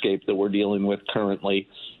landscape that we're dealing with currently,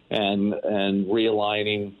 and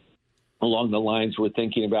realigning along the lines we're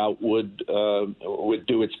thinking about would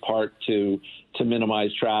do its part to minimize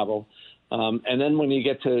travel. And then when you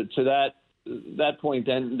get to that point,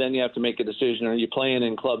 then you have to make a decision. Are you playing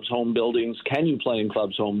in clubs' home buildings? Can you play in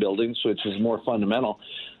clubs' home buildings, which is more fundamental?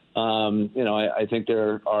 I think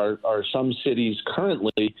there are some cities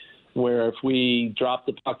currently where if we drop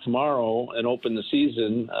the puck tomorrow and open the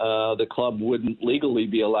season, the club wouldn't legally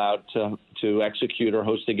be allowed to execute or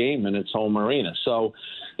host a game in its home arena. So,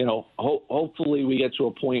 hopefully we get to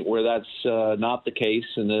a point where that's not the case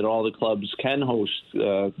and that all the clubs can host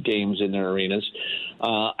games in their arenas.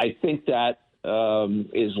 I think that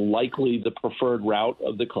is likely the preferred route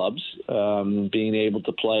of the clubs, being able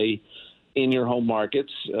to play in your home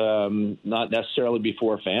markets, not necessarily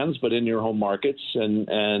before fans, but in your home markets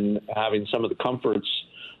and having some of the comforts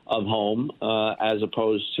of home as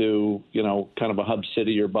opposed to, kind of a hub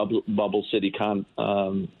city or bubble city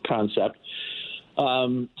concept.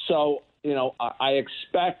 So, I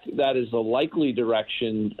expect that is the likely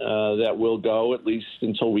direction that we'll go, at least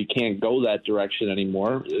until we can't go that direction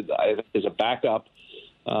anymore. I think as a backup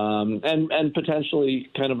and potentially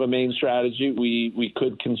kind of a main strategy, we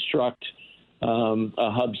could construct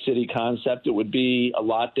a hub city concept. It would be a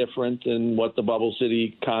lot different than what the bubble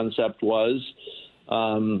city concept was.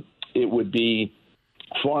 It would be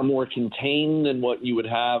far more contained than what you would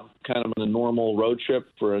have kind of in a normal road trip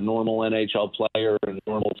for a normal NHL player or a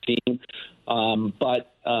normal team.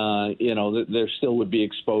 But there still would be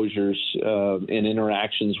exposures and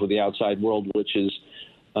interactions with the outside world, which is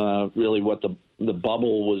really what the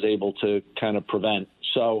bubble was able to kind of prevent.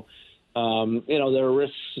 So, there are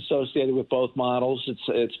risks associated with both models.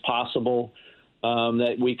 It's possible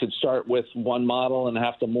that we could start with one model and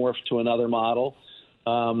have to morph to another model.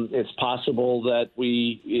 It's possible that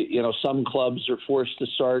some clubs are forced to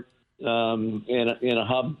start in a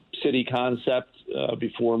hub city concept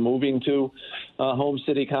before moving to a home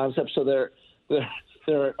city concept. So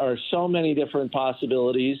there are so many different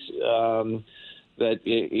possibilities that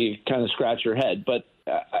you kind of scratch your head. But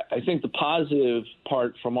I think the positive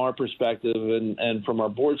part from our perspective and from our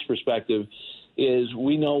board's perspective is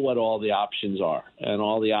we know what all the options are and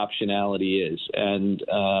all the optionality is and,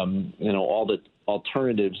 all the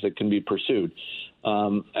alternatives that can be pursued.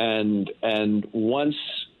 And once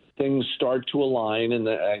things start to align, and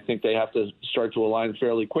I think they have to start to align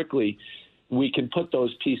fairly quickly, we can put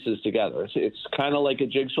those pieces together. It's kind of like a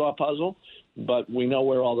jigsaw puzzle, but we know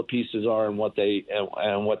where all the pieces are and what they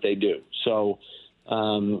do. So,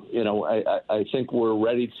 I think we're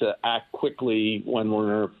ready to act quickly when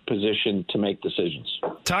we're in a position to make decisions.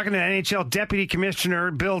 Talking to NHL Deputy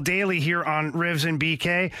Commissioner Bill Daly here on Rivs and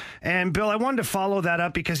BK. And, Bill, I wanted to follow that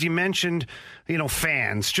up because you mentioned,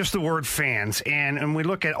 fans, just the word fans. And we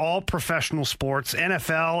look at all professional sports.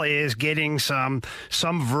 NFL is getting some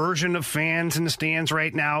version of fans in the stands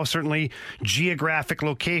right now. Certainly geographic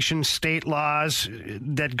location, state laws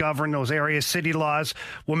that govern those areas, city laws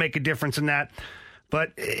will make a difference in that.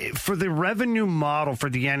 But for the revenue model for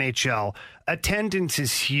the NHL, attendance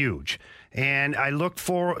is huge. And I look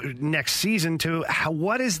for next season to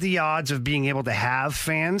what is the odds of being able to have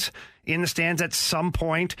fans in the stands at some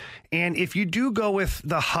point? And if you do go with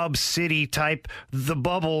the hub city type, the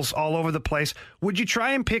bubbles all over the place, would you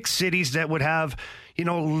try and pick cities that would have,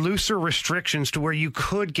 looser restrictions to where you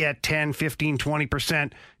could get 10, 15,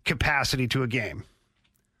 20% capacity to a game?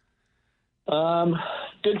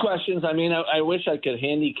 Good questions. I mean, I wish I could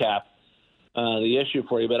handicap the issue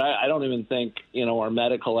for you, but I don't even think, our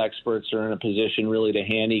medical experts are in a position really to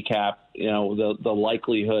handicap, the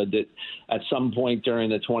likelihood that at some point during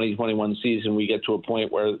the 2021 season, we get to a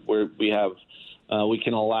point where we have, we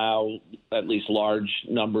can allow at least large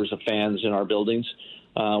numbers of fans in our buildings.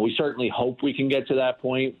 We certainly hope we can get to that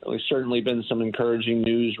point. There's certainly been some encouraging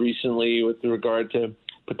news recently with regard to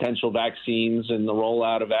potential vaccines and the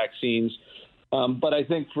rollout of vaccines. But I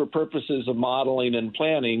think for purposes of modeling and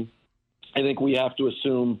planning, I think we have to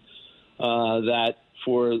assume that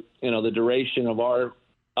for the duration of our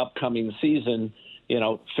upcoming season,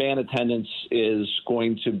 fan attendance is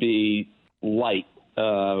going to be light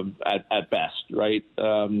at best, right?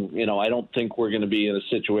 I don't think we're going to be in a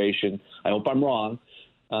situation. I hope I'm wrong,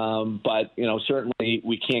 but certainly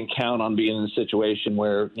we can't count on being in a situation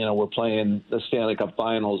where we're playing the Stanley Cup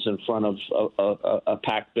Finals in front of a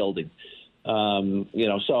packed building.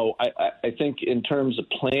 So I think in terms of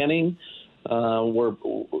planning,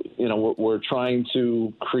 we're trying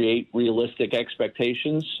to create realistic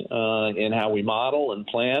expectations in how we model and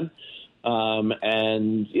plan,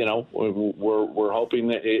 and we're hoping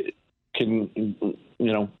that it can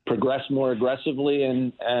progress more aggressively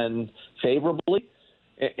and favorably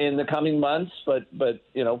in the coming months. But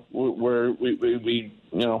we're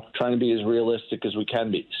trying to be as realistic as we can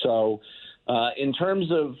be. So. In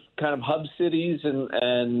terms of kind of hub cities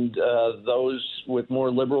and those with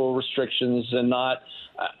more liberal restrictions I'm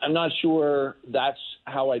not sure that's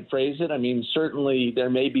how I'd phrase it. I mean, certainly there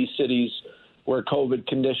may be cities COVID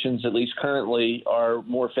conditions, at least currently, are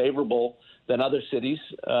more favorable than other cities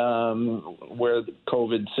where the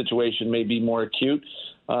COVID situation may be more acute.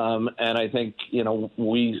 And I think,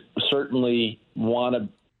 we certainly want to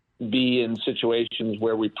be in situations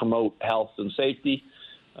where we promote health and safety.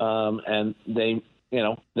 And they,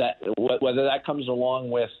 that whether that comes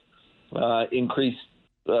along with increased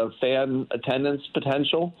fan attendance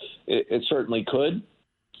potential, it certainly could.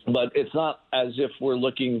 But it's not as if we're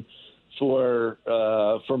looking for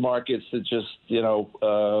markets that just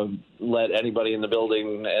let anybody in the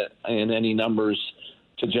building in any numbers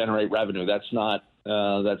to generate revenue. That's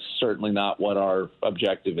certainly not what our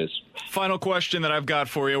objective is. Final question that I've got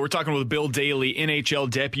for you. We're talking with Bill Daly, NHL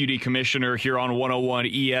Deputy Commissioner here on 101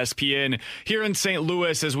 ESPN. Here in St.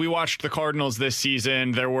 Louis, as we watched the Cardinals this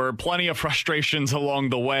season, there were plenty of frustrations along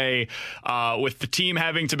the way with the team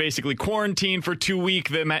having to basically quarantine for 2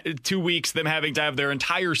 weeks, them having to have their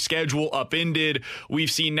entire schedule upended.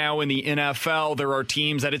 We've seen now in the NFL, there are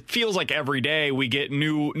teams that it feels like every day we get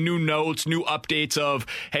new notes, new updates of,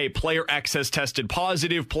 hey, player X has tested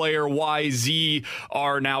positive, player YZ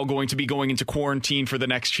are now going to be going into quarantine for the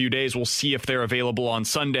next few days. We'll see if they're available on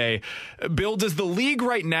Sunday. Bill, does the league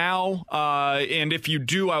right now, and if you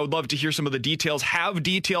do, I would love to hear some of the details, have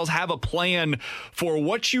a plan for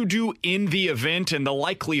what you do in the event and the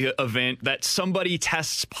likely event that somebody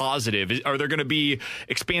tests positive? Are there going to be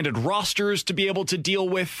expanded rosters to be able to deal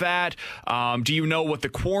with that? Do you know what the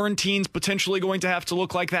quarantine's potentially going to have to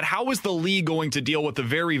look like that? How is the league going to deal with the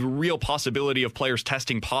very real possibility of players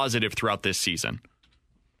testing positive throughout this season?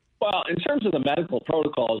 Well, in terms of the medical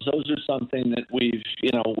protocols, those are something that we've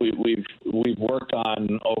worked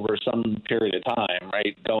on over some period of time,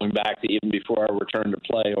 right? Going back to even before our return to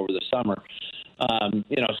play over the summer.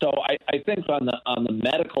 So I think on the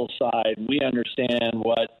medical side, we understand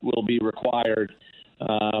what will be required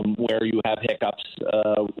where you have hiccups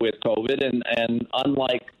with COVID, and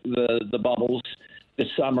unlike the bubbles this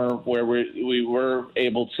summer where we were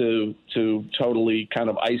able to totally kind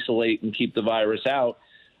of isolate and keep the virus out,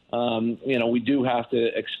 we do have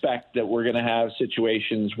to expect that we're going to have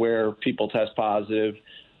situations where people test positive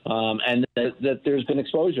and that there's been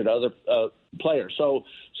exposure to other players. So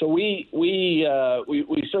we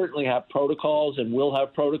certainly have protocols and will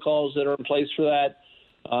have protocols that are in place for that.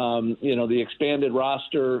 The expanded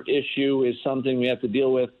roster issue is something we have to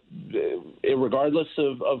deal with regardless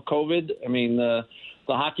of COVID. I mean,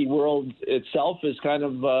 the hockey world itself is kind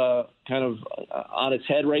of on its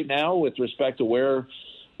head right now with respect to where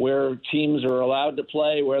teams are allowed to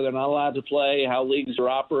play, where they're not allowed to play, how leagues are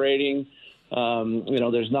operating.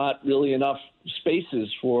 There's not really enough spaces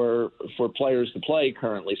for players to play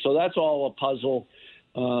currently. So that's all a puzzle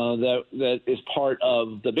that is part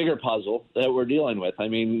of the bigger puzzle that we're dealing with. I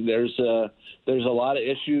mean, there's a lot of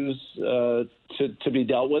issues to be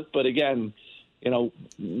dealt with, but again,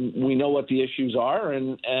 we know what the issues are,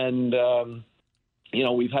 and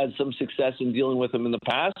we've had some success in dealing with them in the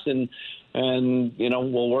past, and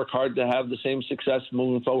we'll work hard to have the same success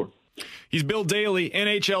moving forward. He's Bill Daly,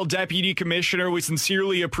 NHL Deputy Commissioner. We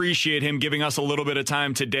sincerely appreciate him giving us a little bit of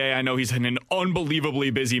time today. I know he's an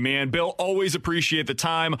unbelievably busy man. Bill, always appreciate the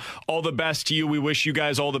time. All the best to you. We wish you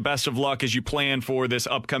guys all the best of luck as you plan for this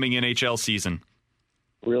upcoming NHL season.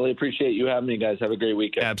 Really appreciate you having me, guys. Have a great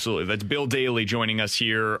weekend. Absolutely. That's Bill Daly joining us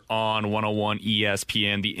here on 101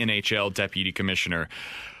 ESPN, the NHL Deputy Commissioner.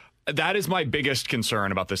 That is my biggest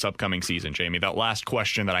concern about this upcoming season, Jamie, that last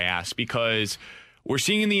question that I asked, because we're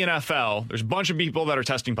seeing in the NFL, there's a bunch of people that are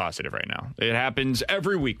testing positive right now. It happens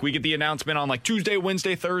every week. We get the announcement on like Tuesday,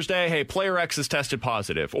 Wednesday, Thursday, hey, player X is tested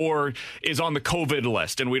positive or is on the COVID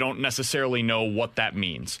list, and we don't necessarily know what that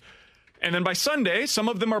means. And then by Sunday, some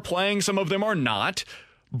of them are playing, some of them are not.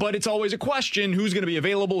 But it's always a question, who's going to be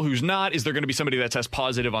available, who's not? Is there going to be somebody that tests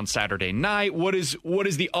positive on Saturday night? What is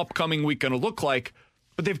the upcoming week going to look like?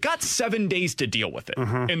 But they've got 7 days to deal with it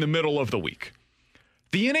in the middle of the week.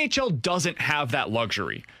 The NHL doesn't have that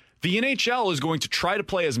luxury. The NHL is going to try to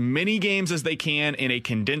play as many games as they can in a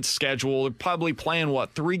condensed schedule. They're probably playing,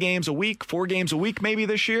 3 games a week, 4 games a week maybe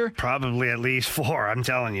this year? Probably at least 4, I'm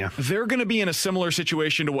telling you. They're going to be in a similar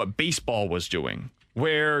situation to what baseball was doing,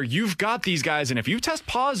 where you've got these guys, and if you test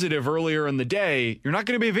positive earlier in the day, you're not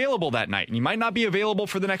going to be available that night, and you might not be available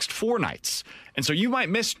for the next 4 nights. And so you might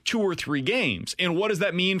miss 2 or 3 games. And what does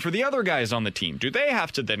that mean for the other guys on the team? Do they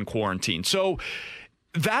have to then quarantine? So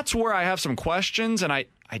that's where I have some questions, and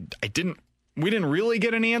we didn't really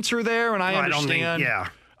get an answer there, and I understand.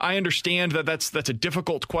 I understand that that's a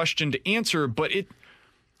difficult question to answer, but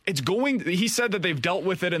he said that they've dealt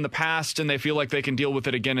with it in the past and they feel like they can deal with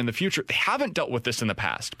it again in the future. They haven't dealt with this in the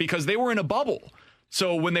past because they were in a bubble.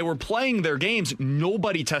 So when they were playing their games,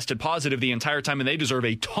 nobody tested positive the entire time, and they deserve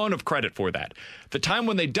a ton of credit for that. The time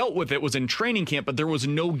when they dealt with it was in training camp, but there was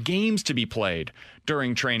no games to be played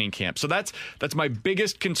during training camp. So that's my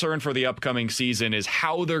biggest concern for the upcoming season, is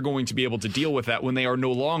how they're going to be able to deal with that when they are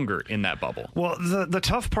no longer in that bubble. Well, the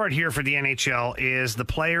tough part here for the NHL is the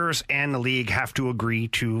players and the league have to agree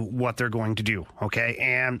to what they're going to do, okay?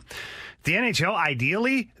 And the NHL,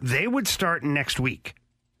 ideally, they would start next week.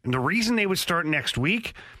 And the reason they would start next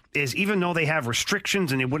week is even though they have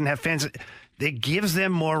restrictions and they wouldn't have fans, it gives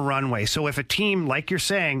them more runway. So if a team, like you're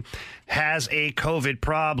saying, has a COVID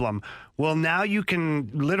problem, well, now you can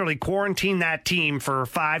literally quarantine that team for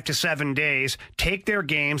 5 to 7 days, take their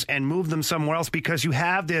games and move them somewhere else because you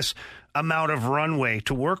have this amount of runway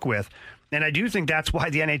to work with. And I do think that's why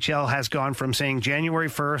the NHL has gone from saying January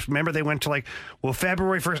 1st. Remember, they went to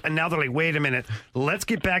February 1st. And now they're like, wait a minute, let's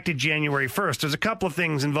get back to January 1st. There's a couple of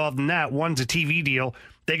things involved in that. One's a TV deal.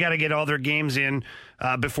 They got to get all their games in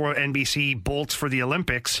before NBC bolts for the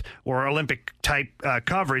Olympics or Olympic type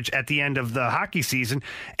coverage at the end of the hockey season.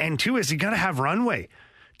 And two is you got to have runway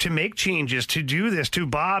to make changes, to do this, to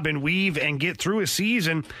bob and weave and get through a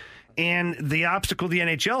season. And the obstacle the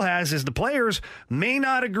NHL has is the players may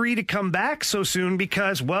not agree to come back so soon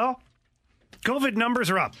because, well, COVID numbers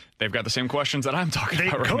are up. They've got the same questions that I'm talking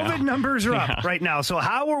about right now. COVID numbers are up right now. So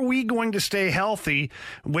how are we going to stay healthy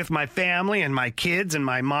with my family and my kids and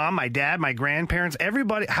my mom, my dad, my grandparents,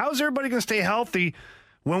 everybody? How's everybody going to stay healthy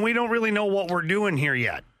when we don't really know what we're doing here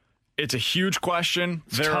yet? It's a huge question.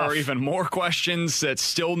 There are even more questions that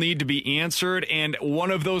still need to be answered. And one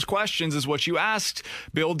of those questions is what you asked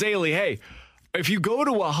Bill Daly. Hey, if you go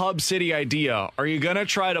to a hub city idea, are you going to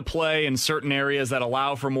try to play in certain areas that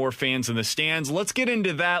allow for more fans in the stands? Let's get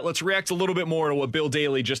into that. Let's react a little bit more to what Bill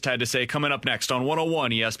Daly just had to say coming up next on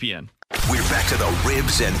 101 ESPN. We're back to the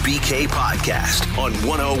Ribs and BK podcast on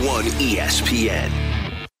 101 ESPN.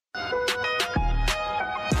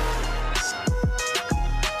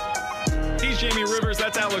 He's Jamie Rivers.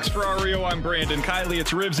 That's Alex Ferrario. I'm Brandon Kiley.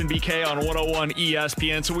 It's Ribs and BK on 101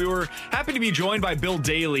 ESPN. So we were happy to be joined by Bill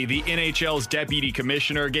Daly, the NHL's deputy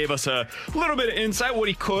commissioner. Gave us a little bit of insight, what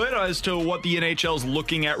he could, as to what the NHL's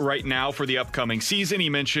looking at right now for the upcoming season. He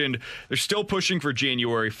mentioned they're still pushing for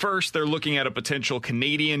January 1st. They're looking at a potential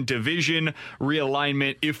Canadian division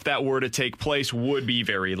realignment. If that were to take place, would be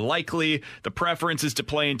very likely. The preference is to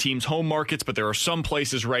play in teams' home markets, but there are some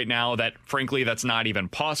places right now that, frankly, that's not even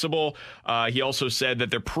possible. He also said that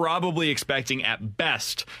they're probably expecting at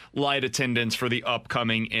best light attendance for the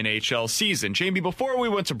upcoming NHL season. Jamie, before we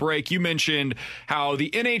went to break, you mentioned how the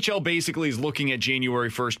NHL basically is looking at January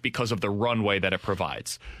 1st because of the runway that it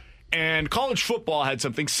provides. And college football had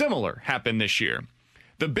something similar happen this year.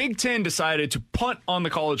 The Big Ten decided to punt on the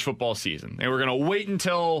college football season. They were going to wait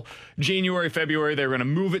until January, February. They were going to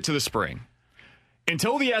move it to the spring.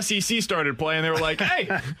 Until the SEC started playing, they were like, hey,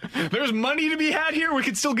 there's money to be had here. We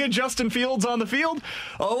could still get Justin Fields on the field.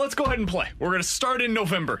 Oh, let's go ahead and play. We're going to start in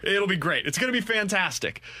November. It'll be great. It's going to be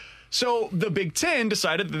fantastic. So the Big Ten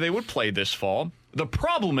decided that they would play this fall. The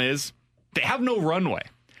problem is they have no runway.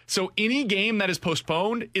 So any game that is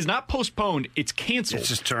postponed is not postponed, it's canceled. It's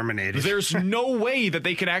just terminated. There's no way that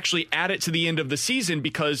they can actually add it to the end of the season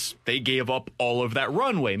because they gave up all of that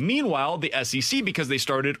runway. Meanwhile, the SEC, because they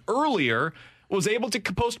started earlier, was able to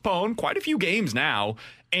postpone quite a few games now,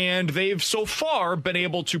 and they've so far been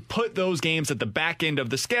able to put those games at the back end of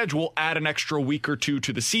the schedule, add an extra week or two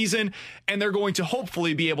to the season, and they're going to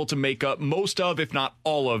hopefully be able to make up most of, if not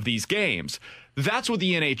all of, these games. That's what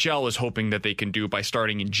the NHL is hoping that they can do by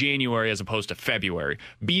starting in January as opposed to February.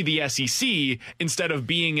 Be the SEC instead of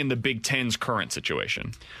being in the Big Ten's current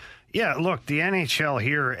situation. Yeah, look, the NHL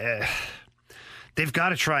here, they've got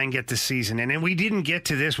to try and get this season in. And we didn't get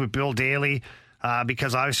to this with Bill Daly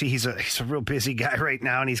because obviously he's a real busy guy right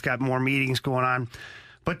now and he's got more meetings going on.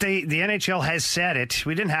 But the NHL has said it.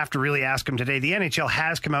 We didn't have to really ask him today. The NHL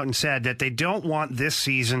has come out and said that they don't want this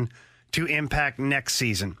season to impact next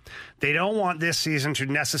season. They don't want this season to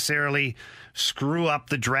necessarily screw up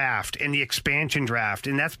the draft and the expansion draft.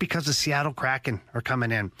 And that's because the Seattle Kraken are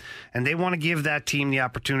coming in. And they want to give that team the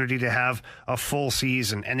opportunity to have a full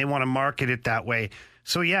season. And they want to market it that way.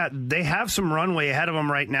 So, yeah, they have some runway ahead of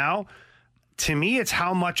them right now. To me, it's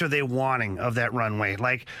how much are they wanting of that runway?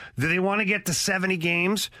 Like, do they want to get to 70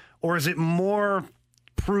 games? Or is it more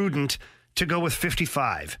prudent to go with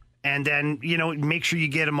 55? And then, make sure you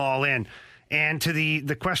get them all in. And to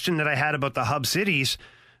the question that I had about the hub cities,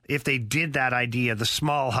 if they did that idea, the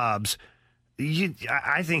small hubs,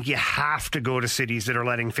 I think you have to go to cities that are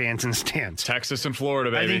letting fans in stands. Texas and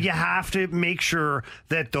Florida, baby. I think you have to make sure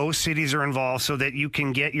that those cities are involved so that you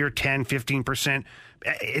can get your 10, 15%.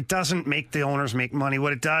 It doesn't make the owners make money.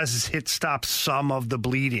 What it does is it stops some of the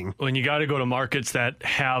bleeding. When you got to go to markets that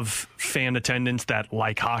have fan attendance that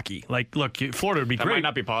like hockey. Like, look, Florida would be that great. Might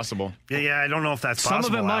not be possible. Yeah, I don't know if that's possible.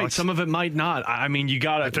 Some of it might, Alex. some of it might not. I mean, you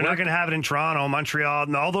got to. But they're not going to have it in Toronto, Montreal,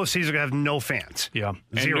 and all those cities are going to have no fans. Yeah,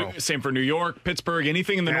 zero. Same for New York, Pittsburgh,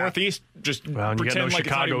 anything in the Northeast. Just well, pretend you got no like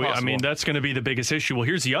Chicago. It's not even I mean, that's going to be the biggest issue. Well,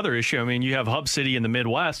 here's the other issue. I mean, you have Hub City in the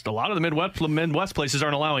Midwest. A lot of the Midwest places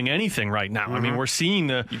aren't allowing anything right now. I mean, we're seeing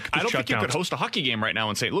the I don't think you could host a hockey game right now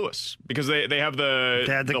in St. Louis because they have the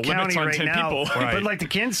limits on right 10 now, people. Right. But like the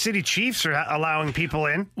Kansas City Chiefs are allowing people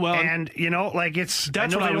in. Well, and I know they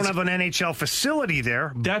don't have an NHL facility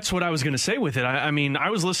there. That's what I was going to say with it. I mean,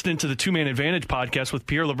 I was listening to the Two Man Advantage podcast with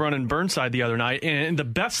Pierre LeBrun and Burnside the other night, and the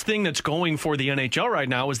best thing that's going for the NHL right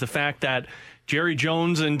now is the fact that Jerry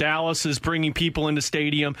Jones in Dallas is bringing people into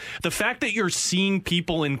stadium. The fact that you're seeing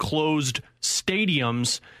people in closed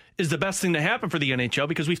stadiums is the best thing to happen for the NHL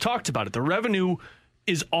because we've talked about it. The revenue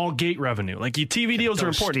is all gate revenue. Like, your TV deals are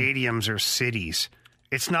important. Stadiums are cities.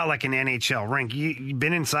 It's not like an NHL rink. You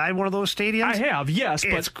been inside one of those stadiums? I have, yes.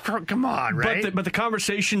 But come on, right? But the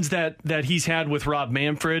conversations that he's had with Rob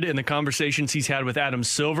Manfred and the conversations he's had with Adam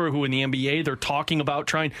Silver, who in the NBA, they're talking about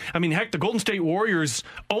trying. I mean, heck, the Golden State Warriors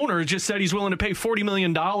owner just said he's willing to pay $40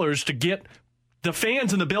 million to get the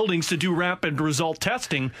fans in the buildings to do rapid result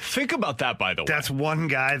testing. Think about that, by the way. That's one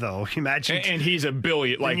guy, though. Imagine, and he's a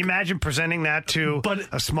billion. Can you imagine presenting that to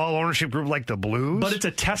a small ownership group like the Blues? But it's a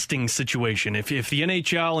testing situation. If the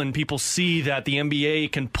NHL and people see that the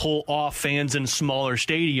NBA can pull off fans in smaller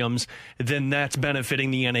stadiums, then that's benefiting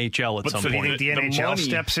the NHL at some point. So do you think the NHL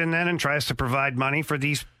steps in then and tries to provide money for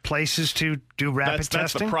these places to do rapid testing?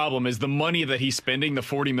 That's the problem. Is the money that he's spending, the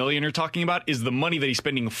 $40 million you're talking about, is the money that he's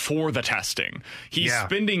spending for the testing. He's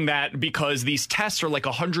spending that because these tests are like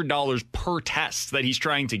 $100 per test that he's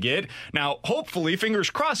trying to get. Now, hopefully, fingers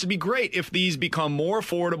crossed, it'd be great if these become more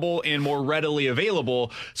affordable and more readily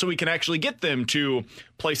available so we can actually get them to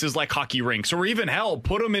places like hockey rinks or even, hell,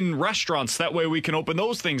 put them in restaurants. That way we can open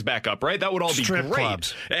those things back up, right? That would all be Strip great.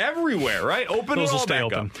 Clubs. Everywhere, right? Open those it will all stay back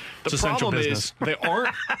open. up. The problem is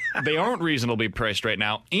they aren't reasonably priced right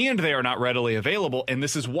now, and they are not readily available, and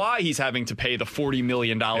this is why he's having to pay the $40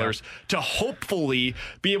 million to hopefully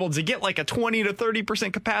be able to get like a 20 to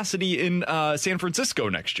 30% capacity in San Francisco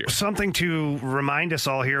next year. Something to remind us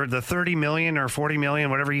all here, the $30 million or $40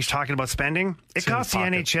 million, whatever he's talking about spending, it costs the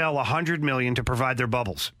NHL $100 million to provide their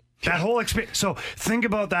bubbles. That whole experience. So think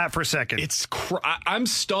about that for a second. I'm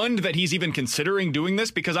stunned that he's even considering doing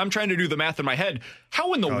this because I'm trying to do the math in my head.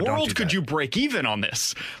 How in the world could you break even on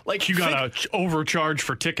this? Like, you got to overcharge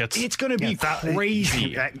for tickets. It's going to be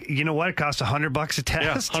crazy. You know what? It costs $100 a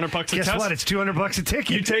test. Yeah, $100 a test. Guess what? It's $200 a ticket.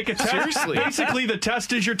 You take a test. Seriously. Basically, the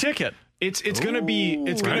test is your ticket. It's going to be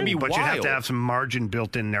But wild. you have to have some margin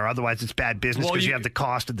built in there. Otherwise, it's bad business because you have the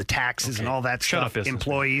cost of the taxes and all that stuff.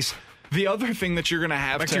 Employees. The other thing that you're going to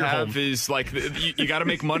have is like you got to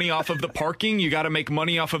make money off of the parking. You got to make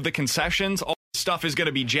money off of the concessions. All this stuff is going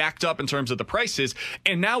to be jacked up in terms of the prices.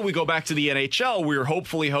 And now we go back to the NHL. We're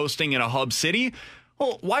hopefully hosting in a hub city.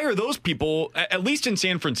 Well, why are those people, at least in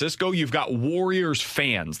San Francisco, you've got Warriors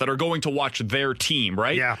fans that are going to watch their team,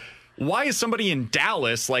 right? Yeah. Why is somebody in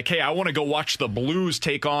Dallas like, hey, I want to go watch the Blues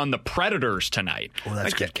take on the Predators tonight? Well,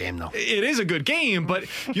 that's a good game, though. It is a good game, but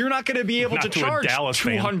you're not going to be able to charge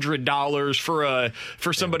 $200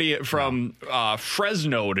 for somebody from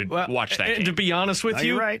Fresno to watch that game. To be honest with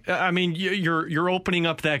you, you're right. I mean, you're opening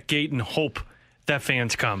up that gate and hope that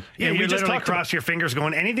fans come. Yeah, and you just cross your fingers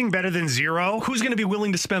going, anything better than zero? Who's going to be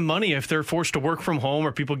willing to spend money if they're forced to work from home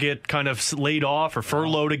or people get kind of laid off or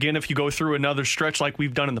furloughed again if you go through another stretch like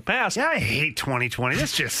we've done in the past? Yeah, I hate 2020.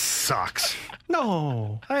 This just sucks.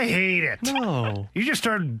 No. I hate it. No. You just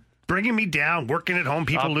started bringing me down, working at home,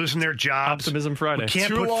 people losing their jobs. Optimism Friday. We can't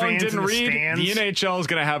Too put long fans didn't in the read. stands. The NHL is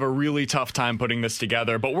going to have a really tough time putting this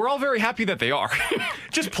together, but we're all very happy that they are.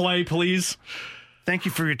 Just play, please. Thank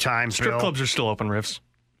you for your time, Strip Bill. clubs are still open, Riffs.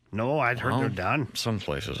 No, I'd heard they're done. Some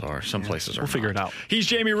places are. Some places are. We'll figure it out. He's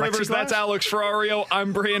Jamie Rivers. That's Alex Ferrario.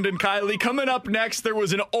 I'm Brandon Kiley. Coming up next, there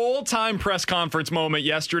was an all-time press conference moment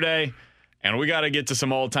yesterday, and we got to get to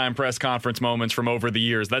some all-time press conference moments from over the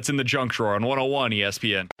years. That's in the junk drawer on 101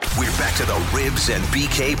 ESPN. We're back to the Ribs and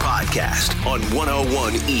BK podcast on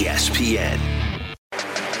 101 ESPN.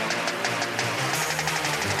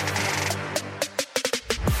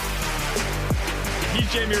 He's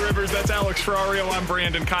Jamie Rivers. That's Alex Ferrario. I'm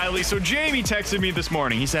Brandon Kiley. So Jamie texted me this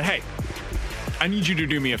morning. He said, hey, I need you to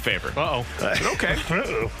do me a favor. Uh-oh. Okay.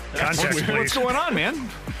 Context, What's going on, man?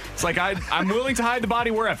 It's like I'm willing to hide the body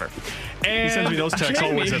wherever. And He sends me those texts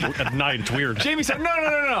Jamie, always at night. It's weird. Jamie said,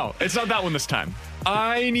 no. It's not that one this time.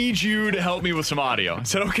 I need you to help me with some audio. I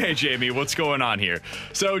said, okay, Jamie, what's going on here?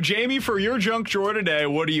 So, Jamie, for your junk drawer today,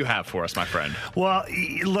 what do you have for us, my friend? Well,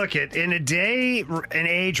 look, in a day and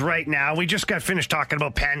age right now, we just got finished talking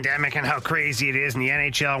about pandemic and how crazy it is in the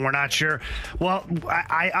NHL, and we're not sure. Well,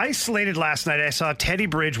 I isolated last night. I saw Teddy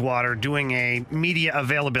Bridgewater doing a media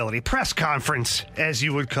availability press conference, as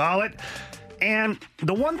you would call it. And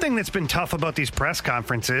the one thing that's been tough about these press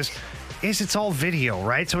conferences is it's all video,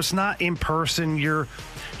 right? So it's not in person. You're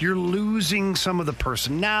losing some of the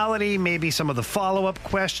personality, maybe some of the follow-up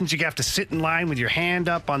questions. You have to sit in line with your hand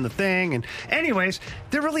up on the thing. And anyways,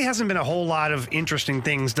 there really hasn't been a whole lot of interesting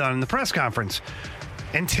things done in the press conference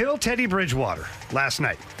until Teddy Bridgewater last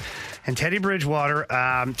night. And Teddy Bridgewater,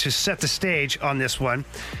 to set the stage on this one,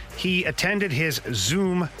 he attended his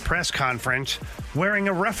Zoom press conference wearing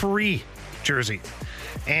a referee jersey.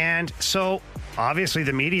 And so obviously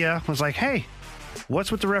the media was like, hey,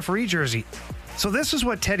 what's with the referee jersey? So this is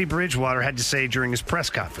what Teddy Bridgewater had to say during his press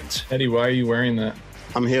conference. Teddy, why are you wearing that?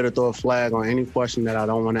 I'm here to throw a flag on any question that I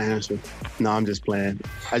don't want to answer. No, I'm just playing.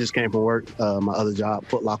 I just came from work, my other job,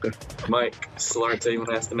 Foot Locker. Mike, Solarte, you want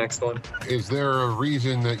to ask the next one? Is there a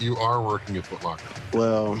reason that you are working at Foot Locker?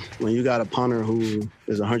 Well, when you got a punter who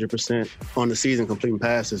is 100% on the season completing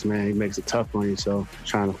passes, man, he makes it tough on you. So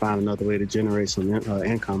trying to find another way to generate some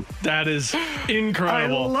income. That is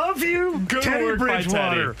incredible. I love you, Good Teddy work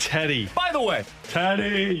Bridgewater. by Teddy. By the way,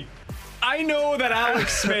 Teddy. I know that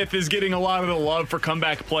Alex Smith is getting a lot of the love for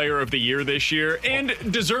Comeback Player of the Year this year, and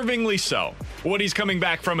deservingly so. What he's coming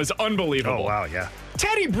back from is unbelievable. Oh, wow, yeah.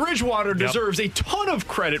 Teddy Bridgewater deserves a ton of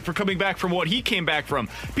credit for coming back from what he came back from.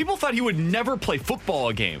 People thought he would never play football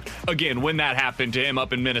again when that happened to him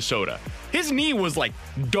up in Minnesota. His knee was like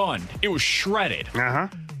done. It was shredded. Uh-huh.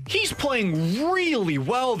 He's playing really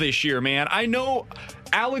well this year, man. I know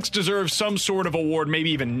Alex deserves some sort of award, maybe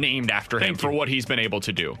even named after him for what he's been able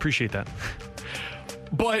to do. Appreciate that.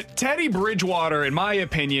 But Teddy Bridgewater, in my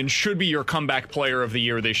opinion, should be your comeback player of the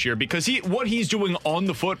year this year because what he's doing on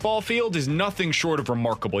the football field is nothing short of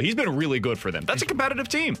remarkable. He's been really good for them. That's a competitive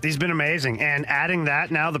team. He's been amazing. And adding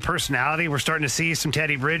that now, the personality, we're starting to see some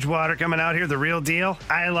Teddy Bridgewater coming out here, the real deal.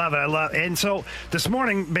 I love it. And so this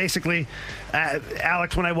morning, basically,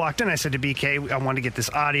 Alex, when I walked in, I said to BK, I wanted to get this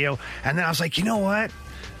audio. And then I was like, you know what?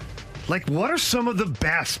 Like, what are some of the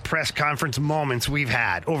best press conference moments we've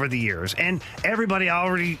had over the years? And everybody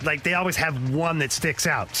already, they always have one that sticks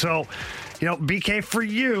out. So, BK, for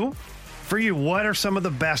you, what are some of the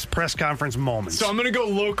best press conference moments? So I'm going to go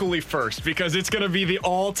locally first because it's going to be the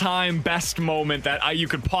all-time best moment that you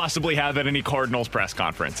could possibly have at any Cardinals press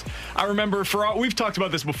conference. I remember, we've talked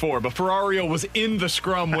about this before, but Ferrario was in the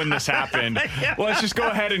scrum when this happened. Yeah. Well, let's just go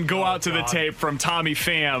ahead and go out to the tape from Tommy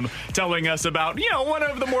Pham telling us about, one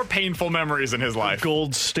of the more painful memories in his life.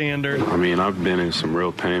 Gold standard. I mean, I've been in some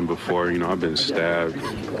real pain before. I've been stabbed.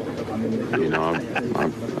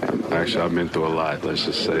 I've been through a lot. Let's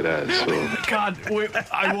just say that. So. God,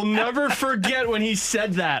 I will never forget when he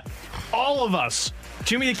said that. All of us,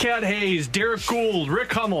 Jimmy the Cat Hayes, Derek Gould,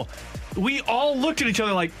 Rick Hummel, we all looked at each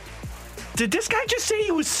other like, did this guy just say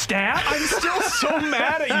he was stabbed? I'm still so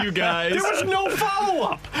mad at you guys. There was no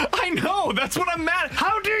follow-up. I know. That's what I'm mad at.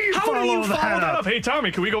 How do you follow that up? Hey,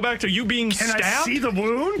 Tommy, can we go back to you being stabbed? Can I see the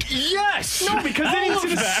wound? Yes. No, because they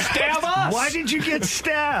didn't stab us. Why did you get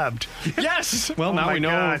stabbed? Yes. Well, now we know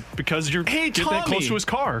God. because you're getting that close to his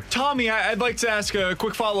car. Tommy, I'd like to ask a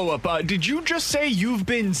quick follow-up. Did you just say you've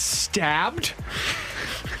been stabbed?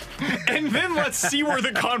 And then let's see where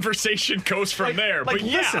the conversation goes from there. But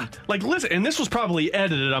listen, and this was probably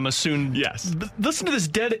edited, I'm assuming. Yes. Listen to this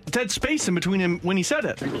dead space in between him when he said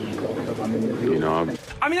it. I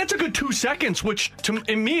mean, that's a good 2 seconds, which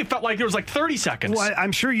in me, it felt like it was like 30 seconds. Well,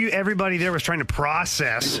 I'm sure everybody there was trying to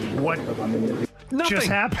process what just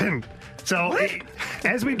happened. So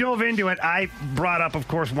as we dove into it, I brought up, of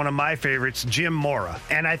course, one of my favorites, Jim Mora.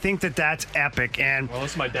 And I think that's epic. And well,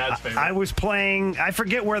 this is my dad's favorite. I was playing, I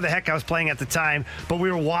forget where the heck I was playing at the time, but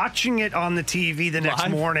we were watching it on the TV the next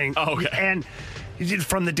morning. Oh, okay. And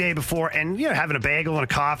from the day before, and having a bagel and a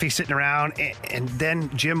coffee, sitting around, and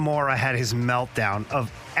then Jim Mora had his meltdown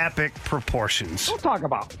of epic proportions. Don't talk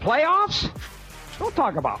about playoffs. Don't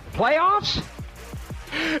talk about playoffs.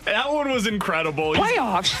 That one was incredible.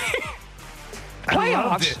 Playoffs.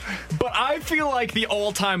 Playoffs. But I feel like the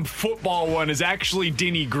all-time football one is actually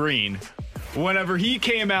Denny Green. Whenever he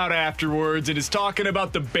came out afterwards and is talking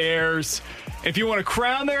about the Bears, if you want to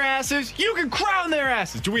crown their asses, you can crown their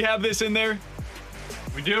asses. Do we have this in there?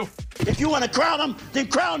 We do. If you want to crown them, then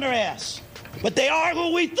crown their ass. But they are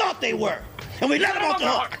who we thought they were. And we let them off the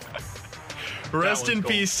hook. Rest in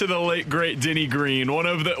peace to the late great Denny Green, one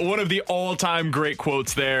of the all-time great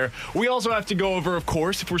quotes there. We also have to go over, of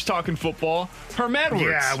course, if we're talking football, Herm Edwards.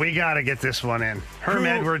 Yeah, we got to get this one in. Herm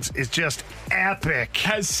Edwards is just epic.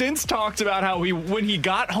 Has since talked about how when he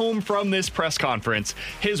got home from this press conference,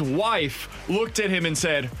 his wife looked at him and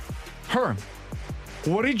said, "Herm,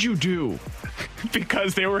 what did you do?"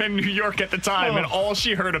 Because they were in New York at the time, and all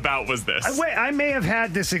she heard about was this. I may have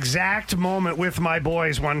had this exact moment with my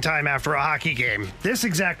boys one time after a hockey game. This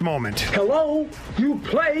exact moment. Hello? You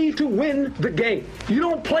play to win the game. You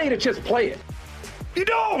don't play to just play it. You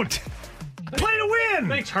don't! Play to win!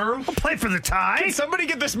 Thanks, Herm. I'll play for the tie. Can somebody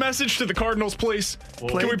get this message to the Cardinals, please?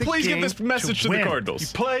 Can we please get this message to the Cardinals? You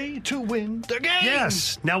play to win the game.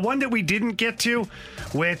 Yes. Now, one that we didn't get to,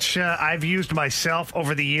 which I've used myself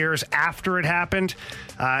over the years after it happened,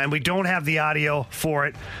 and we don't have the audio for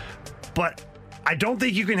it, but I don't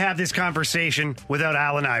think you can have this conversation without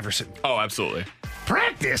Allen Iverson. Oh, absolutely.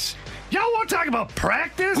 Practice? Y'all want to talk about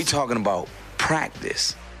practice? We talking about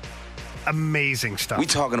practice. Amazing stuff. We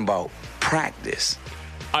talking about practice.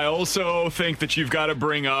 I also think that you've got to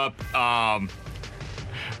bring up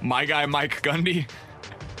my guy Mike Gundy.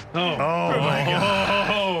 Oh my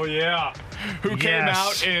God. Oh, yeah. Who came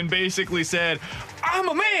out and basically said, "I'm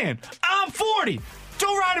a man. I'm 40.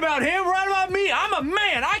 Don't write about him. Write about me. I'm a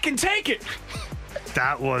man. I can take it."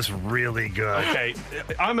 That was really good. Okay,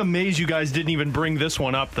 I'm amazed you guys didn't even bring this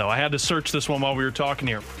one up, though. I had to search this one while we were talking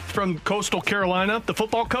here. From Coastal Carolina, the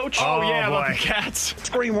football coach. Oh yeah, about the Cats.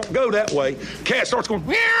 Screen won't go that way. Cat starts going,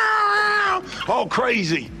 meow, all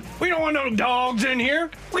crazy. We don't want no dogs in here.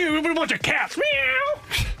 We want a bunch of cats. Meow.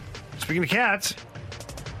 Speaking of cats,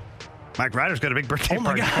 Mike Ryder's got a big birthday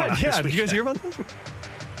party. Oh, my God, yeah. Did you guys hear about this?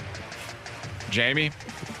 Jamie,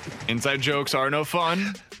 inside jokes are no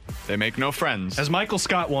fun. They make no friends. As Michael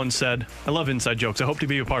Scott once said, I love inside jokes. I hope to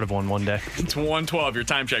be a part of one day. It's 1:12. Your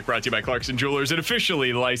time check brought to you by Clarkson Jewelers, an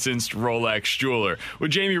officially licensed Rolex jeweler.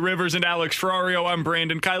 With Jamie Rivers and Alex Ferrario, I'm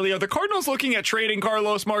Brandon Kiley. Are the Cardinals looking at trading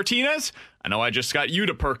Carlos Martinez? I know I just got you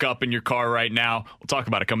to perk up in your car right now. We'll talk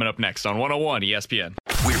about it coming up next on 101 ESPN.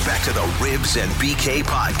 We're back to the Ribs and BK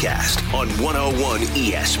podcast on 101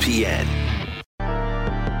 ESPN.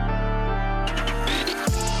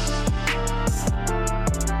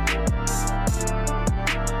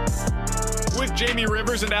 With Jamie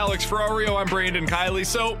Rivers and Alex Ferrario, I'm Brandon Kiley.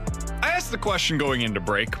 So, I asked the question going into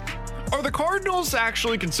break, are the Cardinals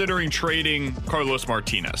actually considering trading Carlos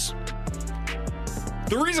Martinez?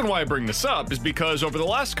 The reason why I bring this up is because over the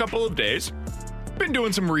last couple of days, I've been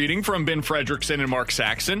doing some reading from Ben Fredrickson and Mark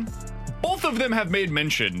Saxon. Both of them have made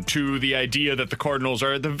mention to the idea that the Cardinals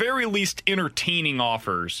are at the very least entertaining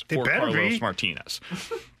offers for Carlos Martinez.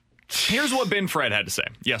 Here's what Ben Fred had to say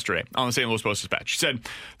yesterday on the St. Louis Post-Dispatch. He said,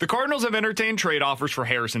 the Cardinals have entertained trade offers for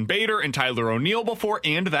Harrison Bader and Tyler O'Neill before,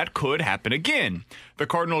 and that could happen again. The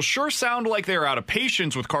Cardinals sure sound like they're out of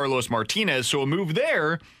patience with Carlos Martinez, so a move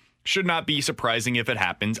there should not be surprising if it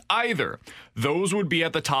happens either. Those would be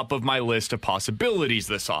at the top of my list of possibilities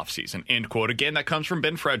this offseason. End quote. Again, that comes from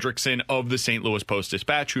Ben Fredrickson of the St. Louis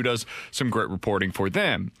Post-Dispatch, who does some great reporting for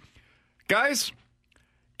them. Guys,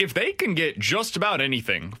 if they can get just about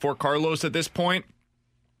anything for Carlos at this point,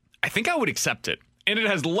 I think I would accept it. And it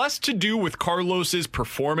has less to do with Carlos's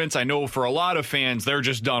performance. I know for a lot of fans, they're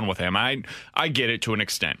just done with him. I get it to an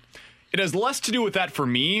extent. It has less to do with that for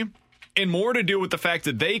me and more to do with the fact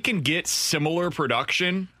that they can get similar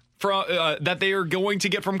production from that they are going to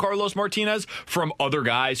get from Carlos Martinez from other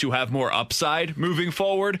guys who have more upside moving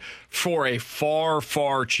forward for a far,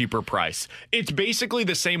 far cheaper price. It's basically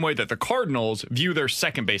the same way that the Cardinals view their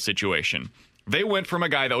second base situation. They went from a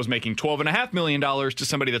guy that was making $12.5 million to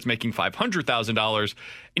somebody that's making $500,000,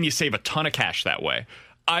 and you save a ton of cash that way.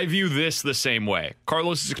 I view this the same way.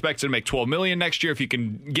 Carlos is expected to make $12 million next year. If you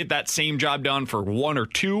can get that same job done for 1 or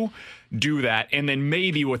 2, do that. And then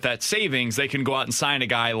maybe with that savings, they can go out and sign a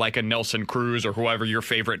guy like a Nelson Cruz or whoever your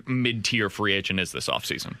favorite mid-tier free agent is this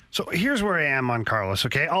offseason. So here's where I am on Carlos,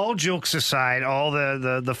 okay? All jokes aside, all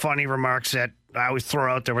the funny remarks that I always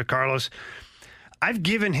throw out there with Carlos, I've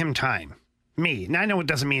given him time. Me. Now, I know it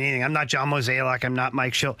doesn't mean anything. I'm not John Mozeliak. I'm not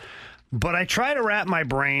Mike Schill. But I try to wrap my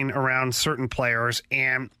brain around certain players,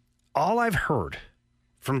 and all I've heard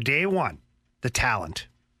from day one, the talent.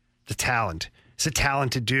 He's a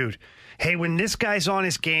talented dude. Hey, when this guy's on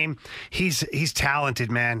his game, he's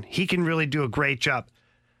talented, man. He can really do a great job.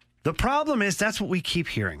 The problem is that's what we keep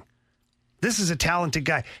hearing. This is a talented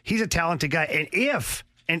guy. He's a talented guy.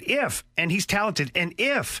 And he's talented, and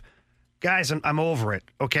if guys, I'm over it,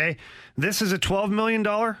 okay? This is a $12 million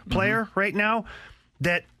player right now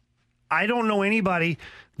that I don't know anybody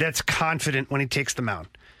that's confident when he takes the mound.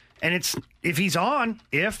 And if he's on,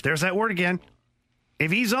 there's that word again,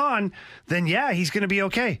 if he's on, then yeah, he's going to be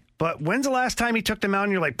okay. But when's the last time he took the mound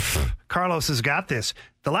and you're like, Carlos has got this?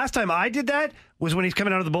 The last time I did that was when he's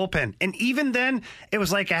coming out of the bullpen. And even then, it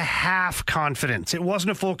was like a half confidence. It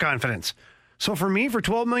wasn't a full confidence. So for me, for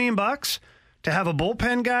 $12 million to have a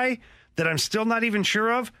bullpen guy that I'm still not even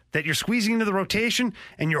sure of, that you're squeezing into the rotation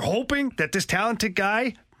and you're hoping that this talented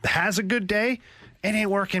guy has a good day, it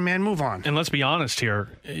ain't working, man. Move on. And let's be honest here.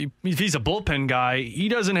 If he's a bullpen guy, he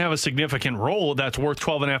doesn't have a significant role that's worth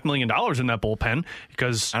 $12.5 million in that bullpen,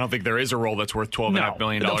 because I don't think there is a role that's worth $12.5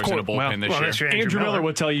 million in a bullpen this year. Andrew Miller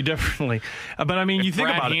would tell you differently. But I mean, you think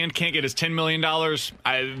about it. Brad Hand can't get his $10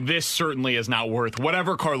 million. This certainly is not worth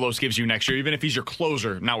whatever Carlos gives you next year, even if he's your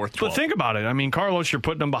closer, not worth $12. But think about it. I mean, Carlos, you're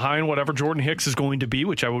putting him behind whatever Jordan Hicks is going to be,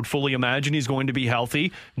 which I would fully imagine he's going to be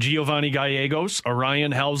healthy. Giovanni Gallegos,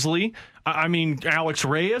 Orion Helsley. I mean, Alex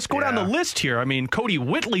Reyes. Go down the list here. I mean, Cody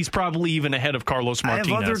Whitley's probably even ahead of Carlos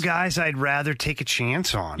Martinez. I have other guys I'd rather take a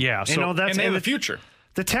chance on. Yeah. So, that's in the future.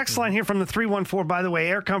 The text line here from the 314, by the way,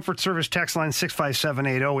 Air Comfort Service text line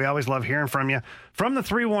 65780. We always love hearing from you. From the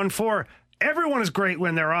 314, everyone is great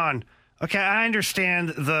when they're on. Okay, I understand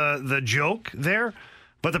the joke there.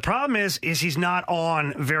 But the problem is he's not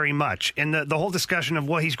on very much. And the whole discussion of,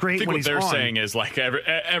 well, he's great when he's on. I think what they're saying is, like,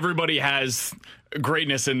 everybody has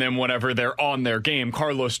greatness in them whenever they're on their game.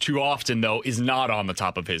 Carlos, too often, though, is not on the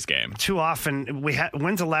top of his game. Too often.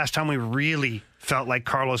 When's the last time we really felt like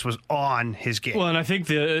Carlos was on his game? Well, and I think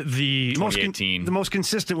the 2018. The most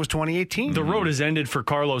consistent was 2018. The road has ended for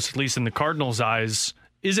Carlos, at least in the Cardinals' eyes,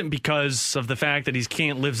 isn't because of the fact that he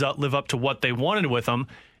can't live up to what they wanted with him.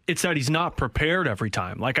 It's that he's not prepared every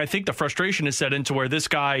time. Like, I think the frustration is set into where this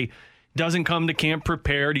guy doesn't come to camp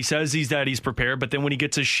prepared. He says he's prepared, but then when he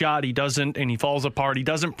gets his shot, he doesn't, and he falls apart. He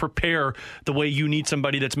doesn't prepare the way you need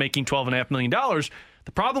somebody that's making $12.5 million.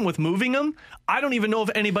 The problem with moving him, I don't even know if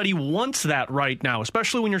anybody wants that right now,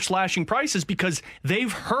 especially when you're slashing prices, because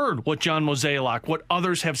they've heard what John Mozeliak, what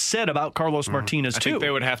others have said about Carlos Martinez, too. I think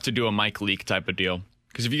they would have to do a Mike Leake type of deal.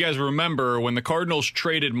 Because if you guys remember, when the Cardinals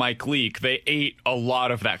traded Mike Leake, they ate a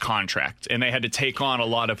lot of that contract, and they had to take on a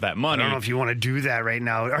lot of that money. I don't know if you want to do that right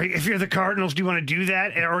now. If you're the Cardinals, do you want to do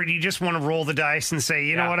that? Or do you just want to roll the dice and say,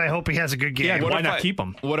 you know what, I hope he has a good game? Yeah, why not keep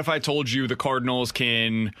him? What if I told you the Cardinals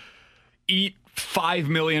can eat $5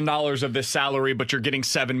 million of this salary, but you're getting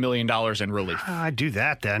 $7 million in relief? I'd do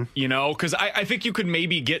that then. You know, because I think you could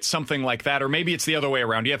maybe get something like that, or maybe it's the other way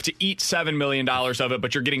around. You have to eat $7 million of it,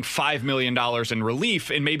 but you're getting $5 million in relief,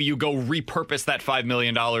 and maybe you go repurpose that $5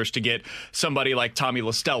 million to get somebody like Tommy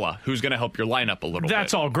La Stella, who's going to help your lineup a little bit.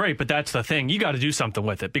 That's all great, but that's the thing. You got to do something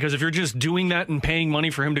with it, because if you're just doing that and paying money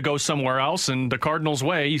for him to go somewhere else, and the Cardinals'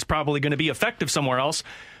 way, he's probably going to be effective somewhere else.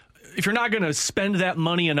 If you're not going to spend that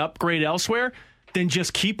money and upgrade elsewhere, then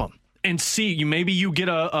just keep him and see. Maybe you get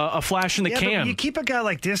a flash in the can. But you keep a guy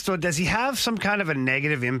like this, though, does he have some kind of a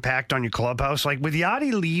negative impact on your clubhouse? Like with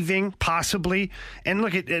Yadi leaving, possibly. And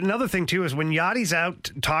look, another thing, too, is when Yadi's out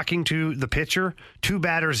talking to the pitcher, 2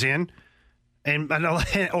 batters in,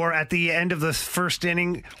 or at the end of the first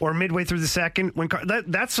inning or midway through the second,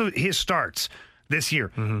 that's his starts this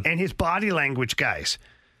year. Mm-hmm. And his body language, guys.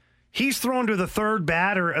 He's thrown to the third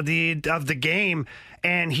batter of the game,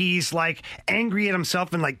 and he's like angry at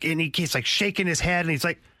himself, and he's like shaking his head, and he's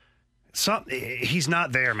like, he's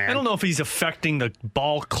not there, man. I don't know if he's affecting the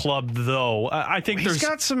ball club though. I think he's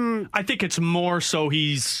got some. I think it's more so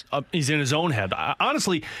he's in his own head.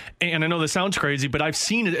 Honestly, and I know this sounds crazy, but I've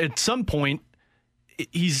seen it at some point.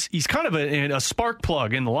 He's kind of a spark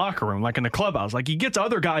plug in the locker room, like in the clubhouse. Like he gets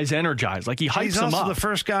other guys energized. Like he hypes them up. He's also the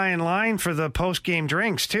first guy in line for the post-game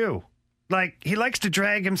drinks too. Like he likes to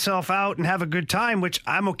drag himself out and have a good time, which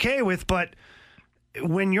I'm okay with. But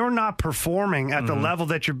when you're not performing at the level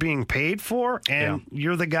that you're being paid for, and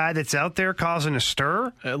you're the guy that's out there causing a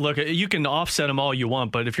stir, look, you can offset him all you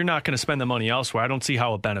want, but if you're not going to spend the money elsewhere, I don't see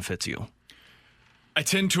how it benefits you. I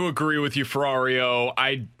tend to agree with you, Ferrario.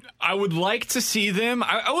 I would like to see them.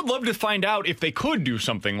 I would love to find out if they could do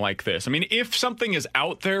something like this. I mean, if something is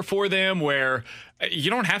out there for them where you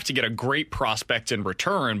don't have to get a great prospect in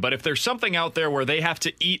return, but if there's something out there where they have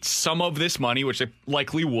to eat some of this money, which they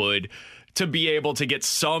likely would, to be able to get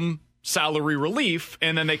some salary relief,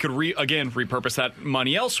 and then they could repurpose that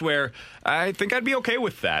money elsewhere, I think I'd be okay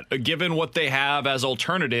with that, given what they have as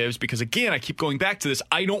alternatives, because again, I keep going back to this,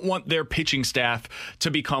 I don't want their pitching staff to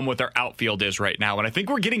become what their outfield is right now, and I think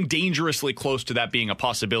we're getting dangerously close to that being a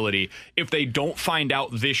possibility if they don't find out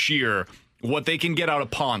this year what they can get out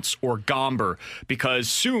of Ponce or Gomber, because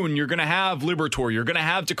soon you're going to have Liberatore, you're going to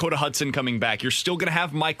have Dakota Hudson coming back, you're still going to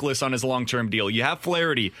have Michaelis on his long-term deal, you have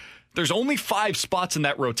Flaherty. There's only 5 spots in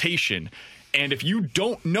that rotation. And if you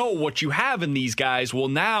don't know what you have in these guys, well,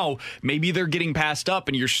 now maybe they're getting passed up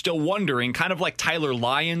and you're still wondering, kind of like Tyler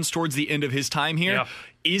Lyons towards the end of his time here. Yeah.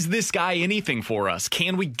 Is this guy anything for us?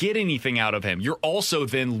 Can we get anything out of him? You're also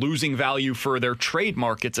then losing value for their trade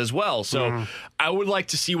markets as well. So I would like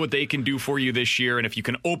to see what they can do for you this year. And if you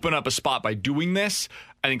can open up a spot by doing this,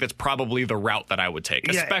 I think that's probably the route that I would take,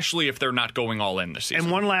 especially if they're not going all in this season.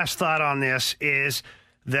 And one last thought on this is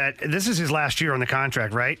that this is his last year on the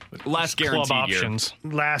contract, right? Last guaranteed club options.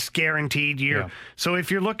 Year. Last guaranteed year. Yeah. So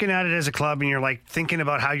if you're looking at it as a club and you're like thinking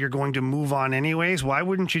about how you're going to move on anyways, why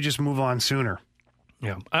wouldn't you just move on sooner?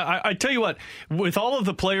 Yeah. I tell you what, with all of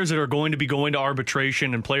the players that are going to be going to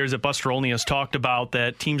arbitration and players that Buster Olney has talked about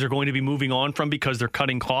that teams are going to be moving on from because they're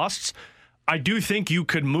cutting costs, I do think you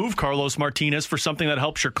could move Carlos Martinez for something that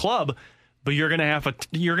helps your club, but you're going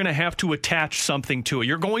to have to attach something to it.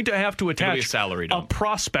 You're going to have to attach a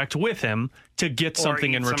prospect with him to get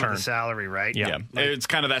something in return. Some of the salary, right? Yeah. It's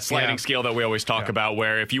kind of that sliding scale that we always talk about,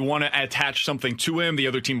 where if you want to attach something to him, the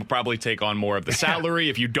other team will probably take on more of the salary.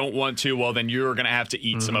 If you don't want to, well, then you're going to have to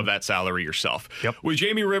eat some of that salary yourself. Yep. With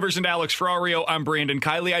Jamie Rivers and Alex Ferrario, I'm Brandon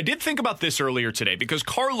Kiley. I did think about this earlier today because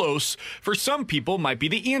Carlos, for some people, might be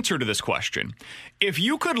the answer to this question. If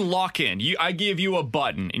you could lock in, I give you a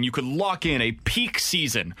button, and you could lock in a peak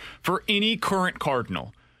season for any current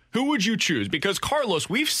Cardinal, who would you choose? Because Carlos,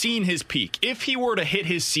 we've seen his peak. If he were to hit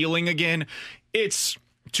his ceiling again, it's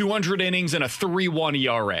 200 innings and a 3.1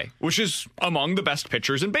 ERA, which is among the best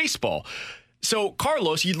pitchers in baseball. So,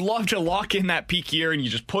 Carlos, you'd love to lock in that peak year, and you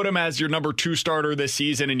just put him as your number 2 starter this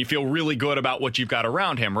season, and you feel really good about what you've got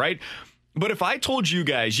around him, right? But if I told you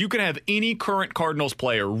guys you could have any current Cardinals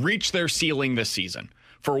player reach their ceiling this season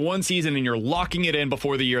for one season, and you're locking it in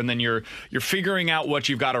before the year, and then you're figuring out what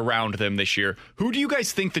you've got around them this year, who do you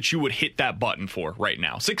guys think that you would hit that button for right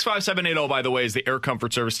now? 65780, by the way, is the Air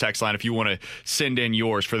Comfort Service text line if you want to send in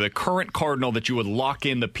yours for the current Cardinal that you would lock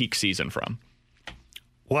in the peak season from.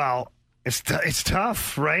 Well, it's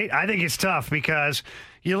tough, right? I think it's tough because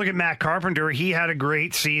you look at Matt Carpenter, he had a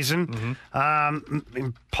great season.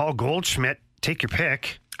 Paul Goldschmidt, take your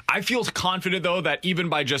pick. I feel confident, though, that even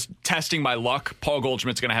by just testing my luck, Paul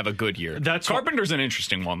Goldschmidt's going to have a good year. Carpenter's an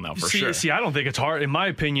interesting one, though, for sure. See, I don't think it's hard. In my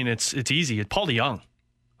opinion, it's easy. It's Paul DeYoung.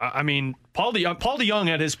 I mean, Paul DeYoung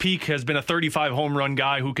at his peak has been a 35 home run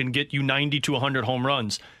guy who can get you 90 to 100 home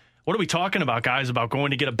runs. What are we talking about, guys, about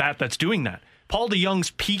going to get a bat that's doing that? Paul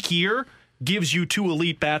DeYoung's peak year gives you 2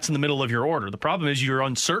 elite bats in the middle of your order. The problem is you're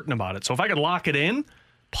uncertain about it. So if I could lock it in,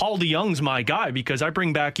 Paul DeYoung's my guy because I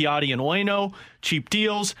bring back Yadi and Ueno, cheap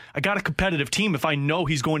deals. I got a competitive team if I know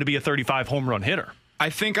he's going to be a 35 home run hitter. I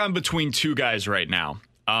think I'm between 2 guys right now.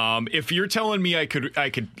 If you're telling me I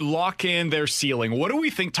could lock in their ceiling, what do we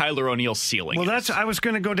think Tyler O'Neill's ceiling is? I was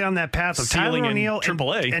going to go down that path of Tyler O'Neill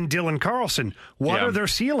and Dylan Carlson. What are their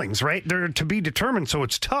ceilings, right? They're to be determined, so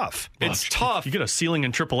it's tough. It's tough. You get a ceiling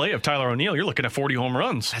in AAA of Tyler O'Neill, you're looking at 40 home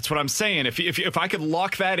runs. That's what I'm saying. If I could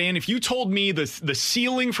lock that in, if you told me the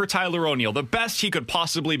ceiling for Tyler O'Neill, the best he could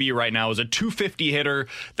possibly be right now is a 250 hitter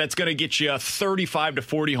that's going to get you 35 to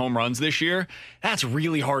 40 home runs this year, that's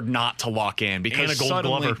really hard not to lock in because and a Gold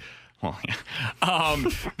Glover. Well, yeah.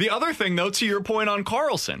 The other thing, though, to your point on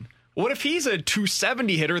Carlson, what if he's a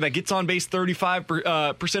 270 hitter that gets on base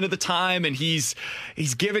 35% of the time, and he's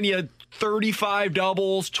giving you 35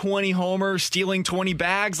 doubles, 20 homers, stealing 20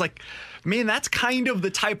 bags? Like, man, that's kind of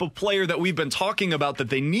the type of player that we've been talking about that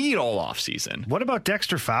they need all offseason. What about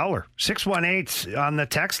Dexter Fowler? 618 on the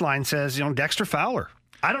text line says, Dexter Fowler.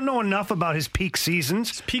 I don't know enough about his peak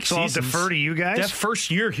seasons, I'll defer to you guys. That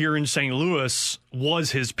first year here in St. Louis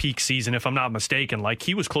was his peak season, if I'm not mistaken. Like,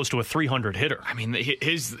 he was close to a 300 hitter. I mean,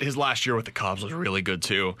 his last year with the Cubs was really good,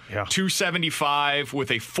 too. Yeah. 275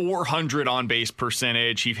 with a 400 on-base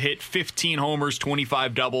percentage. He hit 15 homers,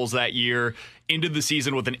 25 doubles that year, ended the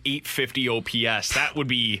season with an 850 OPS. That would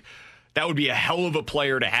be a hell of a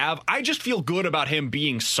player to have. I just feel good about him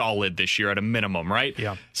being solid this year at a minimum, right?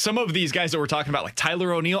 Yeah. Some of these guys that we're talking about, like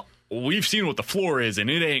Tyler O'Neill, we've seen what the floor is, and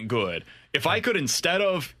it ain't good. If I could, instead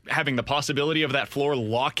of having the possibility of that floor,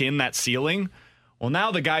 lock in that ceiling, well,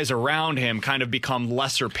 now the guys around him kind of become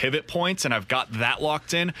lesser pivot points, and I've got that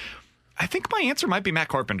locked in. I think my answer might be Matt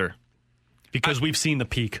Carpenter. Because we've seen the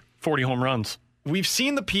peak, 40 home runs. we've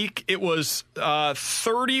seen the peak. It was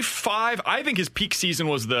 35. I think his peak season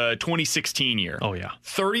was the 2016 year. Oh, yeah.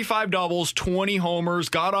 35 doubles, 20 homers,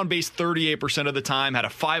 got on base 38% of the time, had a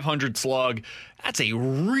 500 slug. That's a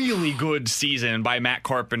really good season by Matt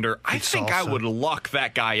Carpenter. I think I would lock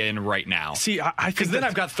that guy in right now. See, I think because then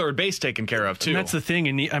I've got third base taken care of, too. And that's the thing.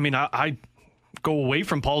 And I go away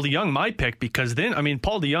from Paul DeJong, my pick, because then,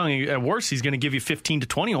 Paul DeJong, at worst, he's going to give you 15 to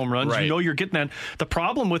 20 home runs. Right. You know you're getting that. The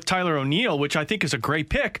problem with Tyler O'Neill, which I think is a great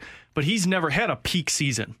pick, but he's never had a peak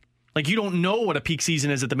season. Like, you don't know what a peak season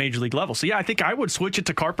is at the major league level. So, yeah, I think I would switch it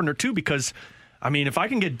to Carpenter, too, because, if I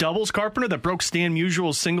can get doubles Carpenter that broke Stan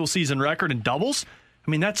Musial's single-season record in doubles,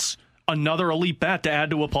 that's another elite bat to add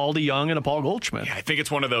to a Paul DeJong and a Paul Goldschmidt. Yeah, I think it's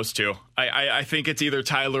one of those two. I think it's either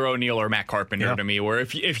Tyler O'Neill or Matt Carpenter to me, where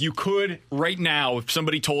if you could, right now, if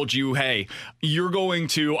somebody told you, hey, you're going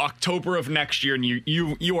to October of next year and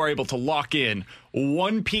you are able to lock in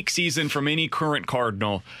one peak season from any current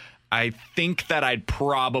Cardinal, I think that I'd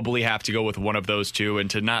probably have to go with one of those two, and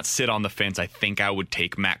to not sit on the fence, I think I would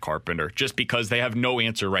take Matt Carpenter, just because they have no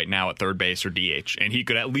answer right now at third base or DH, and he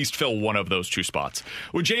could at least fill one of those two spots.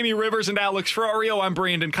 With Jamie Rivers and Alex Ferrario, I'm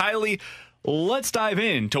Brandon Kiley. Let's dive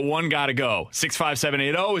into One Gotta Go.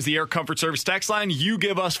 65780 is the Air Comfort Service text line. You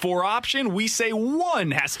give us 4 options. We say one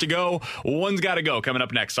has to go. One's gotta go. Coming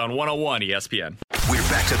up next on 101 ESPN. We're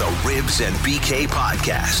back to the Ribs and BK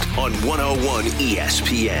podcast on 101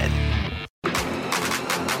 ESPN.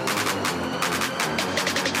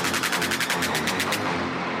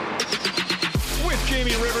 With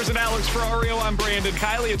Jamie Rivers and Alex Ferrario, I'm Brandon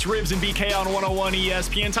Kiley. It's Ribs and BK on 101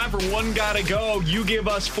 ESPN. Time for One Gotta Go. You give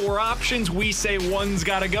us 4 options. We say one's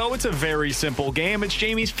gotta go. It's a very simple game. It's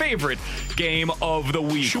Jamie's favorite game of the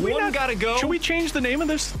week. One gotta go. Should we change the name of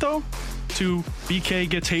this, though, to BK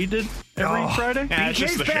Gets Hated every Friday?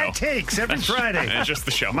 BK's Bad Takes every Friday. It's just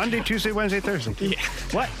the show. Monday, Tuesday, Wednesday, Thursday. Yeah.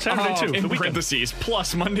 What? Saturday, too. In parentheses,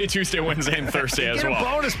 plus Monday, Tuesday, Wednesday, and Thursday as well. Get a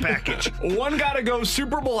bonus package. One Gotta Go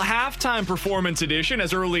Super Bowl Halftime Performance Edition.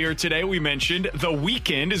 As earlier today we mentioned, The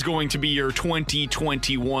Weeknd is going to be your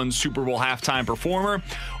 2021 Super Bowl Halftime Performer.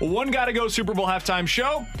 One Gotta Go Super Bowl Halftime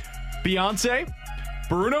Show. Beyonce,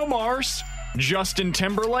 Bruno Mars, Justin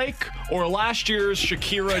Timberlake, or last year's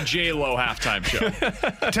Shakira J-Lo halftime show?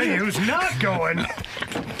 Tell you who's not going.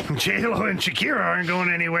 J-Lo and Shakira aren't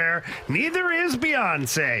going anywhere. Neither is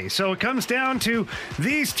Beyonce. So it comes down to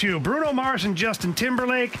these two, Bruno Mars and Justin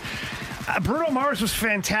Timberlake. Bruno Mars was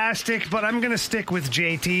fantastic, but I'm going to stick with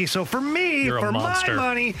JT. So for me, for my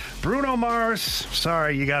money, Bruno Mars,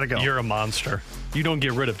 sorry, you got to go. You're a monster. You don't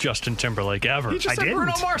get rid of Justin Timberlake ever. You just said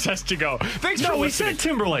Bruno Mars has to go. Thanks for listening. We said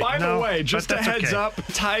Timberlake. By the way, just a heads up,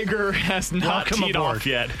 Tiger has not teed off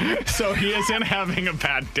yet. So he isn't having a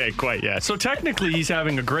bad day quite yet. So technically he's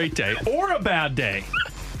having a great day or a bad day.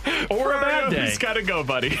 Or a bad day. He's got to go,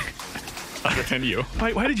 buddy. Other than you.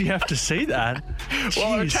 Why did you have to say that?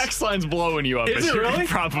 Well, our text line's blowing you up. Is it really?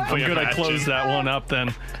 Probably. I'm good. I closed that one up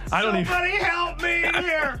then. Somebody help me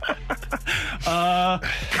here.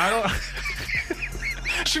 I don't.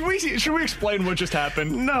 Should we explain what just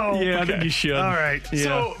happened? No. Yeah, okay. I think you should. All right. Yeah.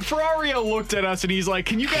 So Ferrario looked at us and he's like,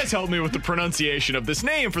 can you guys help me with the pronunciation of this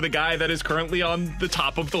name for the guy that is currently on the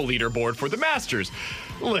top of the leaderboard for the Masters?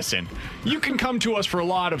 Listen, you can come to us for a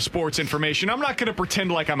lot of sports information. I'm not going to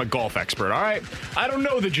pretend like I'm a golf expert, all right? I don't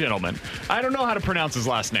know the gentleman. I don't know how to pronounce his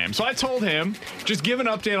last name. So I told him, just give an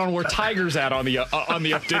update on where Tiger's at on the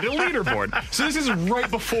updated leaderboard. So this is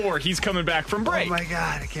right before he's coming back from break. Oh, my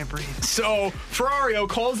God. I can't breathe. So Ferrario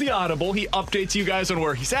calls the audible. He updates you guys on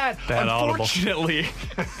where he's at. Bad Unfortunately,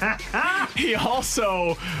 he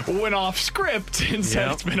also went off script and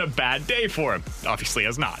said it's been a bad day for him. Obviously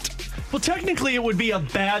has not. Well, technically, it would be a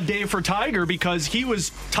bad day for Tiger because he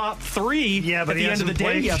was top 3 at the end of the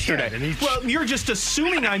day yesterday. Well, you're just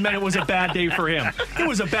assuming I meant it was a bad day for him. It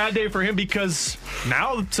was a bad day for him because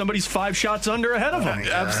now somebody's 5 shots under ahead of him.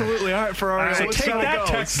 Absolutely. All right, Ferrari. So take that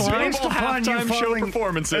text line. Halftime show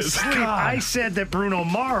performances. I said that Bruno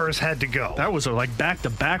Mars had to go. That was like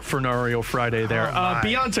back-to-back Ferrario Friday there.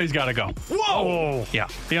 Beyonce's got to go. Whoa! Yeah,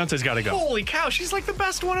 Beyonce's got to go. Holy cow, she's like the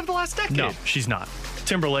best one of the last decade. No, she's not.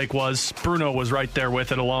 Timberlake was. Bruno was right there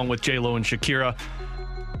with it, along with J-Lo and Shakira.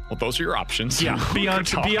 Well, those are your options. Yeah,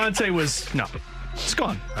 Beyonce was... No, it's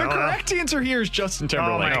gone. The correct answer here is Justin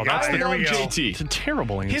Timberlake. Oh, that's I love JT. It's a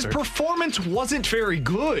terrible answer. His performance wasn't very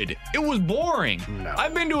good. It was boring. No.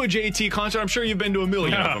 I've been to a JT concert. I'm sure you've been to a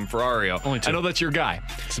million of them, Ferrario. Only 2. I know that's your guy.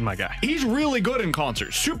 This is my guy. He's really good in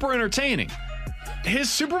concerts. Super entertaining.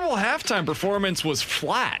 His Super Bowl halftime performance was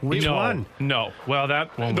flat. Which one? No. Well,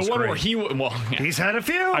 that one was the one great. where he he's had a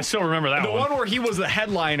few. I still remember that one. The one where he was the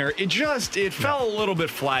headliner, it fell a little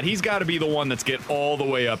bit flat. He's got to be the one that's get all the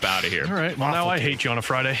way up out of here. All right. Well, now I hate you on a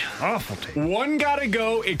Friday. Awful team. One gotta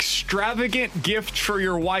go extravagant gift for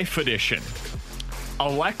your wife edition.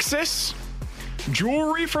 Alexis,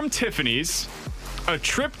 jewelry from Tiffany's, a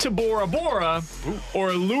trip to Bora Bora, or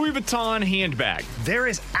a Louis Vuitton handbag. There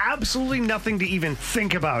is absolutely nothing to even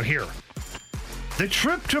think about here. The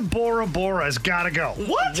trip to Bora Bora has got to go.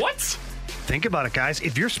 What? Think about it, guys.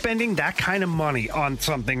 If you're spending that kind of money on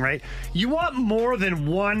something, right, you want more than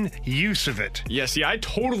one use of it. Yeah, see,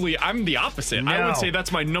 I'm the opposite. No. I would say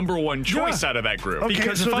that's my number one choice out of that group. Okay,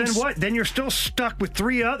 because so then what? Then you're still stuck with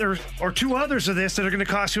 3 others or 2 others of this that are going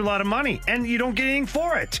to cost you a lot of money, and you don't get anything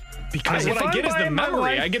for it. Because what I get is the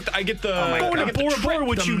memory. I get the going to Bora Bora,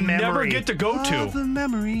 which you never get to go to. The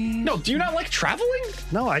memories. No, do you not like traveling?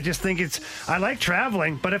 No, I just think I like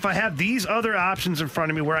traveling, but if I have these other options in front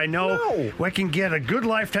of me where I know I can get a good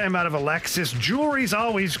lifetime out of Alexis, jewelry's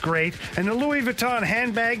always great, and the Louis Vuitton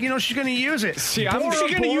handbag, she's going to use it. See, she's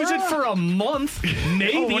going to use it for a month,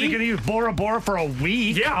 maybe. Oh, what are you going to use Bora Bora for a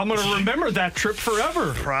week? Yeah, I'm going to remember that trip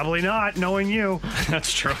forever. Probably not, knowing you.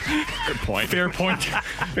 That's true. Good point. Fair point.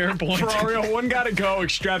 Fair point. Ferrario, one gotta go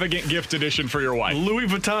extravagant gift edition for your wife. Louis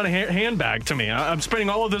Vuitton handbag to me. I'm spending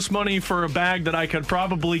all of this money for a bag that I could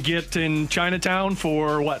probably get in Chinatown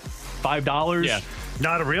for what, $5? Yeah.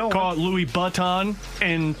 Not a real Call one. it Louis Vuitton,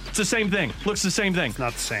 and it's the same thing. Looks the same thing.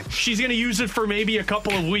 Not the same. She's going to use it for maybe a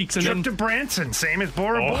couple of weeks. And Trip then to Branson, same as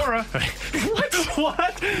Bora Bora.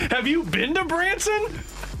 What? Have you been to Branson?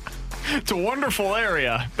 It's a wonderful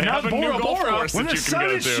area. They Not have a Bora new golf Bora. course When that the you can sun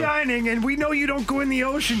go is to. shining, and we know you don't go in the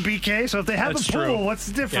ocean, BK, so if they have That's a pool, true. what's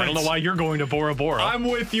the difference? Yeah, I don't know why you're going to Bora Bora. I'm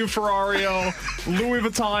with you, Ferrario. Louis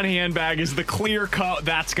Vuitton handbag is the clear cut.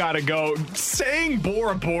 That's got to go. Saying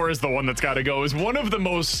Bora Bora is the one that's got to go is one of the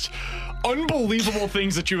most unbelievable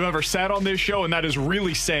things that you've ever said on this show, and that is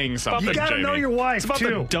really saying something. You gotta Jamie. know your wife, It's about too.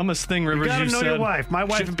 the dumbest thing, Rivers, You gotta know said. your wife. My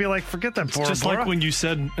wife would be like, forget that Bora Just Bora. like when you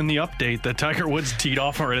said in the update that Tiger Woods teed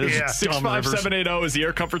off already. Yeah. It's dumb, Rivers. 65780 is the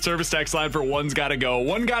Air Comfort Service text line for One's Gotta Go.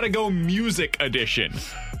 One Gotta Go music edition.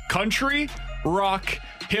 Country, rock,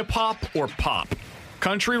 hip-hop, or pop?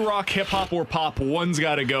 Country, rock, hip-hop, or pop? One's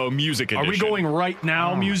Gotta Go music edition. Are we going right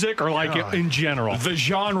now music or like God. in general? The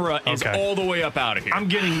genre is Okay. all the way up out of here. I'm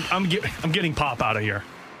getting pop out of here.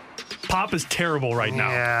 Pop is terrible right now.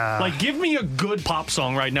 Yeah. Like, give me a good pop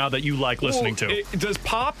song right now that you like listening to. Does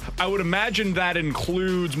pop, I would imagine that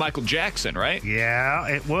includes Michael Jackson, right? Yeah,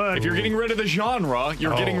 it would. If you're getting rid of the genre,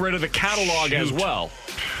 you're getting rid of the catalog as well.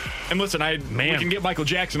 And listen, we can get Michael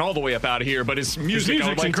Jackson all the way up out of here, but his music I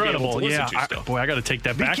would music's like incredible. to be able to listen to still. I got to take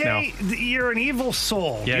that back now. BK, you're an evil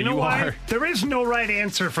soul. Yeah, you know you why? are. There is no right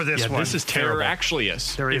answer for this Yeah, one. this is terrible. There actually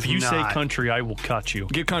is. There is If you say not. country, I will cut you.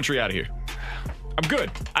 Get country out of here. I'm good.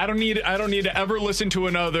 I don't need to ever listen to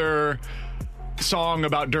another song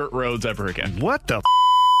about dirt roads ever again. What the?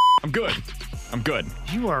 I'm good.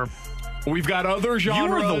 You are. We've got other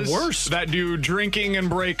genres You are the worst. that do drinking and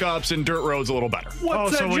breakups and dirt roads a little better.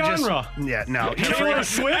 What's that genre? No. Taylor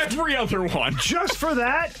Swift? Every other one. Just for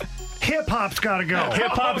that, hip hop's got to go.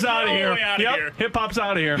 Hip hop's out of all the here. way outta Yep. here. Hip hop's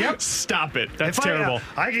out of here. Yep. Stop it. That's If terrible.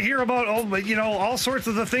 I can hear about all sorts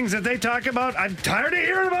of the things that they talk about. I'm tired of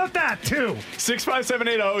hearing about that too.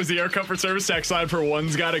 65780 is the Air Comfort Service text line for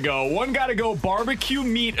One's Gotta Go. One Gotta Go barbecue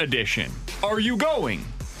meat edition. Are you going?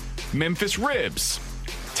 Memphis ribs,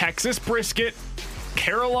 Texas brisket,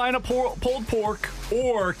 Carolina pulled pork,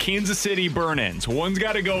 or Kansas City burn-ins. One's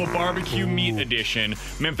Gotta Go barbecue meat edition.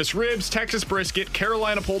 Memphis ribs, Texas brisket,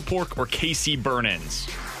 Carolina pulled pork, or KC burn-ins.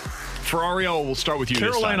 Ferrario, we'll start with you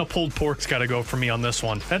Carolina this time. pulled pork's got to go for me on this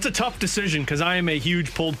one. That's a tough decision because I am a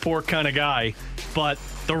huge pulled pork kind of guy. But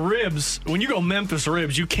the ribs, when you go Memphis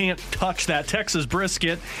ribs, you can't touch that Texas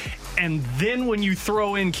brisket. And then when you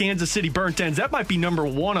throw in Kansas City burnt ends, that might be number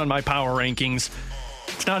 1 on my power rankings.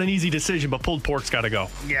 It's not an easy decision, but pulled pork's got to go.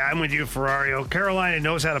 Yeah, I'm with you, Ferrario. Carolina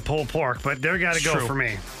knows how to pull pork, but they're got to go true. for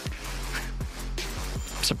me.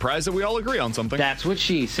 Surprised that we all agree on something. That's what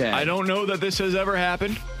she said. I don't know that this has ever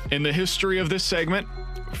happened in the history of this segment,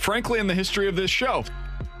 frankly, in the history of this show.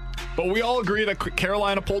 But we all agree that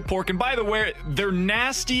Carolina pulled pork, and by the way, their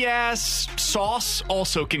nasty-ass sauce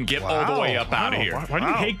also can get all the way up out of here. Why do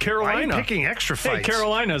you hate Carolina? Why are you picking extra fights? Hey,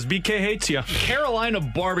 Carolinas, BK hates you. Carolina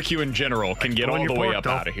barbecue in general can get all the way up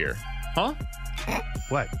out of here. Huh?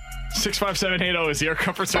 What? 65780 is the Air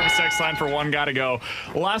Comfort Service text line for One Gotta Go.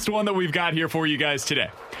 Last one that we've got here for you guys today.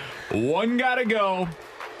 One Gotta Go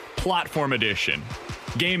platform edition,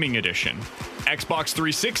 gaming edition, Xbox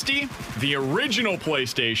 360, the original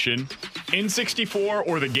PlayStation, N64,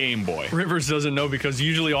 or the Game Boy? Rivers doesn't know because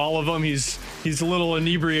usually all of them he's a little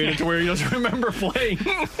inebriated to where he doesn't remember playing.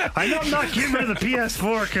 I know I'm not getting rid of the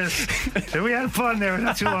PS4 because we had fun there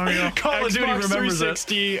not too long ago. Call of Duty Xbox remembers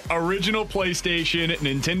 360, original PlayStation,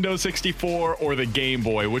 Nintendo 64, or the Game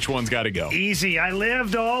Boy. Which one's got to go? Easy. I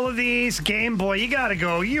lived all of these. Game Boy, you got to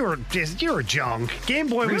go. You're junk. Game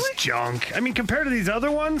Boy was junk. I mean, compared to these other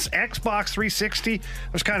ones, Xbox 360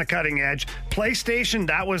 was kind of cutting edge. PlayStation,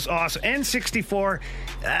 that was awesome. N64,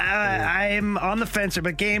 I'm on the fence,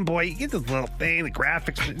 but Game Boy, you get the little thing, the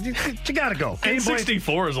graphics, you got to go. Game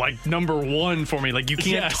N64 is like number one for me. Like, you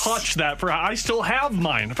can't touch that. I still have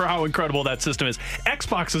mine for how incredible that system is.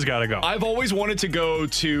 Xbox has got to go. I've always wanted to go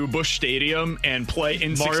to Busch Stadium and play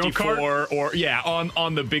N64 Mario Kart? or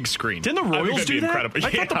on the big screen. Didn't the Royals do that? Incredible.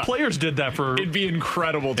 I thought the players did that for... It'd be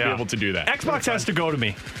incredible to be able to do that. Xbox has to go to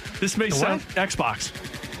me. This may sound... Xbox.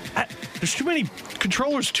 There's too many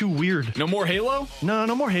controllers, too weird. No more Halo? No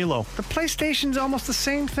more Halo. The PlayStation's almost the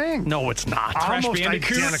same thing. No, it's not. Crash Almost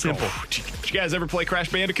Bandicoot? identical. Did you guys ever play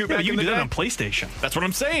Crash Bandicoot back you in the did day? it on PlayStation. That's what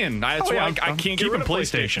I'm saying. That's why I can't get rid of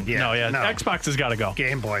PlayStation. Yeah, No. Xbox has got to go.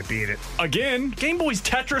 Game Boy, beat it. Again? Game Boy's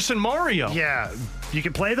Tetris and Mario. Yeah, you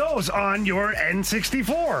can play those on your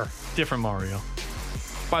N64. Different Mario.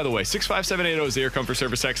 By the way, 65780 is the Air Comfort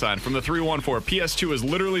Service text line from the 314. PS2 is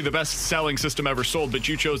literally the best-selling system ever sold, but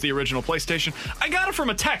you chose the original PlayStation. I got it from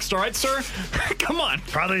a text, all right, sir? Come on.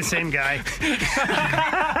 Probably the same guy.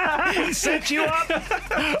 He set you up.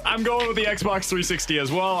 I'm going with the Xbox 360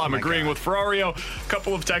 as well. I'm agreeing with Ferrario. A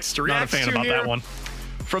couple of texts to react to Not a fan about here. that one.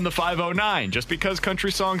 From the 509, just because country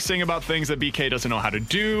songs sing about things that BK doesn't know how to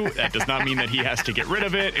do, that does not mean that he has to get rid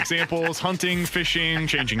of it. Examples: hunting, fishing,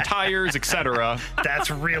 changing tires, etc. That's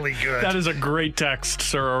really good. That is a great text,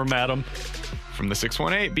 sir or madam. From the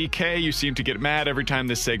 618, BK, you seem to get mad every time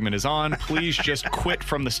this segment is on. Please just quit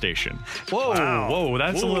from the station. Whoa,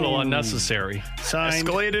 that's a little unnecessary. Signed,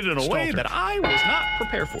 escalated in a way Stelter. that I was not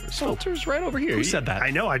prepared for. Stelter's right over here. Who said that? I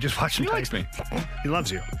know. I just watched him. He likes me. He loves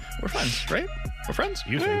you. We're friends, right? We're friends.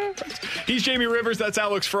 You think? Friends. He's Jamie Rivers. That's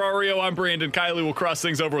Alex Ferrario. I'm Brandon Kiley. We'll cross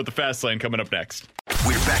things over with the Fast Lane coming up next.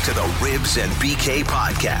 We're back to the Ribs and BK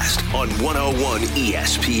podcast on 101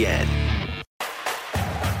 ESPN.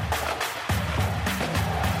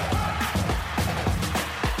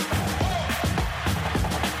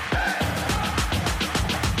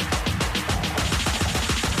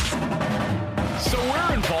 So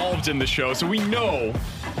we're involved in the show, so we know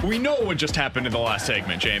what just happened in the last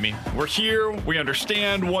segment, Jamie. We're here. We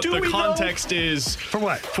understand what the context is. For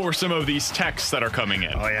what? For some of these texts that are coming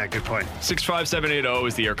in. Oh, yeah, good point. 65780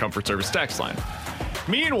 is the Air Comfort Service text line.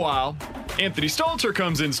 Meanwhile, Anthony Stalter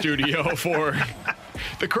comes in studio for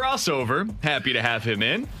the crossover. Happy to have him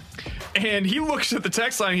in. And he looks at the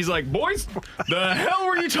text line. He's like, boys, the hell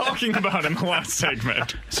were you talking about in the last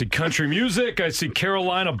segment? I see country music. I see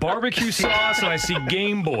Carolina barbecue sauce. And I see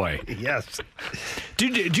Game Boy. Yes.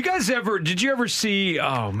 Did you ever see,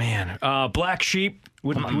 Black Sheep?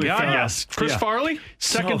 Yes. Chris Farley?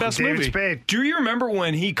 Second best David movie. Spade. Do you remember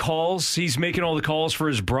when he calls? He's making all the calls for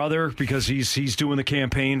his brother because he's doing the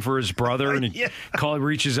campaign for his brother, and he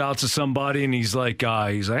reaches out to somebody, and he's like,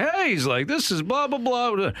 this is blah blah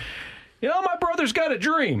blah. You know, my brother's got a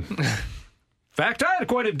dream. In fact, I had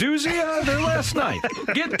quite a doozy there last night.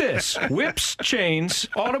 Get this: whips, chains,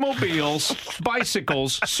 automobiles,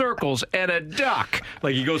 bicycles, circles, and a duck.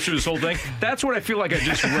 Like, he goes through this whole thing. That's what I feel like I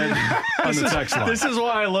just read on the text line. This is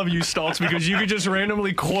why I love you, Stultz, because you could just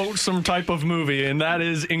randomly quote some type of movie, and that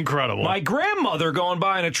is incredible. My grandmother going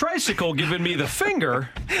by in a tricycle giving me the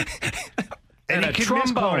finger. And a he could misquote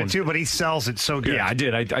trombone. it too, but he sells it so good. Yeah, I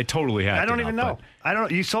did. I totally had. I don't even know.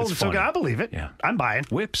 You sold it so good. I believe it. Yeah, I'm buying.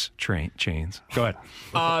 Whips, chains. Go ahead.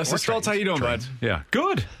 So Stoltz, how you doing, bud? Yeah,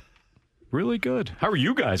 good. Really good. How are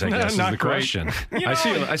you guys? I guess Not is the great. question.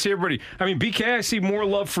 I see everybody. I mean, BK, I see more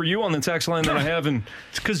love for you on the text line than I have in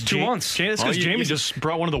 2 months. It's because Jamie just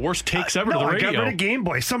brought one of the worst takes ever to the radio. I got rid of Game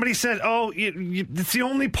Boy. Somebody said, it's the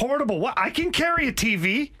only portable. What? I can carry a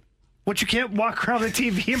TV. What, you can't walk around the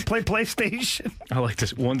TV and play PlayStation? I like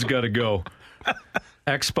this. One's got to go.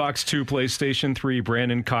 Xbox 2, PlayStation 3,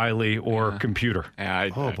 Brandon Kiley, or computer. Yeah,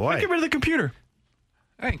 boy. I get rid of the computer.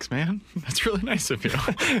 Thanks, man. That's really nice of you.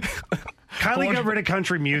 Kylie got rid of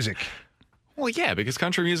country music. Well, yeah, because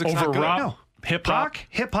country music's Over not good. rock, No. hip-hop. Rock,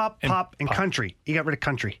 hip-hop, pop, and country. He got rid of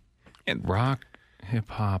country. And Rock,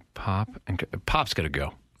 hip-hop, pop, and pop's got to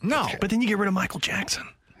go. no. But then you get rid of Michael Jackson.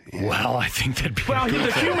 Well, I think that'd be Well,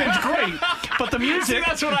 the human's great, but the See, music...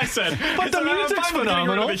 that's what I said. But the music's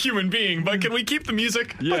phenomenal. The human being, but can we keep the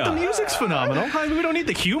music? But the music's phenomenal. I mean, we don't need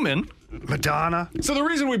the human. Madonna. So the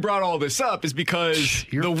reason we brought all this up is because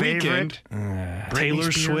Your the favorite? weekend.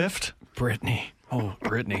 Taylor Spears? Swift. Britney. Oh,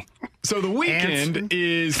 Britney. So the weekend Hanson?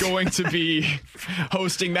 is going to be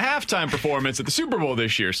hosting the halftime performance at the Super Bowl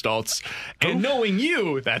this year, Stultz. And knowing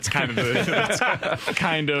you, that's kind of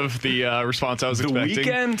the response I was expecting. The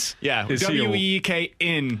Weeknd? Yeah, Is he a-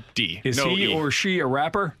 WEEKND. Is No he E. or she a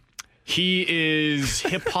rapper? He is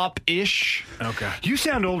hip hop ish. Okay. You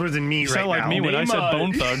sound older than me You right sound like now. me when I said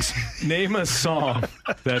Bone Thugs. Name a song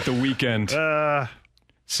that The Weeknd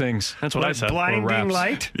sings. That's what I said. Or Blinding raps.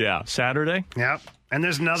 Light. Yeah. Saturday. Yep. And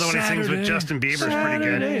there's another one he sings with Justin Bieber. It's pretty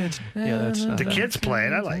good. Yeah, that's The kids play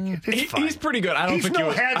it. I like it. It's fun. He's pretty good. I don't He's think no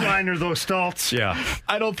you headliner though, Stultz. Yeah.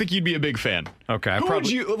 I don't think you'd be a big fan. Okay.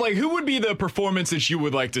 Who would be the performance that you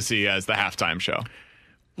would like to see as the halftime show?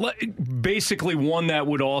 Basically, one that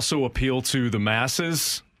would also appeal to the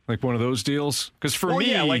masses, like one of those deals. Because for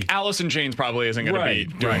me, yeah, like Alice in Chains probably isn't going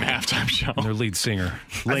to be doing a halftime show. Their lead singer,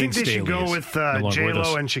 I Lane think they should Staley, go is with no longer with J-Lo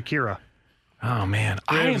us. and Shakira. Oh man,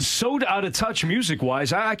 I am so out of touch music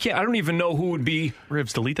wise. I can't. I don't even know who would be.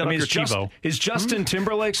 Ribs, delete that off your TiVo. Is Justin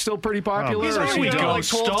Timberlake still pretty popular? He's or is already he done done? like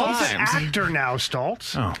 12 times. He's an actor now,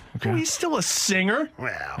 Stultz. Oh, okay. Oh, he's still a singer.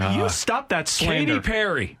 Well, You stop that slander. Katy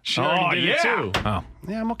Perry. She already did it too. Oh,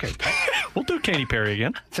 yeah, I'm okay. We'll do Katy Perry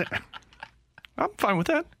again. I'm fine with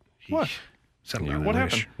that. What? What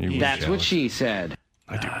happened? That's what she said.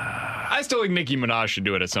 I still think Nicki Minaj should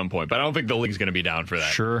do it at some point, but I don't think the league's going to be down for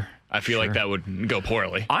that. Sure. I feel like that would go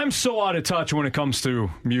poorly. I'm so out of touch when it comes to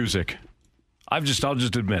music. I'll just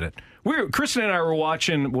admit it. Kristen and I were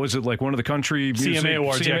watching. Was it like one of the country music CMA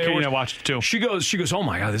Awards? Yeah, Katie and I Awards? watched it too. She goes, oh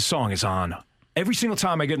my God, this song is on. Every single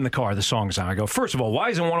time I get in the car, the song is on. I go, first of all, why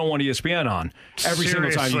isn't 101 ESPN on every single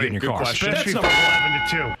time you get in your Good car? question. That's Especially from 11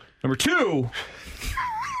 to 2. Number two,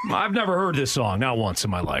 I've never heard this song, not once in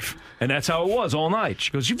my life. And that's how it was all night.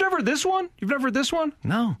 She goes, you've never heard this one? You've never heard this one?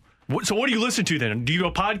 No. So what do you listen to then? Do you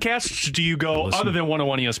go podcasts? Do you go other than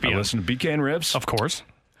 101 ESPN? I listen to BK and Ribs. Of course.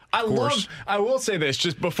 I will say this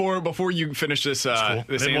just before you finish this this I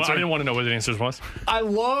answer. didn't want to know what the answer was. I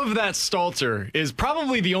love that Stalter is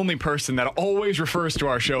probably the only person that always refers to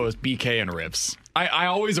our show as BK and Ribs. I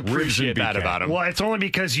always appreciate that about him. Well, it's only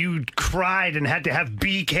because you cried and had to have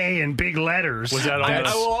BK in big letters. Was that on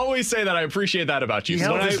I will always say that I appreciate that about you. He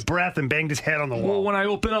held his breath and banged his head on the wall. Well, when I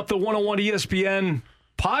open up the 101 ESPN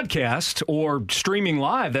podcast or streaming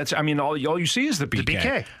live, that's all you see is the BK.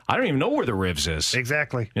 BK. I don't even know where the Ribs is.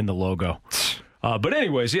 Exactly. In the logo. But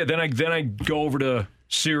anyways, yeah, then I go over to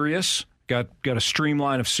Sirius. Got a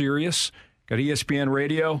streamline of Sirius. Got ESPN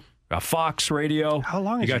Radio. Got Fox Radio. How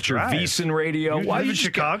long you is got your your drive? VEASAN Radio. You live in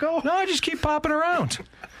Chicago? No, I just keep popping around.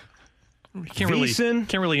 You can't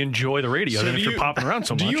really enjoy the radio then if you're popping around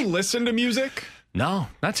so much. Do you listen to music? No,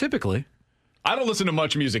 not typically. I don't listen to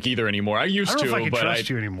much music either anymore. I used I don't to, know if I can but trust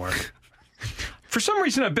you anymore. For some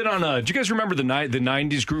reason, I've been on do you guys remember the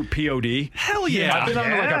 90s group POD? Hell yeah. I've been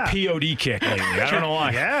on like a POD kick lately. I don't know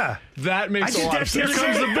why. Yeah. That makes I a lot did of that sense. the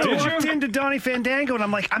other day. I Did walked you? into Donnie Fandango and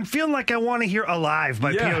I'm like, I'm feeling like I want to hear Alive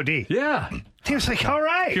by POD. Yeah. He was like, all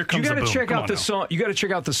right. Here You comes got the to boom. check Come out on the now. song. You got to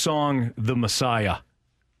check out the song "The Messiah."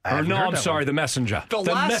 haven't heard I'm that sorry, one. "The Messenger." The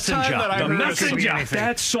last Messenger. time that I the heard it, Messenger. could be anything.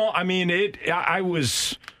 That song. I mean, I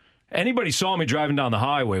was. Anybody saw me driving down the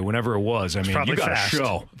highway, whenever it was. I mean, probably you got fast. a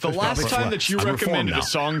show. The last time that you I'm reformed recommended now. a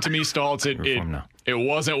song to me, Stoltz, it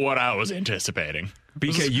wasn't what I was anticipating.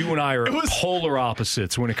 BK, you and I are It was- polar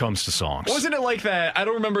opposites when it comes to songs. Wasn't it like that? I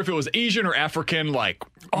don't remember if it was Asian or African, like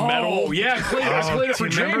metal. Oh, yeah, I played it for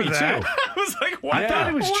do you remember Jamie, that? too. I was like, what? I thought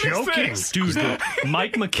he was What is joking. this? Dude,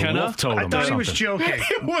 Mike The McKenna. Wolf Totem I or thought he was something. joking.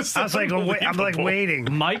 It was I was like, I'm like unbelievable. waiting.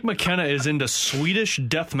 Mike McKenna is into Swedish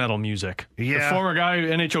death metal music. Yeah. The former guy,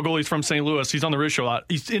 NHL goalie, he's from St. Louis. He's on the Riz show a lot.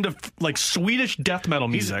 He's into like Swedish death metal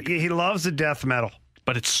music, He loves the death metal.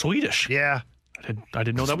 but it's Swedish. Yeah. I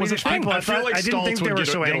didn't know that was a Swedish thing. people, I feel like I didn't think Stoltz they would were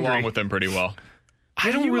so get along angry. with them pretty well.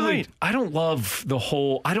 I don't you really. might. I don't love the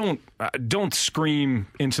whole. I don't scream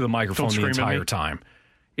into the microphone Don't the scream at entire me. time.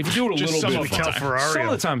 If you do it a Just little some bit, of the fine. time. Ferrario. Some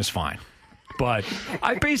of the time is fine. But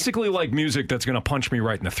I basically like music that's going to punch me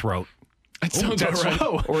right in the throat. That sounds all right.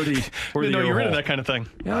 Or the or the No, ear you're into hole. that kind of thing.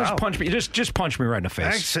 Yeah, just punch me. Just punch me right in the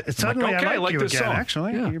face. Suddenly, I'm I like you this again. song.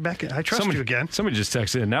 Actually, Yeah. you're back. I trust you again. Somebody just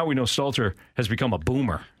texted in. Now we know Stalter has become a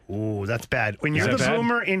boomer. Ooh, that's bad. When you're that the bad?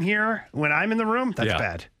 boomer in here, when I'm in the room, that's Yeah.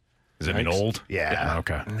 bad. Does that mean old? Yeah.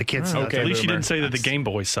 Okay. The kids. Okay, At least you Boomer. didn't say that the Game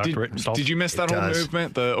Boys sucked, right? Did you miss that whole does.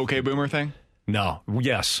 movement, the OK Boomer thing? No.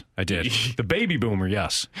 Yes, I did. The baby boomer.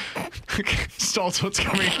 Yes. Stoltz, what's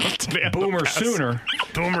coming up today? on the Boomer pass? sooner.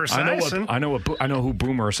 Boomer Esiason. I know who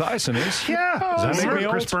Boomer Esiason is. Yeah. Does that make me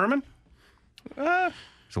Chris old? Berman.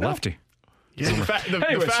 He's a lefty.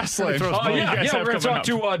 The fast lane. we're going to talk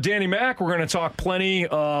to Danny Mac. We're going to talk plenty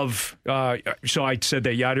of. So I said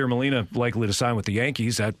that Yadier Molina likely to sign with the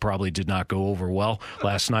Yankees. That probably did not go over well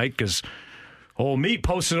last night because old Meat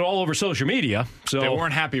posted it all over social media. So they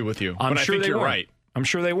weren't happy with you. I'm but sure I think you're right. I'm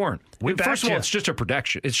sure they weren't. First of all, it's just a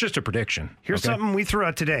prediction. It's just a prediction. Here's something we threw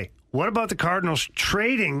out today. What about the Cardinals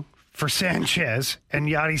trading for Sanchez and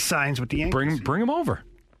Yadi signs with the Yankees? Bring him over.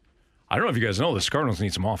 I don't know if you guys know this. Cardinals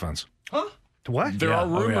need some offense. Huh? What? There are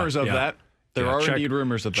rumors of that. There are indeed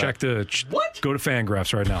rumors of that. Go to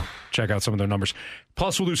Fangraphs right now. Check out some of their numbers.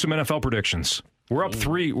 Plus, we'll do some NFL predictions. We're up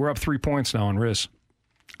 3 points now on Riz.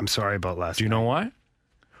 I'm sorry about last. Do you know why?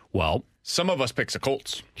 Well, some of us picked the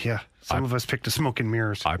Colts. Yeah, some of us picked the smoke and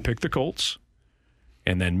mirrors. I picked the Colts,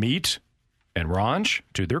 and then Meat and Ranj,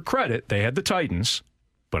 to their credit, they had the Titans,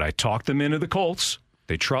 but I talked them into the Colts.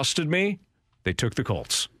 They trusted me. They took the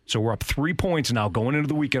Colts. So we're up 3 points now going into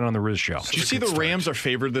the weekend on the Riz Show. Did you see the Rams are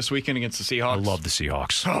favored this weekend against the Seahawks? I love the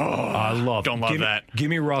Seahawks. Don't love that. Give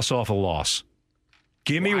me Russ off a loss.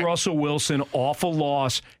 Give me Russell Wilson off a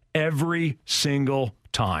loss every single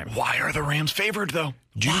time. Why are the Rams favored, though?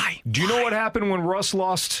 Do you know what happened when Russ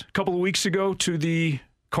lost a couple of weeks ago to the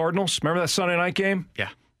Cardinals? Remember that Sunday night game? Yeah.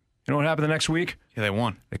 You know what happened the next week? Yeah, they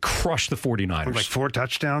won. They crushed the 49ers. Like 4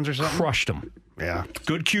 touchdowns or something? Crushed them. Yeah.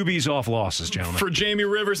 Good QBs off losses, gentlemen. For Jamie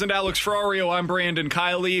Rivers and Alex Ferrario, I'm Brandon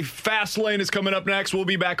Kiley. Fast Lane is coming up next. We'll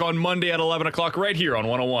be back on Monday at 11 o'clock right here on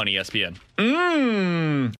 101 ESPN.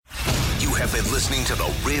 You have been listening to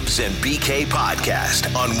the Ribs and BK podcast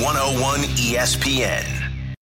on 101 ESPN.